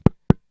batsman.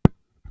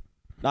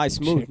 Nice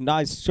move,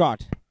 nice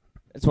shot.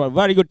 It's a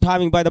very good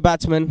timing by the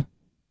batsman.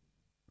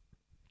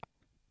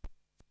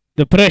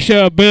 The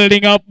pressure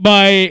building up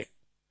by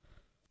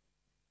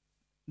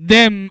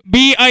them.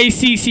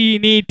 BICC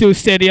need to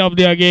steady up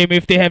their game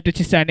if they have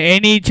to stand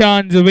any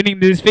chance of winning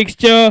this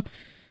fixture.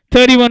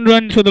 31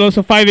 runs for the loss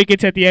of 5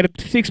 wickets at the end of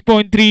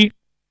 6.3.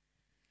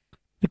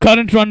 The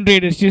current run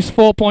rate is just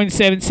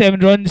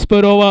 4.77 runs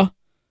per over.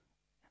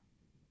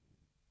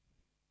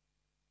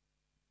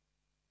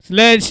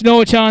 Sledge,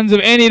 no chance of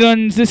any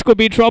runs. This could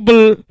be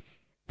trouble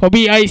for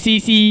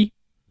BICC.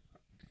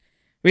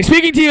 We're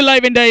speaking to you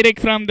live and direct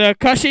from the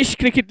Kashish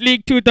Cricket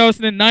League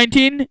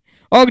 2019,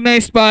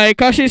 organized by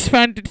Kashish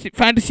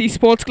Fantasy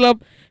Sports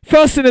Club.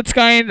 First in its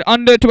kind,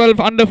 under 12,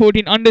 under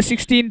 14, under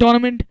 16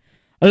 tournament.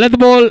 A leather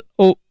ball,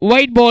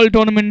 white ball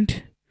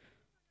tournament,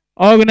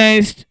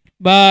 organized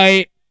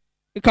by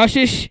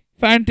Kashish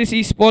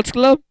Fantasy Sports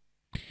Club.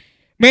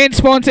 Main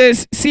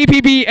sponsors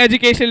CPB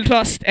Educational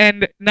Trust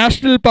and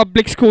National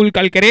Public School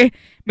Kalkare.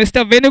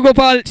 Mr.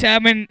 Venugopal,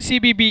 Chairman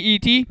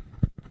CBBET.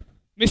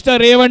 Mr.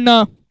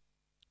 Revanna,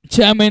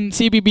 Chairman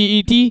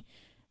CBBET.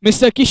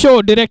 Mr.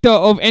 Kishore, Director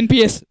of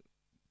NPS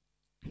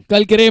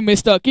Kalkare.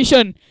 Mr.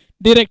 Kishan,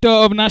 Director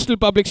of National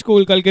Public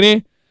School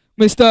Kalkare.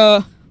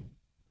 Mr.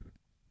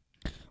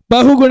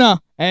 Bahuguna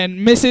and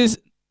Mr.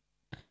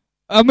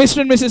 and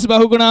Mrs.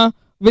 Bahuguna,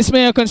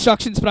 Vismaya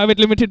Constructions Private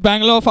Limited,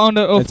 Bangalore,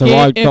 founder of It's a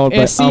wild call by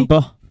KFSC.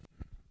 Ampa.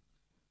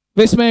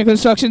 Vismaya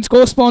Constructions,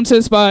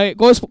 co-sponsored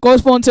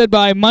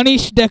by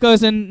Manish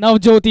Deckers and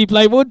Navjoti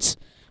Plywoods.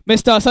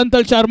 Mr.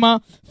 Santal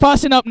Sharma,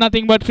 Fasten Up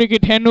Nothing But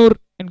Cricket, Hennur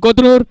and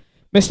Kothunur.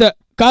 Mr.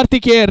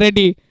 Kartikeya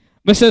Reddy.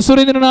 Mr.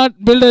 Surendranath,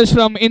 builders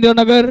from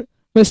Indranagar.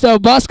 Mr.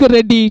 Bhaskar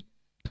Reddy,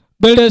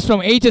 builders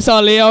from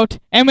HSR Layout.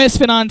 MS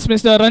Finance,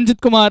 Mr.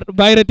 Ranjit Kumar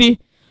Bhairati.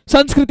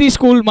 Sanskriti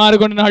School,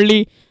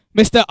 Maragondanhalli.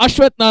 Mr.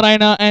 Ashwath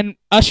Narayana and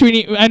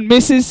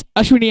Mrs.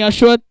 Ashwini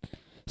Ashwath.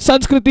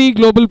 Sanskriti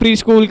Global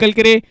Preschool,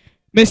 Kalkare.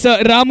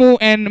 Mr. Ramu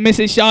and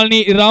Mrs.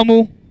 Shalini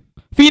Ramu.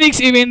 Phoenix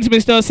Events,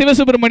 Mr.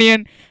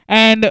 Sivasubramanian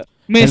and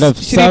Miss End of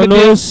Srividya. 7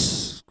 overs.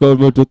 Score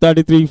moved to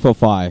 33 for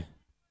 5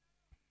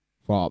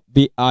 for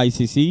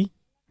BICC.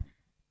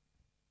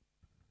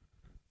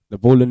 The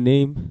bowler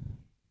name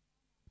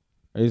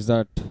is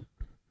that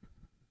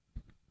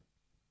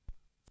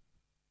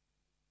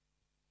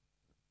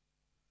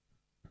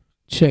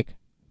Check.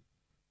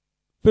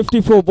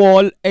 54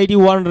 ball,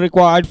 81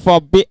 required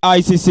for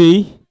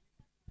BICC.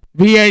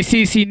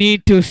 VICC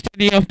need to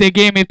study off their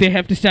game if they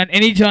have to stand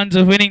any chance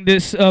of winning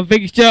this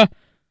fixture.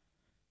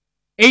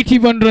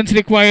 81 runs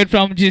required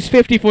from just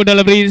 54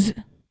 deliveries.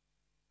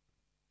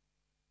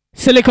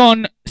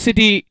 Silicon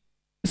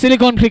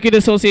Cricket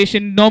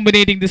Association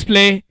nominating this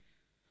play.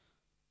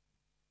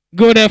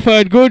 Good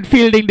effort, good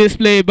fielding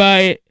display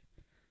by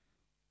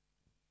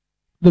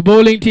the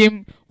bowling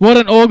team. What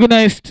an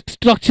organized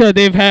structure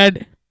they've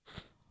had.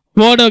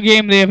 What a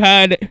game they've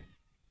had.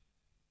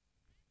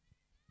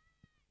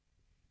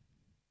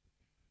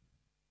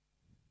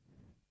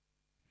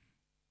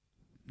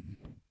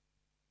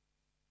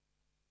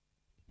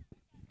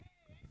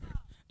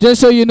 Just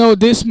so you know,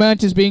 this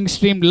match is being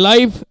streamed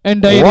live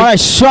and direct. What a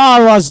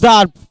shot was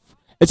that?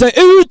 It's a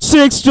huge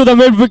 6 to the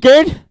mid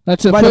wicket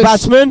That's the by the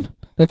first. batsman.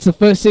 That's the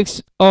first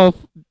 6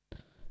 of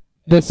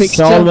the It's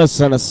fixture.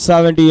 almost on a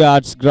 70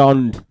 yards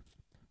ground.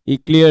 He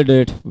cleared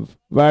it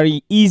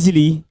very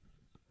easily.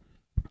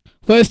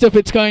 First of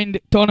its kind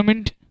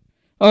tournament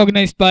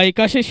organized by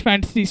Kashish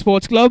Fantasy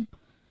Sports Club,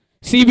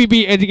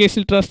 CBB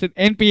Educational Trust and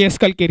NPS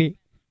Kalkiri.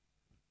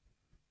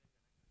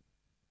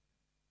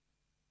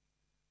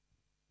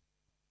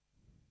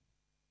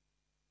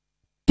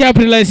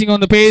 Capitalizing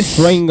on the pace.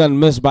 Swing and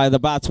miss by the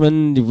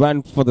batsman. He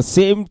went for the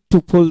same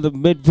to pull the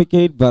mid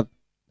wicket, but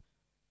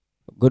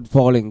good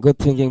falling, good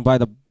thinking by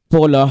the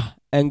bowler.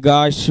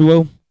 Engai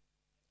Shivu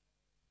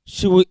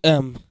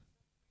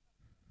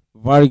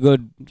very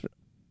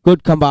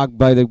good comeback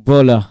by the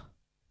bowler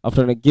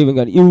after giving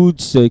a huge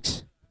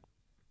 6.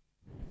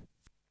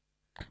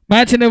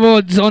 Match and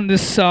awards on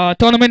this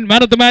tournament: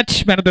 man of the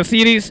match, man of the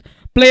series,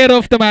 player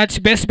of the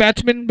match, best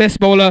batsman, best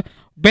bowler,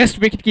 best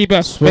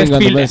wicketkeeper, Swing best and the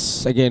fielder.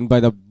 miss again by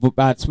the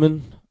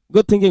batsman.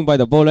 Good thinking by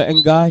the bowler.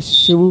 Engai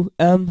Shivu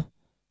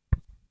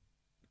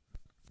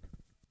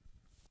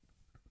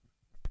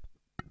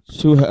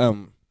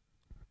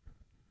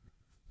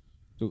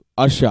to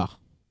Asha.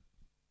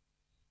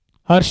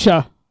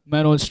 Harsha,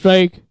 man on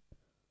strike.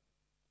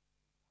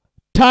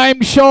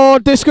 Time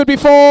short. This could be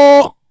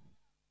 4.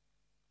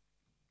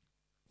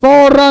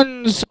 4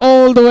 runs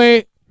all the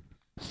way,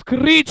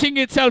 screeching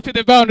itself to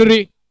the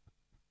boundary.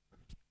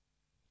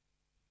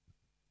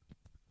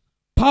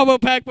 Power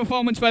pack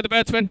performance by the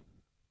batsman.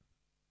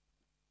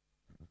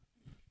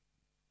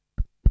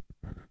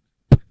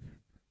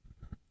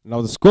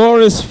 Now the score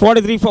is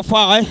 43 for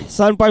 5,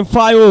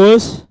 7.5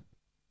 overs.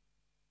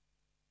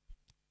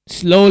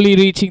 Slowly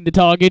reaching the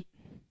target,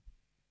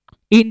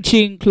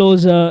 inching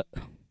closer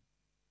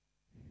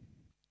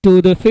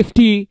to the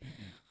 50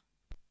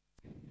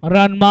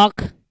 run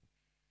mark.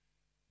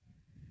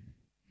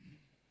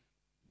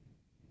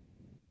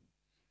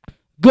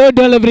 Good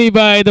delivery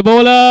by the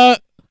bowler.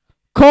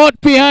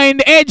 Caught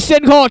behind, edged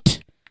and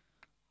caught.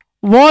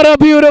 What a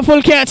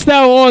beautiful catch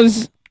that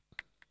was.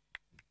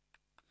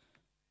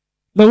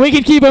 The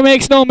wicketkeeper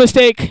makes no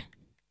mistake.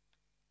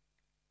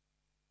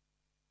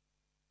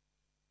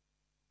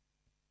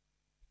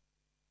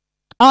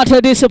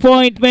 Utter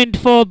disappointment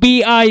for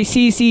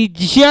BICC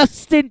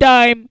just in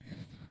time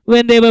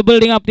when they were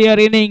building up their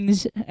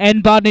innings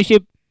and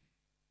partnership.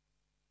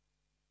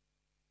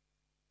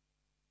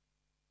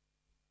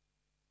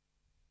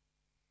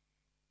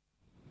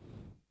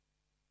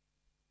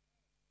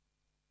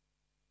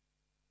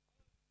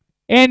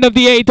 End of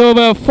the 8th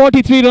over,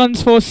 43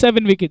 runs for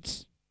 7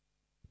 wickets.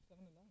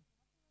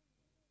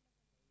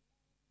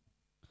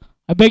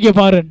 I beg your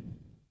pardon.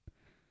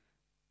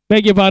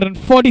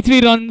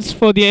 43 runs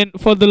for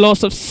the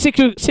loss of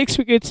 6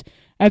 wickets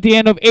at the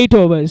end of 8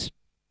 overs.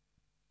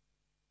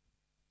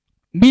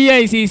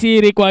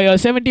 BICC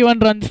requires 71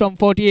 runs from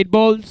 48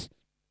 balls.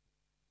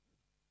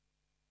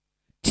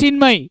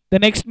 Chinmay, the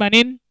next man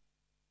in.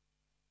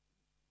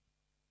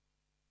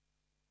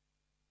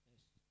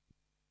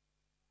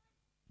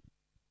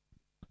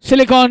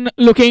 Silicon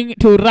looking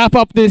to wrap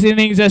up this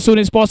innings as soon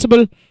as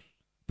possible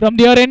from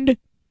their end.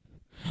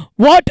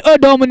 What a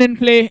dominant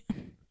play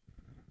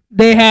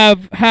they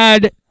have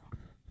had.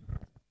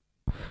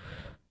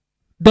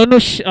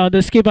 Danush,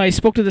 the skipper, I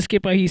spoke to the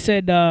skipper. He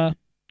said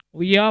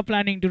we are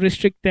planning to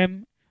restrict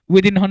them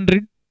within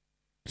 100.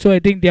 So I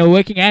think they are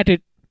working at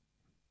it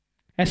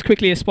as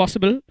quickly as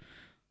possible.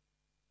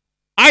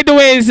 Either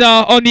ways,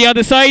 on the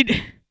other side,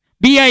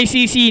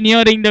 BICC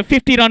nearing the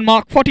 50-run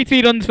mark,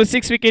 43 runs for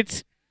 6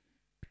 wickets.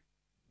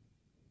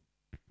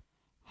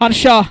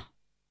 Harsha,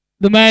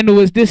 the man who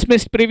was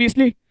dismissed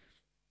previously,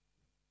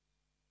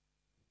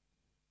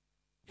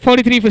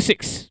 43 for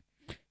 6.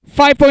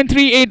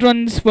 5.38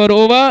 runs for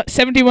over,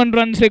 71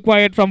 runs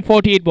required from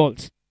 48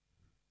 balls.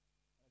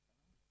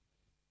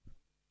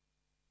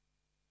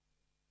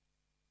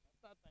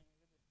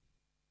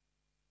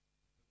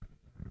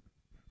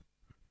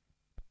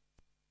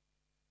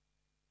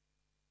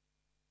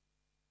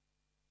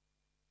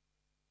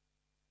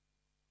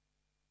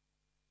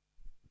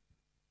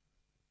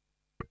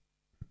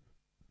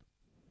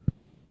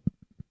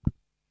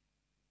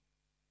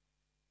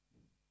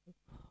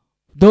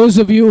 Those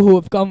of you who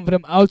have come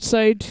from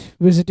outside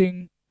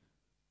visiting,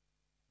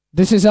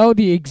 this is how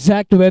the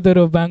exact weather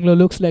of Bangalore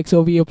looks like.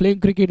 So we are playing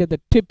cricket at the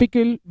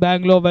typical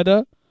Bangalore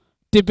weather,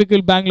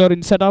 typical Bangalore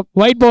in setup.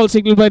 White ball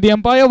signaled by the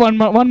umpire. One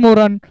more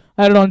run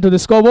added onto the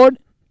scoreboard.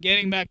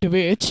 Getting back to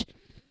Bicc.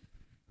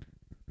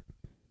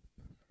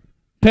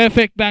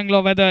 Perfect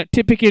Bangalore weather,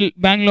 typical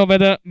Bangalore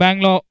weather,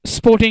 Bangalore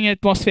sporting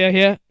atmosphere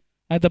here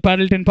at the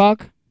Paddleton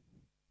Park.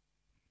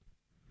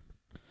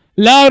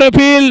 Loud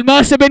appeal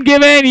must have been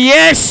given.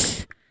 Yes!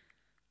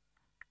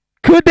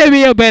 Could there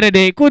be a better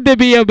day? Could there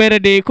be a better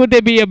day? Could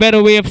there be a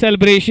better way of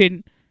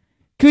celebration?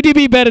 Could he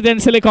be better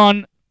than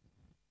Silicon?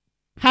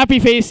 Happy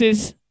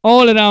faces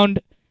all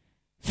around.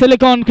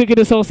 Silicon Cricket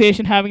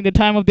Association having the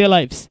time of their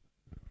lives.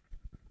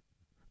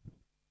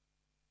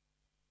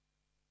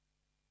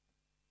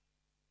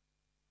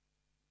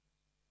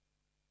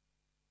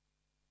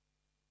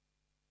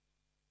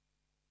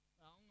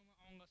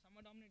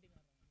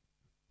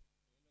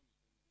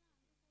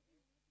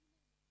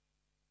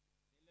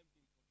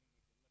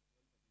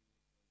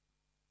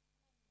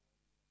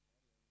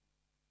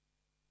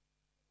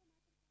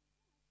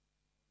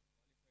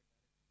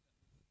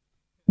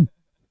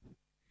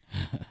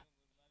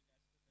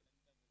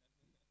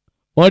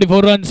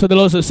 Forty-four runs for the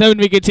loss of 7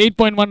 wickets.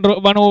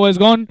 8.1 overs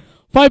gone.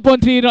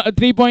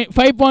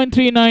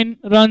 5.39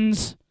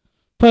 runs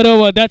per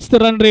over. That's the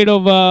run rate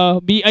of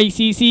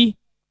BICC.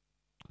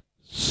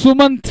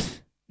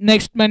 Sumant,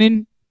 next man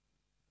in.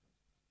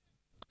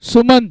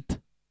 Sumant.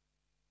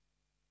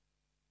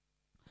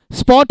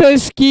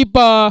 Spotters keep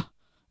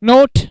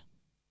note.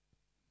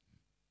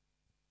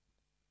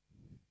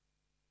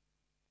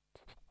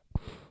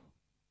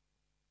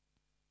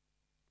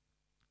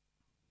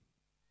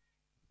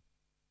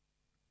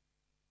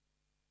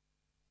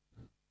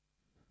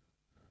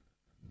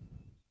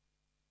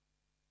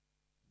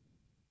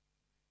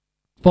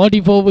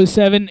 Forty-four for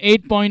 7,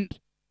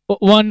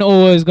 8.1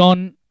 overs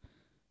gone.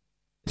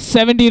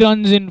 70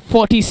 runs in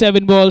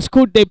 47 balls.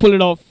 Could they pull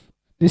it off?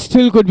 This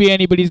still could be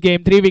anybody's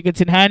game. 3 wickets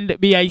in hand.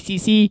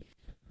 BICC,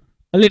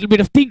 a little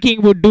bit of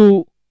thinking would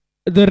do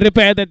the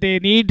repair that they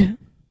need.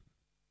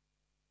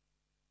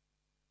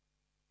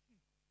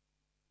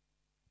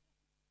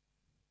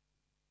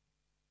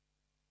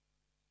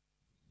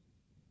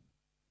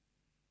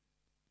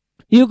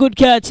 You could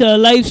catch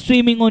live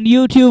streaming on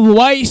YouTube.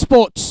 Y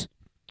Sports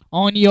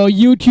on your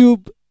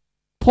YouTube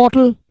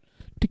portal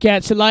to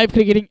catch live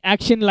cricketing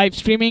action live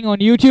streaming on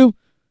YouTube.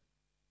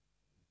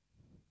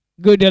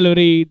 Good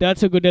delivery.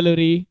 That's a good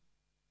delivery.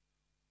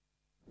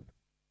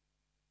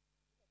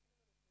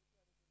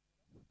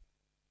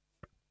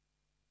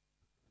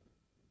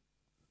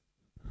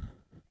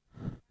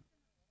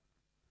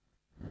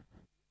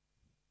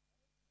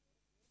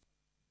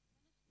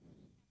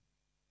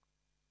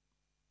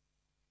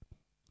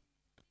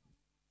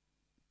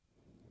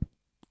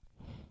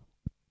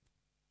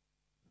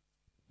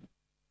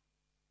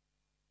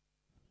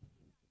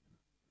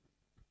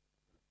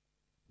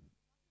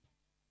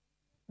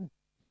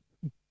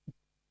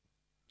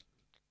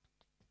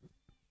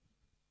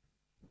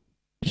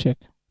 Check.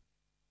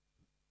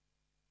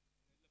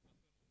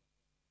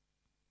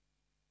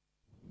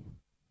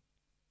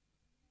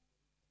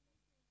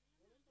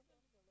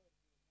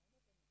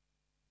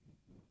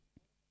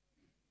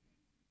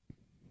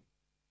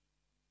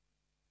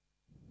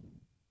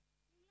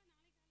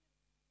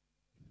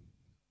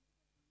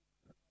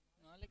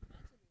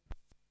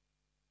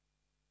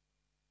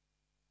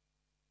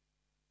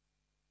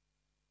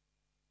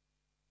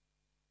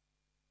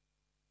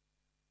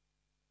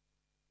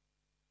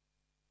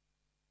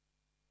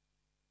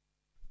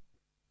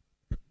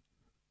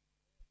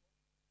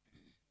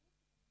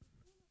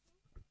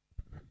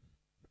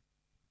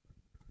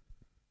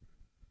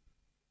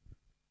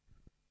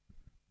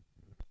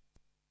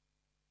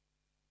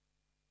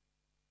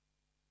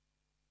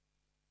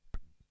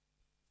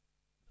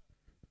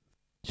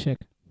 Check.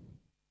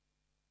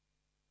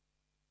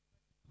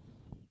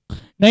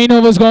 9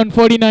 overs gone,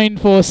 49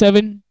 for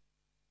 7.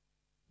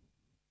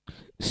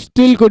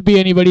 Still could be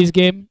anybody's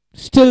game.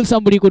 Still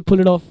somebody could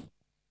pull it off.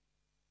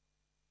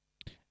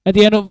 At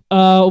the end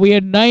of, we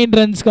had 9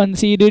 runs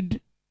conceded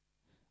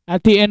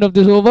at the end of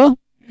this over.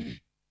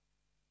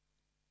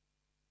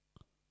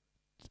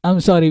 I'm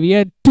sorry, we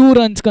had 2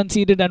 runs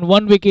conceded and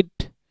 1 wicket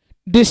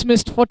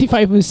dismissed,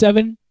 45 for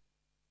 7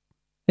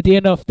 at the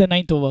end of the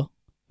 9th over.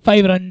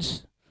 5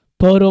 runs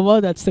per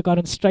over, that's the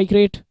current strike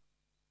rate.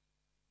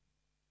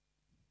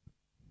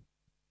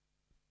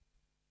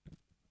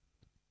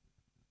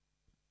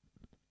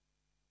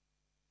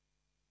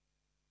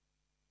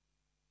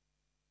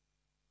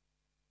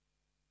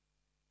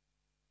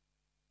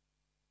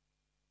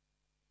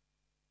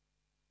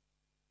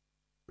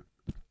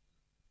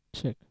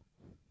 Check.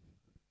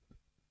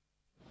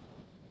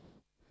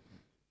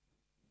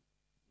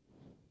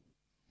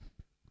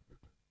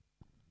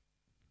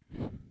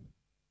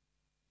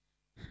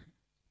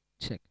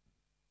 Check.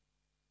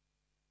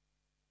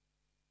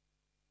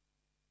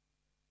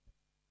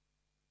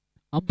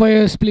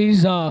 Umpires,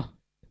 please.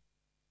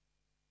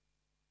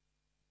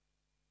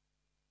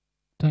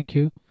 Thank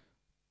you.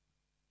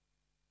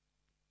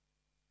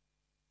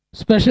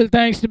 Special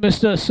thanks to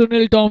Mr.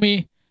 Sunil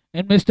Tommy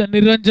and Mr.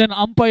 Niranjan,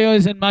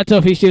 umpires and match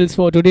officials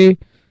for today.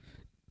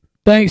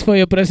 Thanks for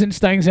your presence.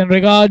 Thanks and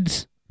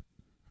regards.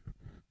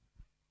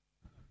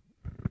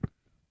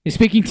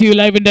 Speaking to you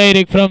live and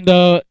direct from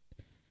the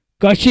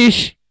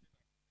Kashish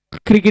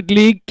Cricket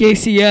League,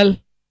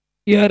 KCL,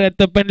 here at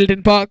the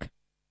Pendleton Park.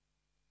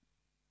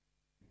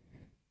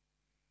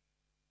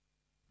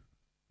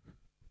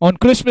 On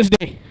Christmas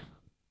Day.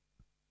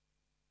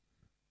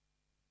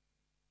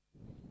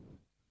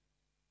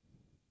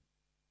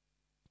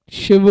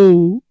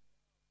 Shivu,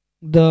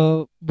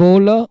 the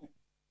bowler.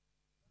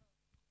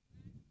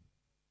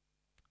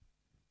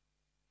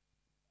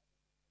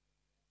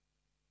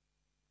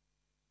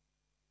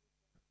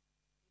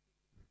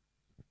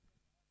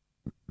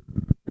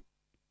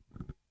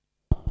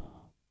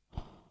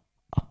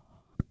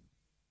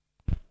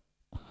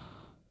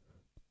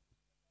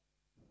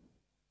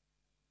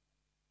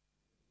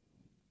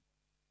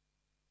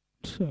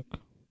 Check.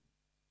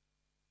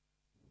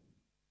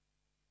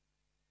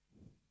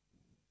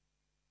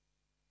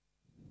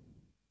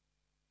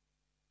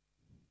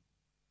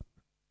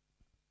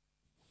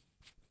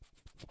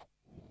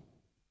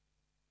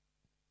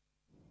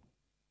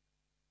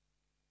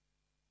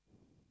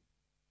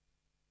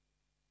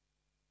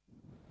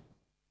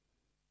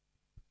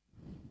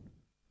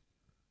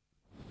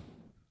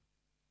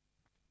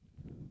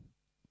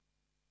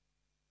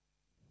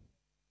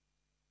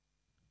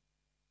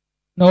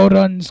 No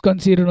runs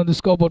conceded on the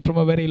scoreboard from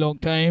a very long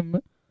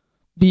time.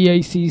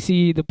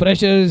 BICC, the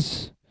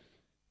pressures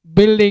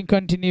building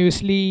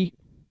continuously.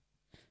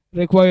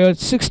 Required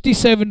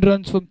 67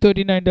 runs from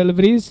 39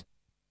 deliveries.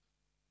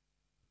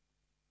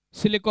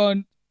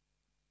 Silicon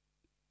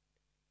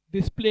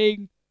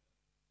displaying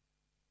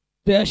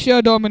their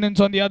sheer dominance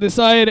on the other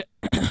side.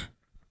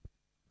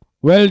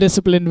 Well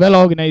disciplined, well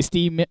organized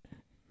team.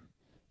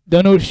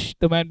 Dhanush,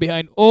 the man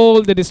behind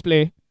all the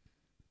display,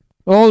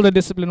 all the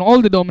discipline,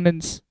 all the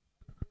dominance.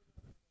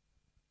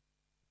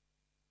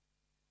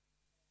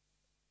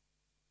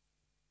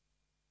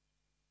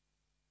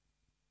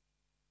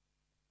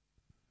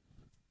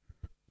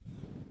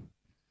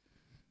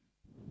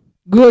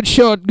 Good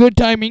shot, good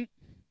timing.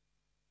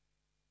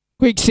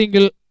 Quick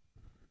single.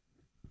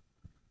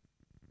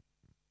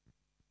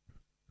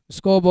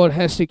 Scoreboard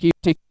has to keep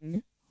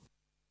ticking.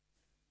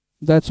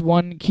 That's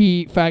one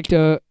key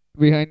factor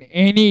behind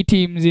any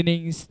team's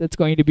innings that's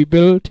going to be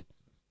built.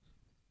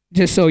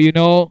 Just so you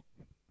know.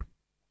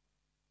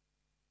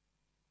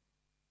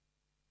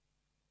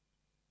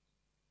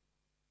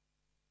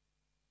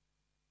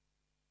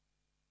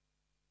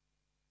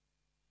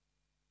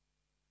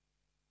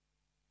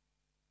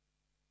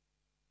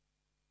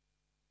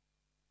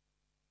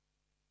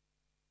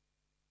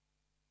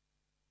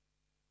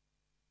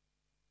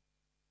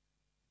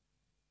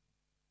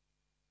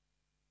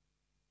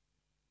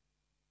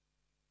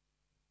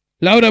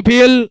 Loud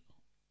appeal.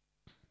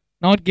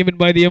 Not given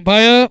by the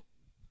umpire.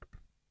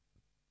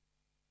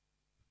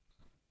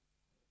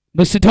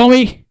 Mr.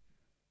 Tommy.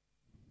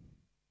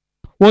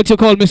 What's your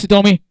call, Mr.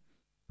 Tommy?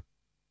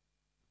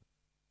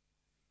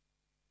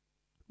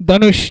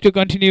 Dhanush to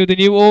continue the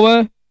new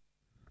over.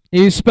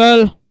 His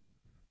spell.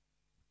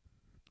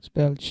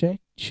 Spell check,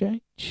 check,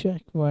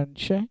 check. One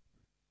check,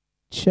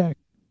 check.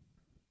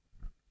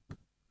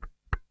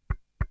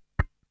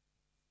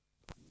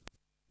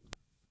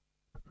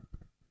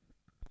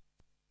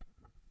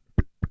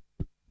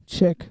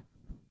 Check.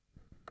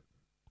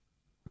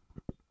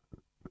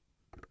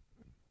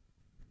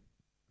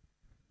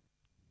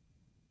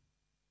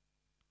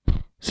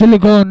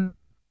 Silicon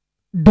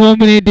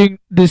dominating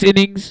this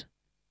innings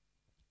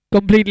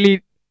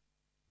completely.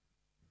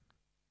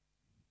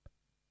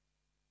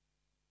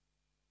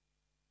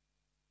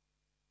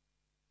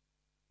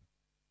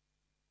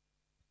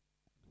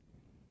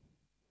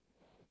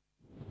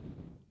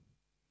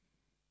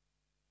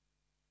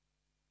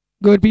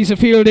 Good piece of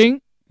fielding.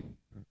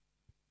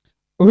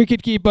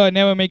 Wicketkeeper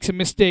never makes a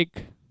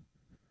mistake.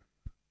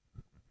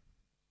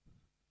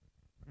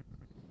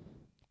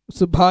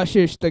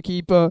 Subhashish, the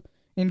keeper,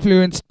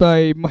 influenced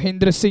by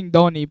Mahendra Singh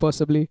Dhoni,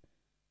 possibly.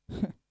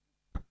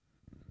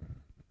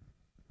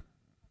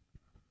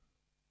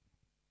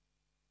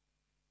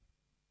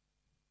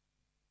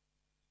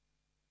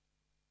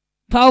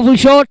 Powerful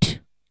shot.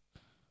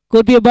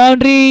 Could be a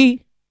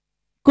boundary.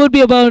 Could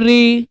be a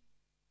boundary.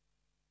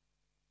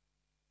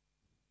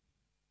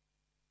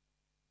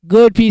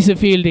 Good piece of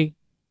fielding.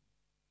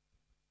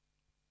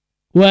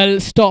 Well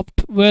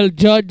stopped, well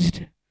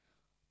judged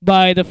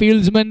by the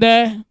fieldsman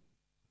there.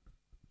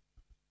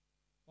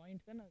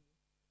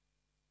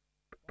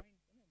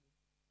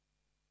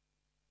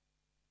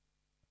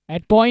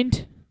 At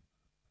point.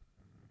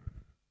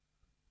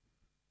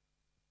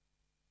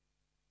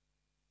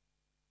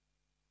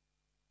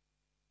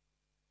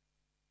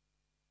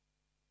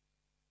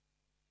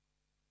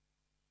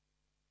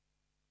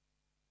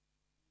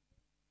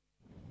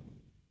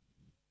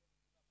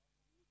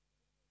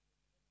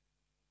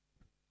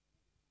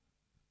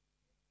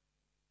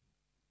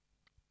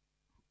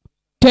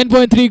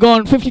 .3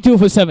 gone, 52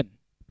 for 7.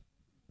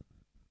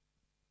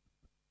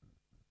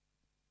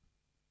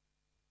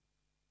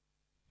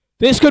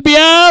 This could be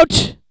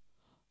out.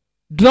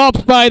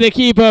 Dropped by the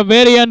keeper.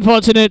 Very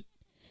unfortunate.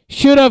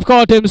 Should have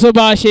caught him,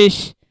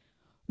 Subhashish.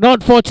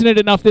 Not fortunate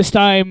enough this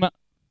time.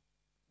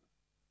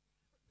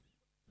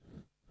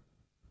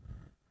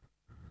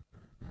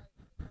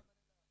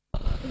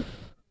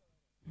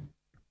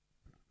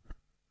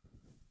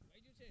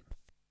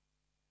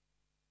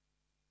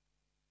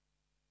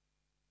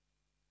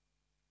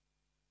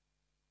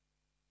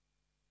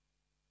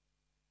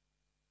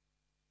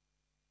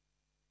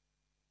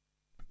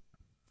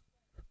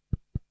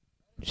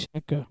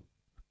 Checker.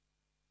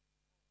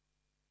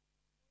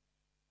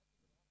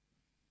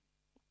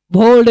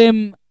 Bowled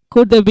him.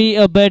 Could there be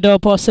a better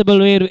possible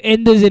way to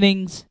end this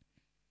innings?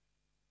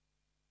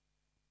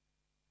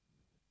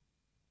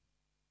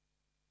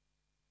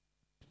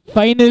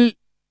 Final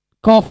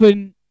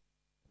coffin.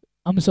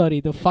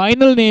 The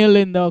final nail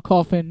in the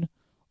coffin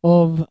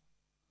of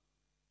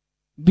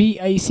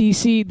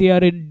BICC. They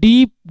are in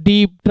deep,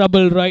 deep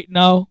trouble right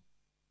now.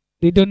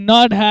 They do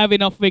not have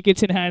enough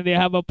wickets in hand. They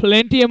have a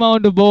plenty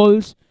amount of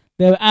balls.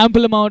 They have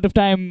ample amount of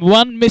time.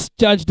 One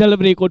misjudged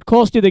delivery could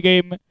cost you the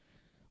game.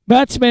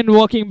 Batsmen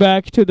walking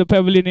back to the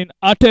pavilion in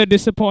utter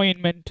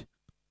disappointment.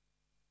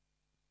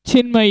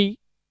 Chinmay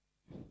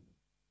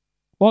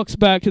walks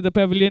back to the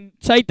pavilion.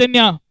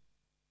 Chaitanya,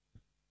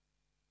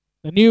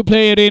 the new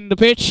player in the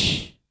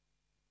pitch.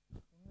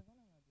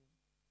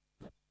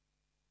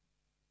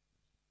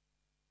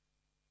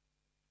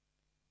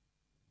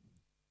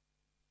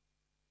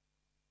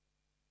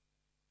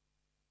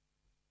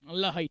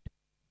 Allah height.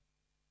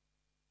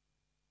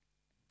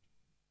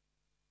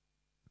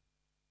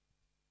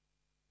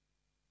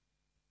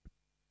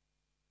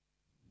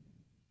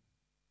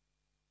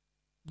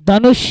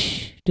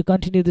 Dhanush to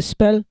continue the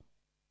spell.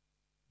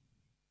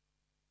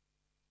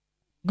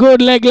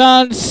 Good leg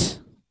lance.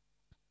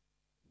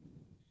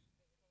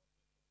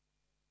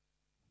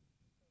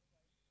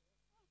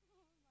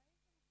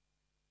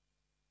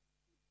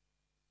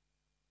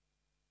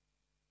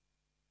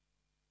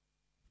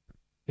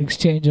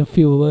 Exchange a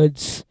few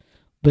words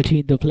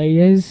between the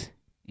players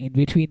in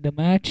between the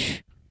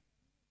match.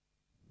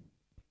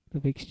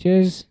 The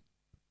fixtures.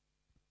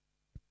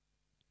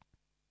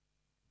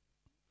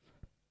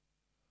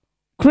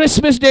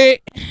 Christmas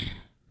Day.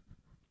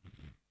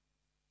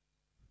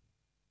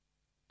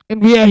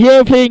 And we are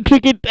here playing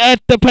cricket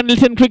at the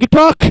Pendleton Cricket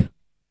Park.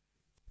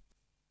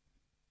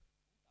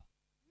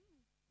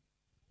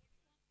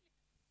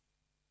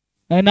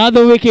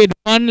 Another wicket,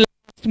 one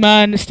last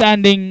man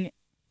standing.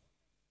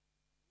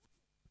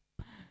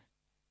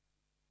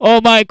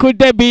 Oh my, could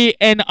there be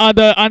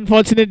another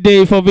unfortunate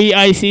day for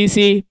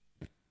VICC?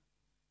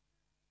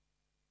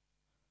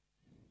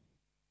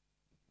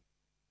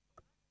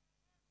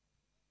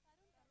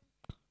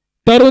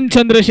 Tarun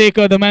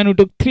Chandrasekhar, the man who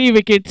took 3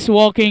 wickets,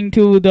 walking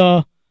to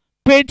the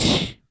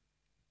pitch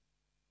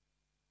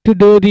to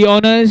do the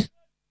honors.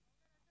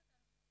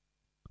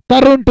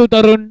 Tarun to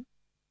Tarun.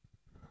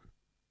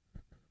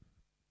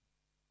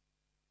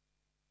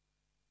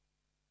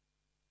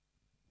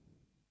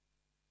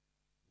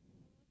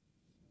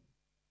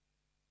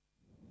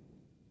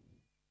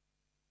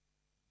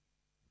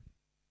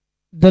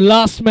 The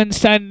last man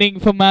standing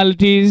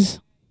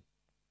formalities.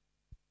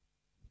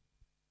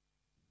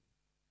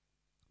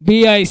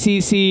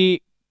 BICC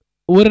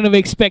wouldn't have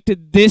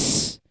expected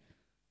this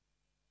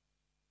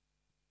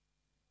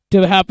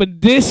to happen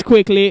this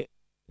quickly.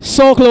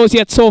 So close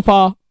yet so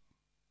far.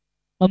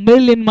 A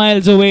million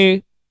miles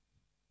away.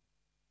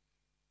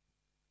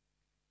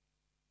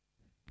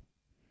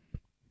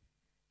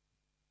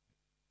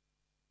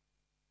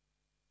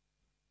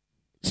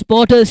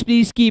 Spotters,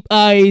 please keep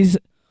eyes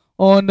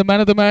on the man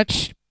of the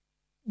match.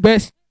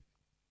 Best.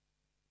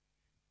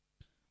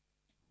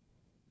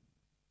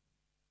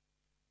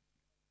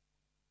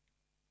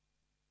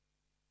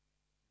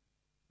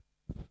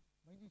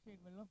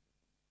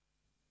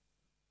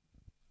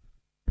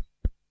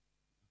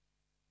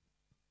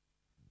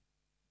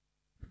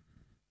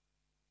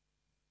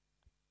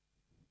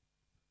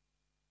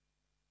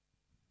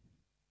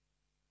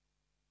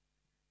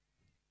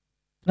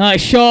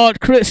 Nice shot,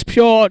 crisp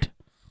shot.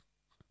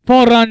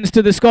 4 runs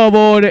to the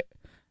scoreboard.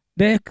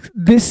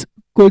 This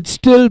could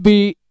still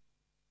be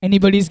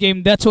anybody's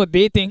game. That's what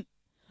they think.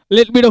 A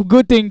little bit of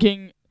good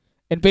thinking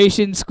and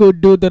patience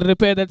could do the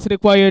repair that's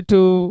required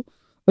to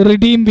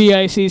redeem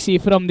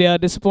BICC from their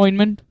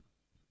disappointment.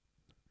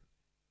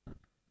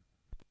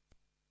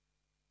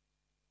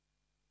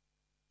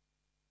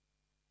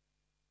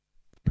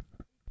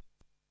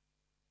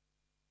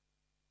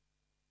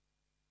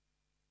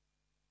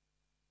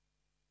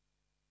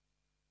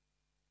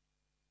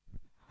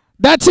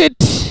 That's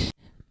it.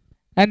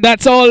 And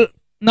that's all.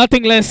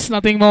 Nothing less,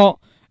 nothing more.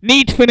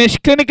 Neat finish,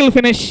 clinical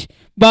finish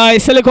by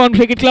Silicon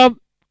Cricket Club.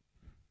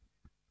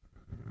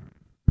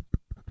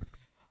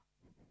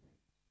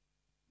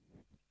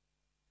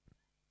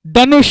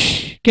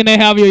 Danush, can I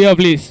have you here,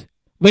 please?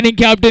 Winning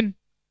captain.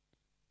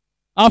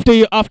 After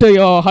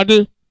your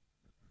huddle.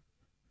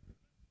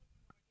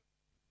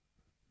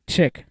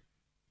 Check.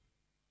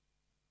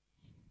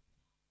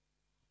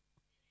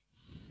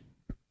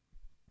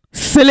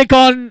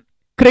 Silicon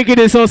Cricket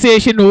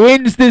Association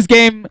wins this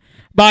game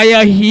by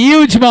a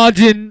huge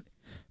margin.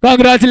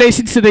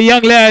 Congratulations to the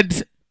young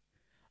lads.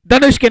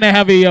 Danush, can I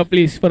have you here,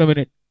 please, for a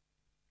minute?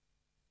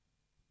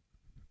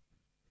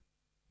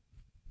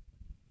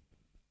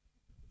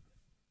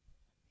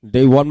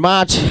 Day 1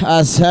 match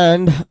has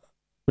end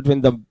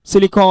between the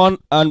Silicon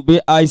and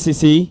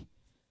BICC.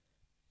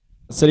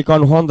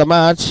 Silicon won the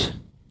match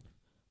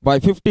by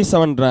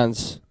 57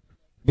 runs.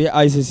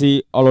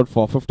 BICC all out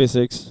for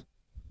 56.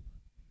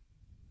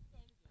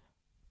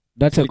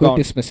 That's a Silicon. good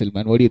dismissal,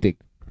 man. What do you think?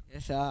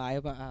 Yes,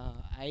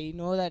 I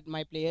know that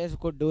my players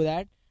could do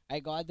that.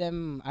 I got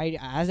them.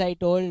 As I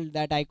told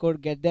that I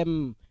could get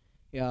them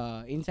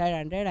inside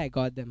 100. I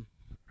got them.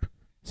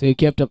 So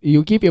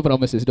you keep your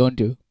promises, don't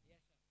you?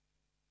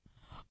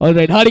 All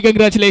right, hearty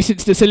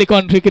congratulations to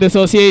Silicon Cricket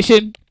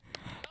Association.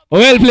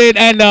 Well played,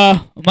 and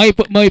my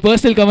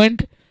personal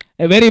comment: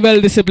 a very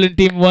well disciplined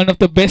team, one of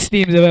the best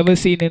teams I've ever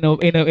seen in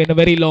a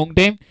very long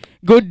time.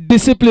 Good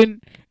discipline,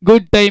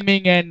 good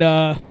timing, and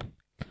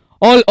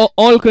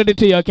all credit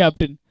to your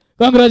captain.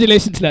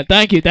 Congratulations, lad.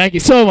 Thank you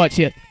so much.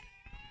 Here.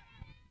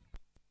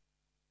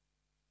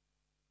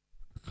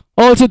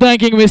 Also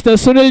thanking Mr.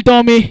 Sunil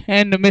Tommy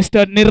and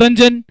Mr.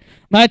 Niranjan,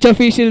 match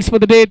officials for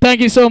the day. Thank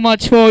you so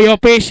much for your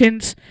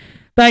patience.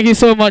 Thank you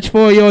so much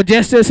for your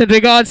gestures and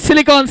regards.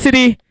 Silicon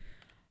City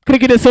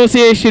Cricket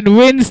Association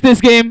wins this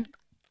game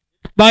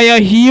by a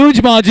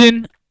huge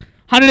margin.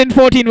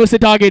 114 was the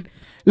target.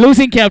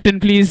 Losing captain,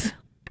 please.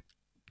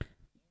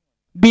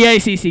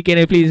 BICC, can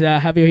I please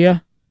have you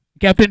here?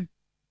 Captain.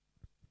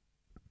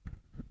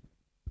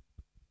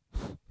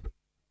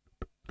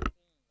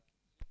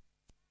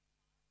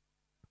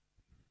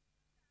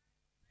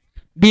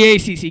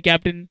 BICC,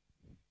 captain.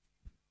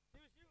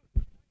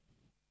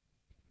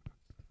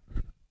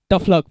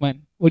 Tough luck,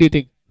 man. What do you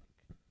think?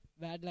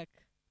 Bad luck.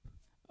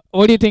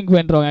 What do you think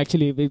went wrong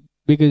actually?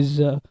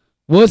 Because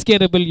was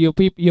capable, you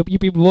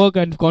people were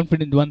kind of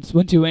confident once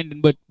you went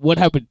in, but what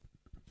happened?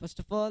 First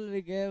of all,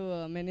 we gave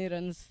many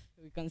runs.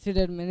 We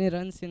considered many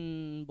runs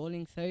in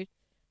bowling side,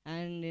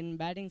 and in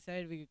batting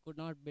side, we could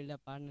not build a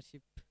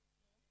partnership.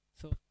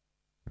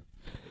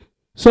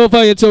 So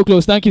far, it's so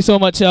close. Thank you so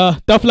much.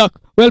 Tough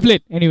luck. Well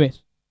played.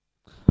 Anyways,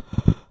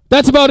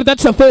 that's about it.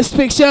 That's the first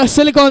fixture.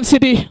 Silicon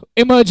City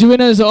emerge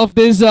winners of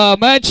this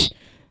match.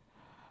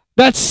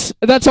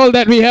 That's all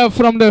that we have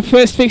from the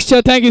first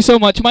fixture. Thank you so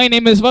much. My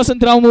name is Vasant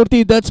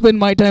Ramurthy. That's been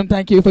my time.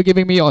 Thank you for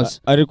giving me yours.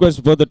 I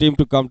request both the team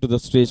to come to the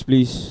stage,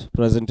 please.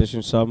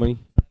 Presentation ceremony.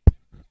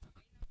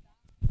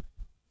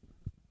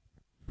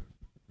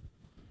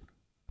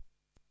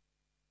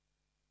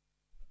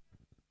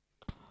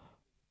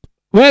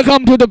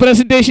 Welcome to the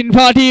presentation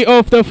party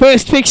of the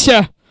first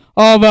fixture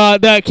of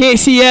the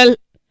KCL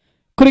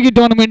Cricket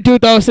Tournament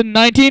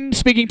 2019.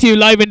 Speaking to you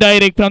live and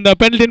direct from the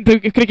Pendleton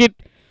Cricket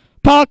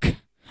Park,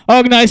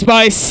 organized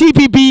by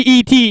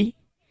CPBET,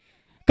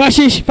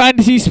 Kashish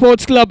Fantasy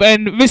Sports Club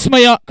and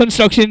Vismaya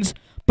Constructions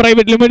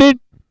Private Limited.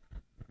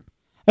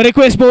 I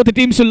request both the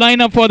teams to line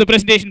up for the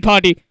presentation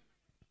party.